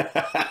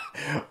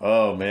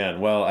 Oh man,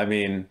 well, I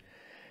mean,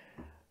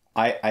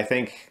 I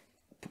think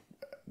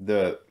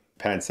the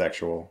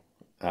pansexual,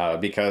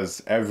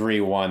 because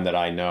everyone that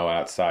I know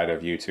outside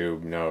of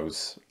YouTube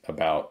knows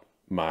about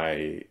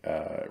my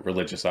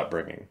religious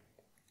upbringing.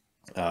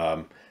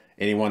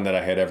 Anyone that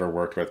I had ever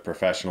worked with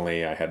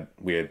professionally,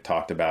 we had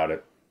talked about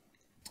it.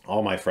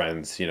 All my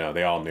friends,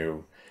 they all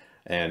knew.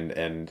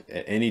 And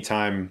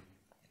anytime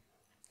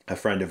a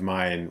friend of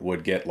mine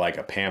would get like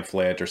a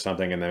pamphlet or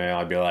something in the mail,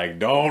 I'd be like,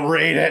 don't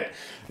read it,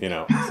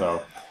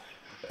 so.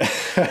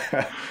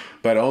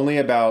 But only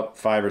about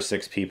 5 or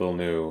 6 people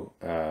knew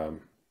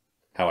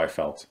how I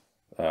felt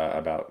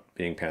about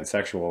being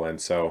pansexual. And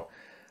so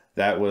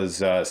that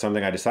was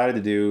something I decided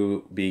to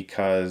do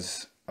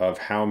because of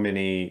how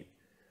many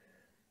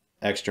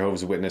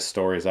ex-Jehovah's Witness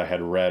stories I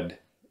had read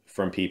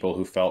from people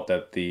who felt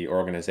that the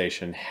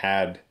organization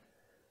had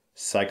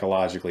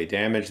psychologically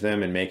damaged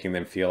them and making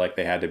them feel like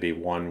they had to be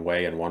one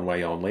way and one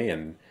way only,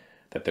 and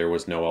that there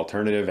was no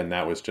alternative, and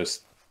that was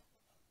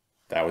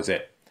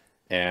it.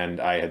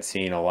 And I had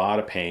seen a lot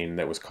of pain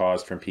that was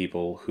caused from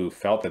people who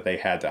felt that they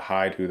had to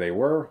hide who they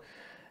were,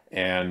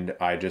 and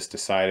I just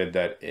decided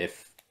that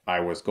if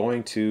I was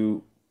going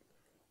to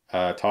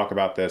talk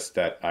about this,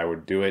 that I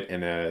would do it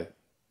in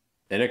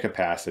a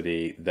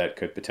capacity that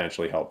could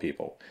potentially help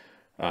people.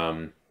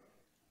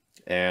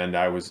 And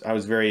I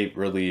was very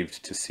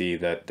relieved to see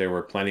that there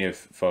were plenty of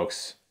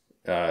folks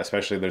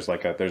especially there's a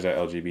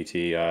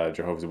LGBT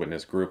Jehovah's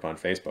Witness group on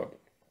Facebook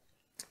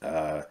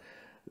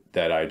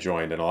that I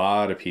joined, and a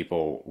lot of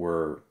people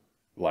were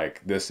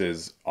like, "This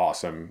is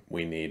awesome.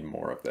 We need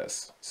more of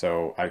this."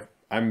 So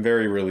I'm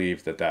very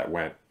relieved that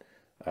went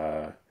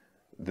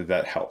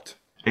that helped.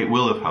 It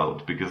will have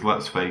helped because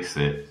let's face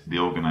it, the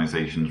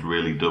organisation's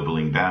really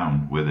doubling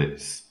down with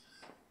its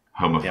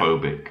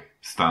homophobic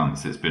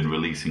stance. It's been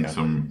releasing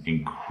some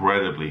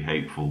incredibly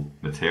hateful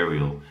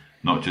material,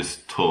 not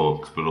just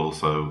talks, but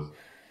also,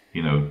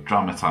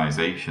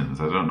 dramatizations.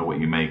 I don't know what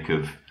you make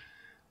of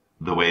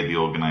the way the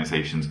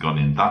organisation's gone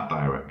in that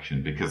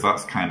direction, because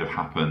that's kind of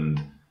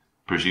happened,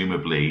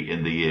 presumably,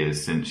 in the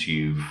years since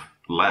you've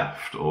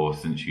left or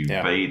since you've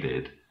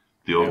faded.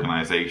 The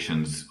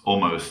organisation's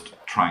almost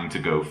trying to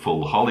go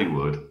full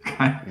Hollywood,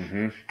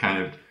 kind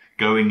of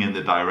going in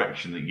the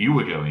direction that you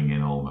were going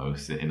in,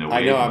 almost in a way.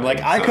 I know. I'm like,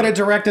 I could have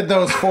directed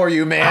those for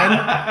you, man.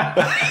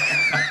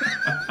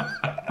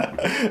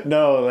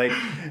 No, like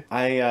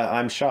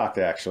I'm shocked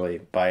actually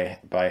by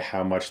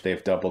how much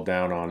they've doubled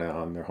down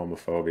on their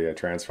homophobia,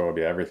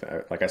 transphobia,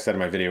 everything. Like I said in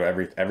my video,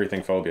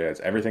 everything phobia.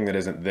 It's everything that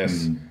isn't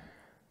this,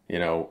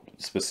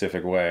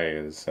 specific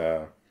way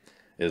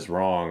is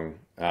wrong.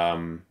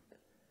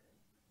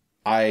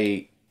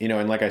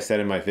 And like I said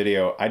in my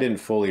video, I didn't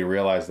fully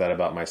realize that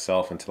about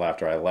myself until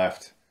after I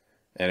left.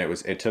 And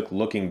it took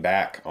looking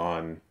back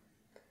on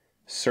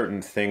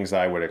certain things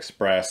I would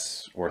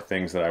express or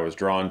things that I was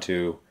drawn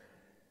to,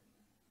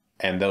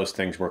 and those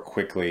things were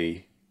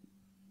quickly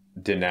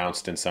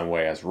denounced in some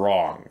way as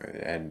wrong.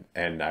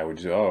 And I would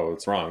just, oh,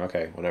 it's wrong.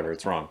 Okay, whatever,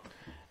 it's wrong.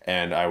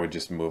 And I would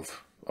just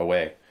move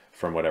away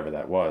from whatever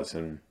that was.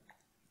 And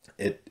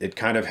it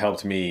kind of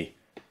helped me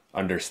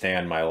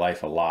understand my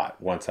life a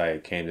lot once I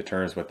came to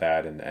terms with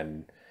that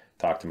and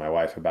talked to my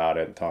wife about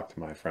it and talked to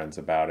my friends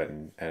about it.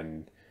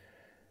 And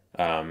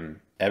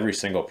every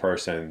single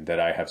person that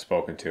I have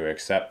spoken to,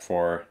 except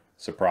for,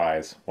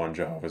 surprise, one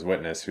Jehovah's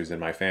Witness who's in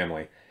my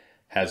family,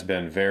 has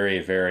been very,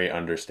 very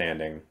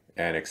understanding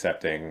and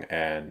accepting,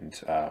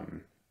 and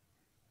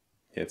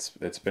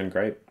it's been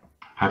great.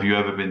 Have you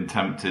ever been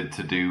tempted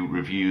to do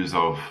reviews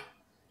of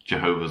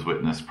Jehovah's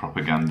Witness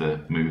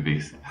propaganda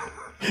movies?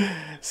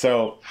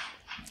 So,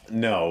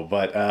 no,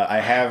 but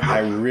I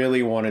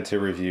really wanted to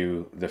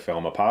review the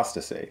film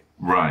Apostasy.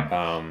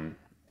 Right.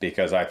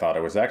 Because I thought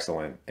it was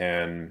excellent.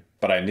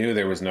 But I knew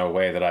there was no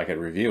way that I could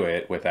review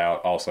it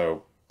without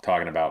also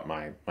talking about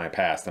my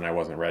past, and I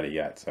wasn't ready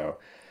yet. So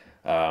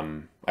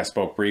I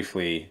spoke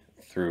briefly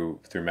through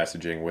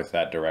messaging with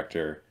that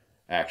director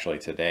actually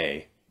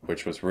today,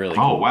 which was really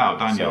cool. Oh, wow,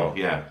 Daniel, So,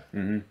 yeah.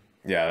 Mm-hmm.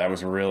 Yeah, that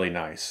was really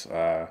nice.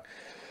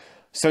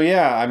 So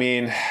yeah, I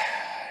mean,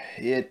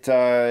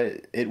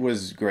 it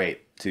was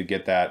great to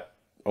get that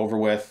over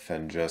with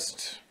and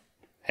just,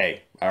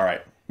 hey, all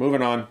right,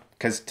 moving on.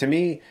 Because to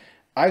me,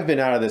 I've been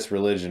out of this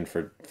religion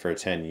for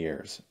 10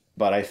 years,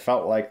 but I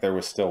felt like there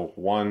was still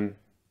one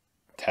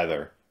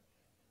tether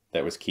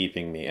that was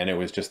keeping me, and it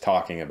was just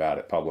talking about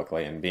it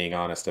publicly and being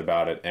honest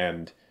about it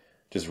and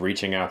just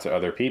reaching out to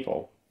other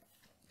people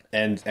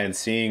and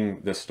seeing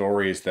the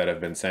stories that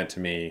have been sent to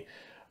me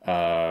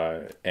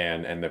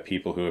and the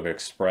people who have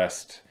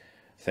expressed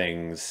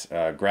things,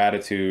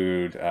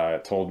 gratitude,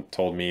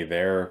 told me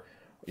their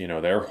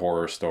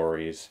horror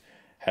stories,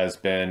 has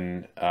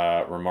been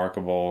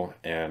remarkable,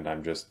 and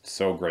I'm just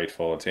so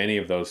grateful. And to any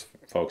of those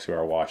folks who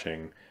are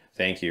watching,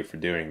 thank you for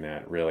doing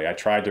that. Really, I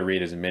tried to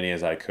read as many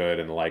as I could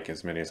and like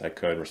as many as I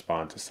could,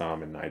 respond to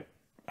some, and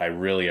I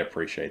really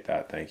appreciate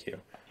that. Thank you.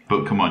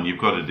 But come on, you've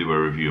got to do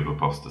a review of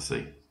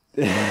Apostasy.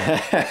 You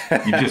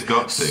just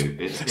got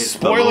to. It's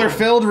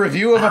spoiler-filled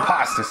review of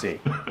Apostasy.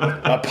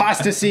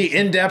 Apostasy,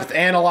 in-depth,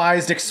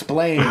 analyzed,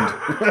 explained.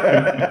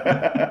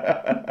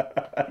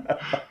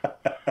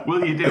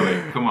 Will you do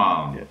it? Come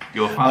on. Yeah.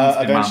 Your fans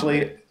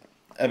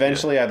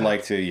Eventually, I'd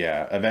like to.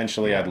 Yeah,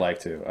 eventually, I'd like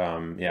to.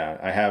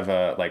 I have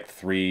like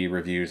 3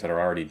 reviews that are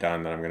already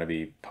done that I'm going to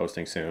be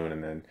posting soon,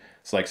 and then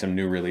it's like some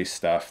new release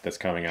stuff that's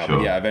coming out. Sure.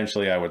 But yeah,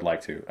 eventually, I would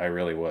like to. I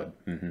really would.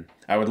 Mm-hmm.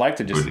 I would like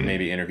to just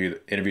maybe interview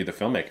the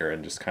filmmaker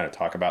and just kind of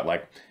talk about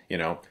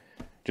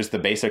just the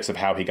basics of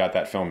how he got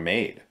that film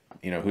made.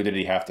 Who did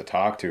he have to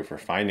talk to for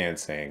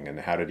financing, and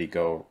how did he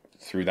go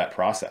through that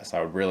process?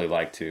 I would really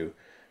like to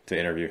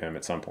interview him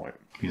at some point.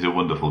 He's a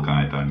wonderful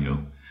guy, Daniel.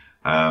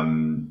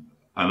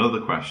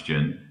 Another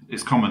question.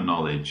 It's common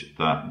knowledge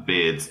that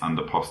beards and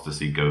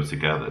apostasy go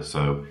together.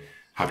 So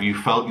have you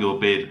felt your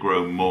beard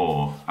grow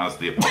more as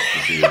the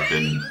apostasy has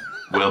been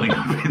welling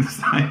up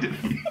inside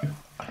of you?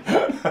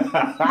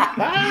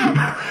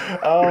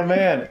 Oh,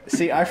 man.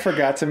 See, I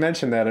forgot to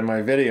mention that in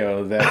my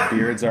video, that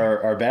beards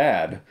are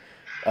bad.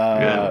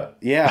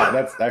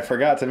 I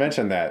forgot to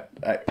mention that.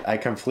 I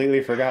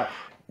completely forgot.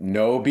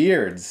 No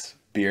beards.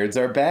 Beards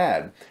are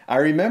bad. I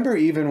remember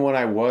even when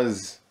I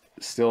was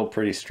still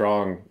pretty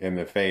strong in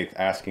the faith,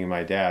 asking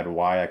my dad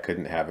why I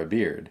couldn't have a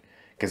beard,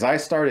 because I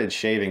started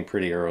shaving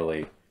pretty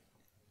early,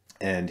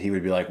 and he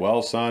would be like,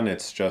 "Well, son,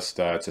 it's just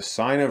it's a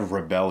sign of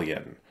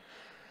rebellion."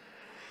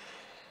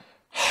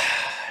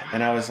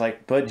 And I was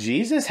like, but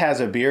Jesus has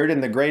a beard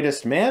in the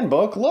Greatest Man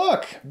book.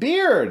 Look,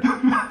 beard.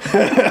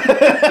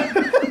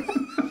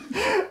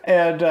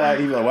 And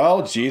he was like,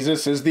 well,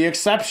 Jesus is the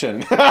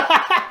exception.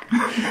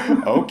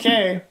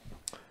 Okay.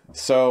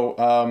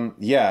 So,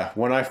 yeah,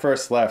 when I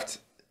first left,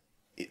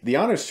 the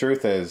honest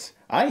truth is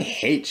I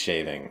hate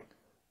shaving.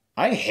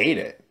 I hate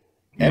it.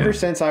 Yeah. Ever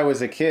since I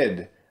was a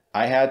kid,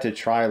 I had to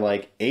try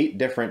like 8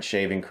 different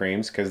shaving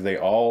creams because they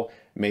all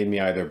made me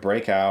either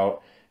break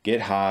out,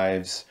 get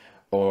hives,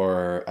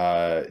 or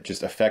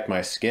just affect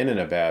my skin in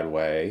a bad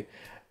way.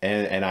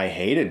 And I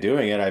hated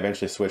doing it. I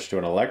eventually switched to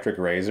an electric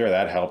razor.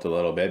 That helped a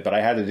little bit, but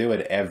I had to do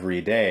it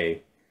every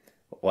day,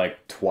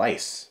 like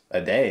twice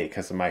a day,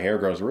 because my hair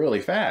grows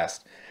really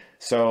fast.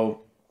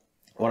 So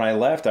when I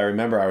left, I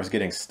remember I was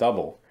getting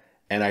stubble.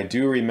 And I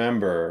do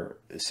remember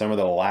some of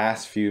the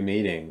last few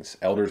meetings,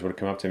 elders would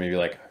come up to me and be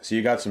like, so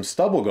you got some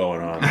stubble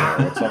going on there.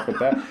 What's up with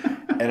that?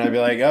 And I'd be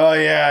like, oh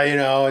yeah, you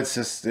know, it's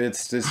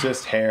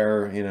just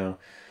hair, you know.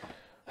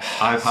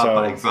 I've had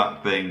that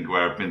exact thing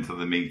where I've been to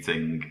the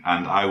meeting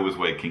and I was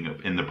waking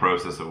up, in the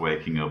process of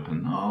waking up,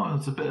 and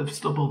there's a bit of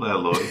stubble there,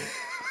 Lloyd.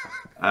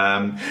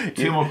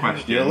 2 more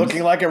questions. You're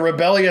looking like a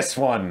rebellious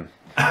one.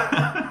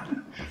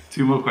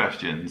 2 more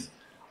questions.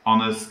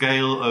 On a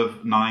scale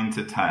of 9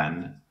 to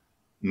 10,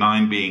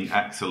 9 being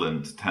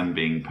excellent, 10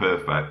 being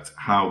perfect,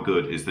 how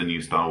good is the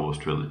new Star Wars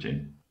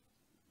trilogy?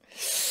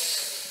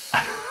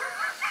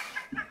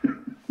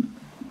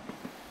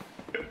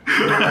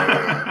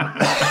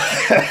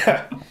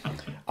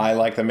 I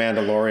like The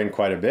Mandalorian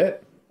quite a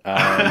bit.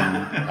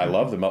 I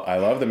love the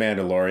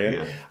Mandalorian.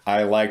 Yeah.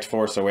 I liked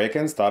Force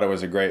Awakens. Thought it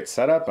was a great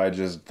setup. I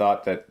just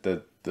thought that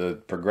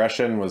the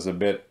progression was a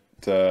bit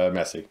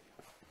messy.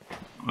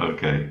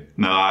 Okay.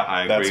 No,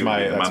 I agree.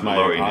 That's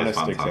my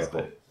honest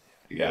example.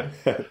 Yeah.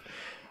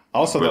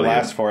 Also, brilliant.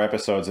 The last 4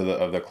 episodes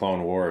of the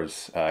Clone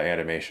Wars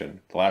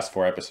animation. The last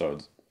 4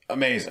 episodes,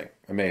 amazing.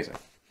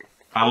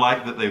 I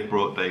like that they've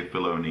brought Dave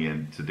Filoni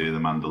in to do The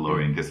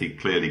Mandalorian, because he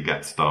clearly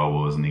gets Star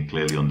Wars and he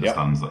clearly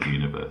understands that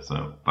universe.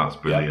 So that's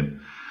brilliant.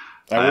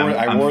 Yep.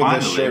 I wore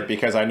this shirt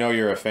because I know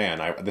you're a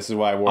fan. This is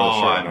why I wore the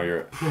shirt. I know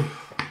you're.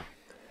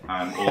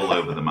 I'm all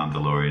over The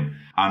Mandalorian.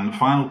 And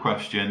final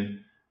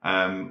question: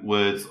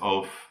 words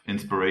of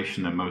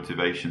inspiration and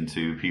motivation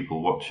to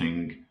people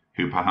watching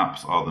who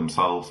perhaps are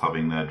themselves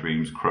having their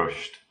dreams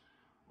crushed,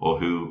 or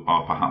who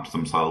are perhaps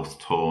themselves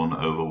torn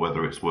over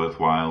whether it's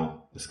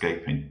worthwhile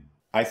escaping.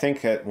 I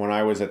think that when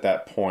I was at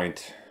that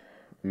point,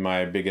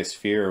 my biggest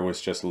fear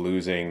was just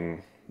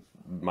losing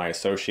my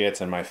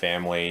associates and my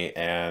family.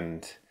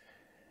 And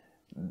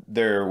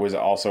there was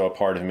also a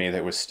part of me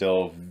that was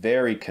still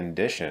very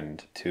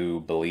conditioned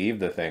to believe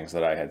the things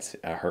that I had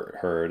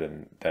heard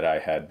and that I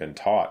had been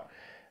taught.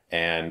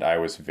 And I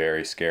was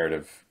very scared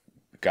of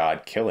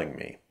God killing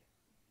me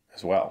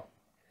as well.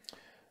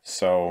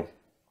 So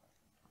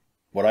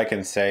what I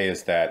can say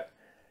is that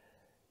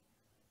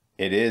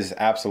it is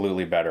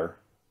absolutely better.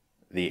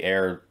 The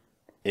air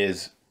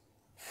is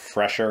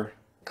fresher,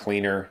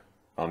 cleaner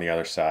on the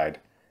other side.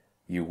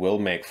 You will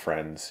make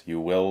friends. You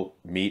will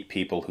meet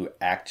people who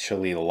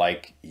actually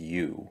like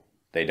you.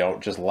 They don't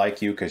just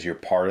like you because you're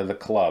part of the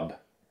club.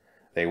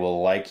 They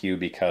will like you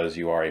because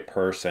you are a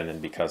person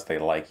and because they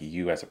like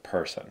you as a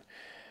person.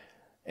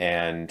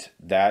 And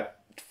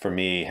that, for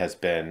me, has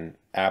been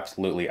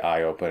absolutely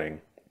eye-opening.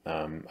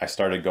 I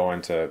started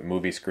going to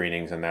movie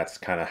screenings, and that's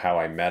kind of how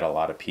I met a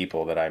lot of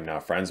people that I'm now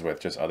friends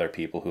with, just other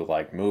people who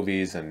like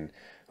movies and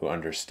who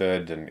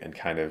understood and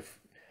kind of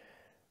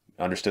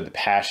understood the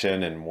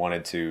passion and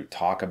wanted to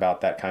talk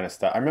about that kind of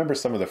stuff. I remember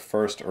some of the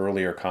first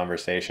earlier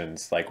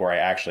conversations, like where I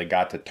actually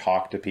got to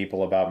talk to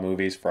people about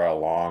movies for a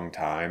long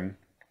time,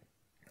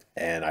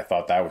 and I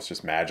thought that was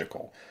just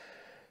magical.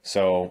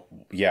 So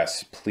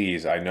yes,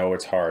 please, I know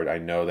it's hard. I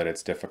know that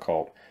it's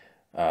difficult,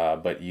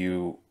 but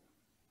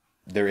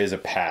there is a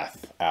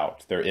path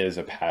out. There is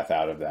a path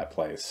out of that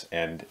place,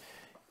 and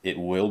it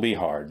will be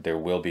hard. There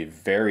will be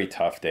very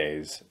tough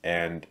days,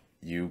 and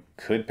you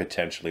could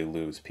potentially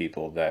lose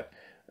people that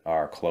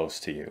are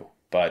close to you,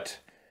 but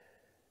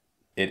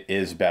it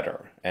is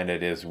better, and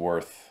it is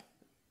worth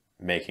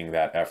making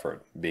that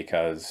effort,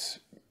 because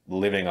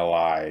living a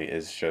lie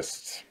is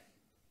just,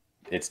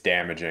 it's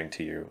damaging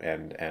to you,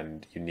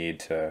 and you need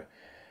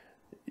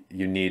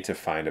to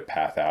find a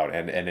path out,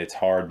 and it's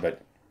hard,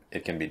 but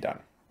it can be done.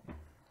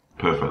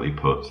 Perfectly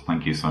put.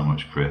 Thank you so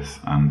much, Chris,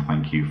 and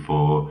thank you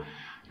for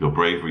your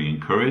bravery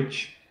and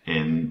courage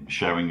in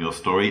sharing your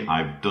story.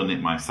 I've done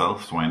it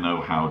myself, so I know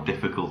how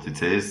difficult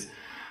it is.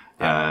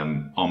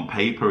 On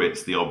paper,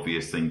 it's the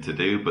obvious thing to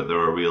do, but there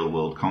are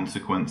real-world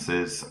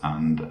consequences,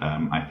 and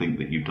I think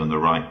that you've done the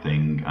right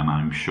thing, and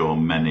I'm sure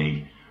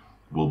many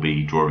will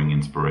be drawing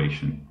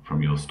inspiration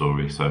from your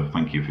story. So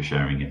thank you for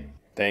sharing it.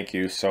 Thank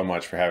you so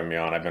much for having me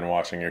on. I've been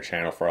watching your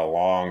channel for a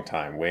long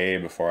time, way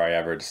before I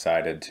ever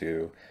decided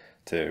to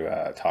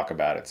talk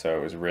about it. So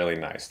it was really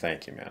nice.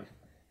 Thank you, man.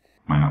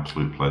 My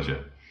absolute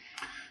pleasure.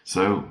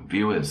 So,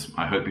 viewers,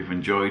 I hope you've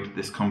enjoyed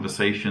this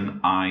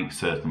conversation. I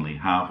certainly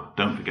have.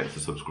 Don't forget to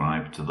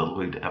subscribe to the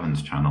Lloyd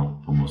Evans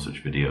channel for more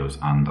such videos.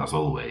 And as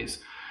always,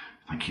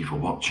 Thank you for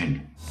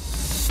watching.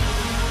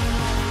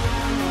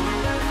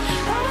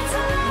 Every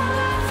time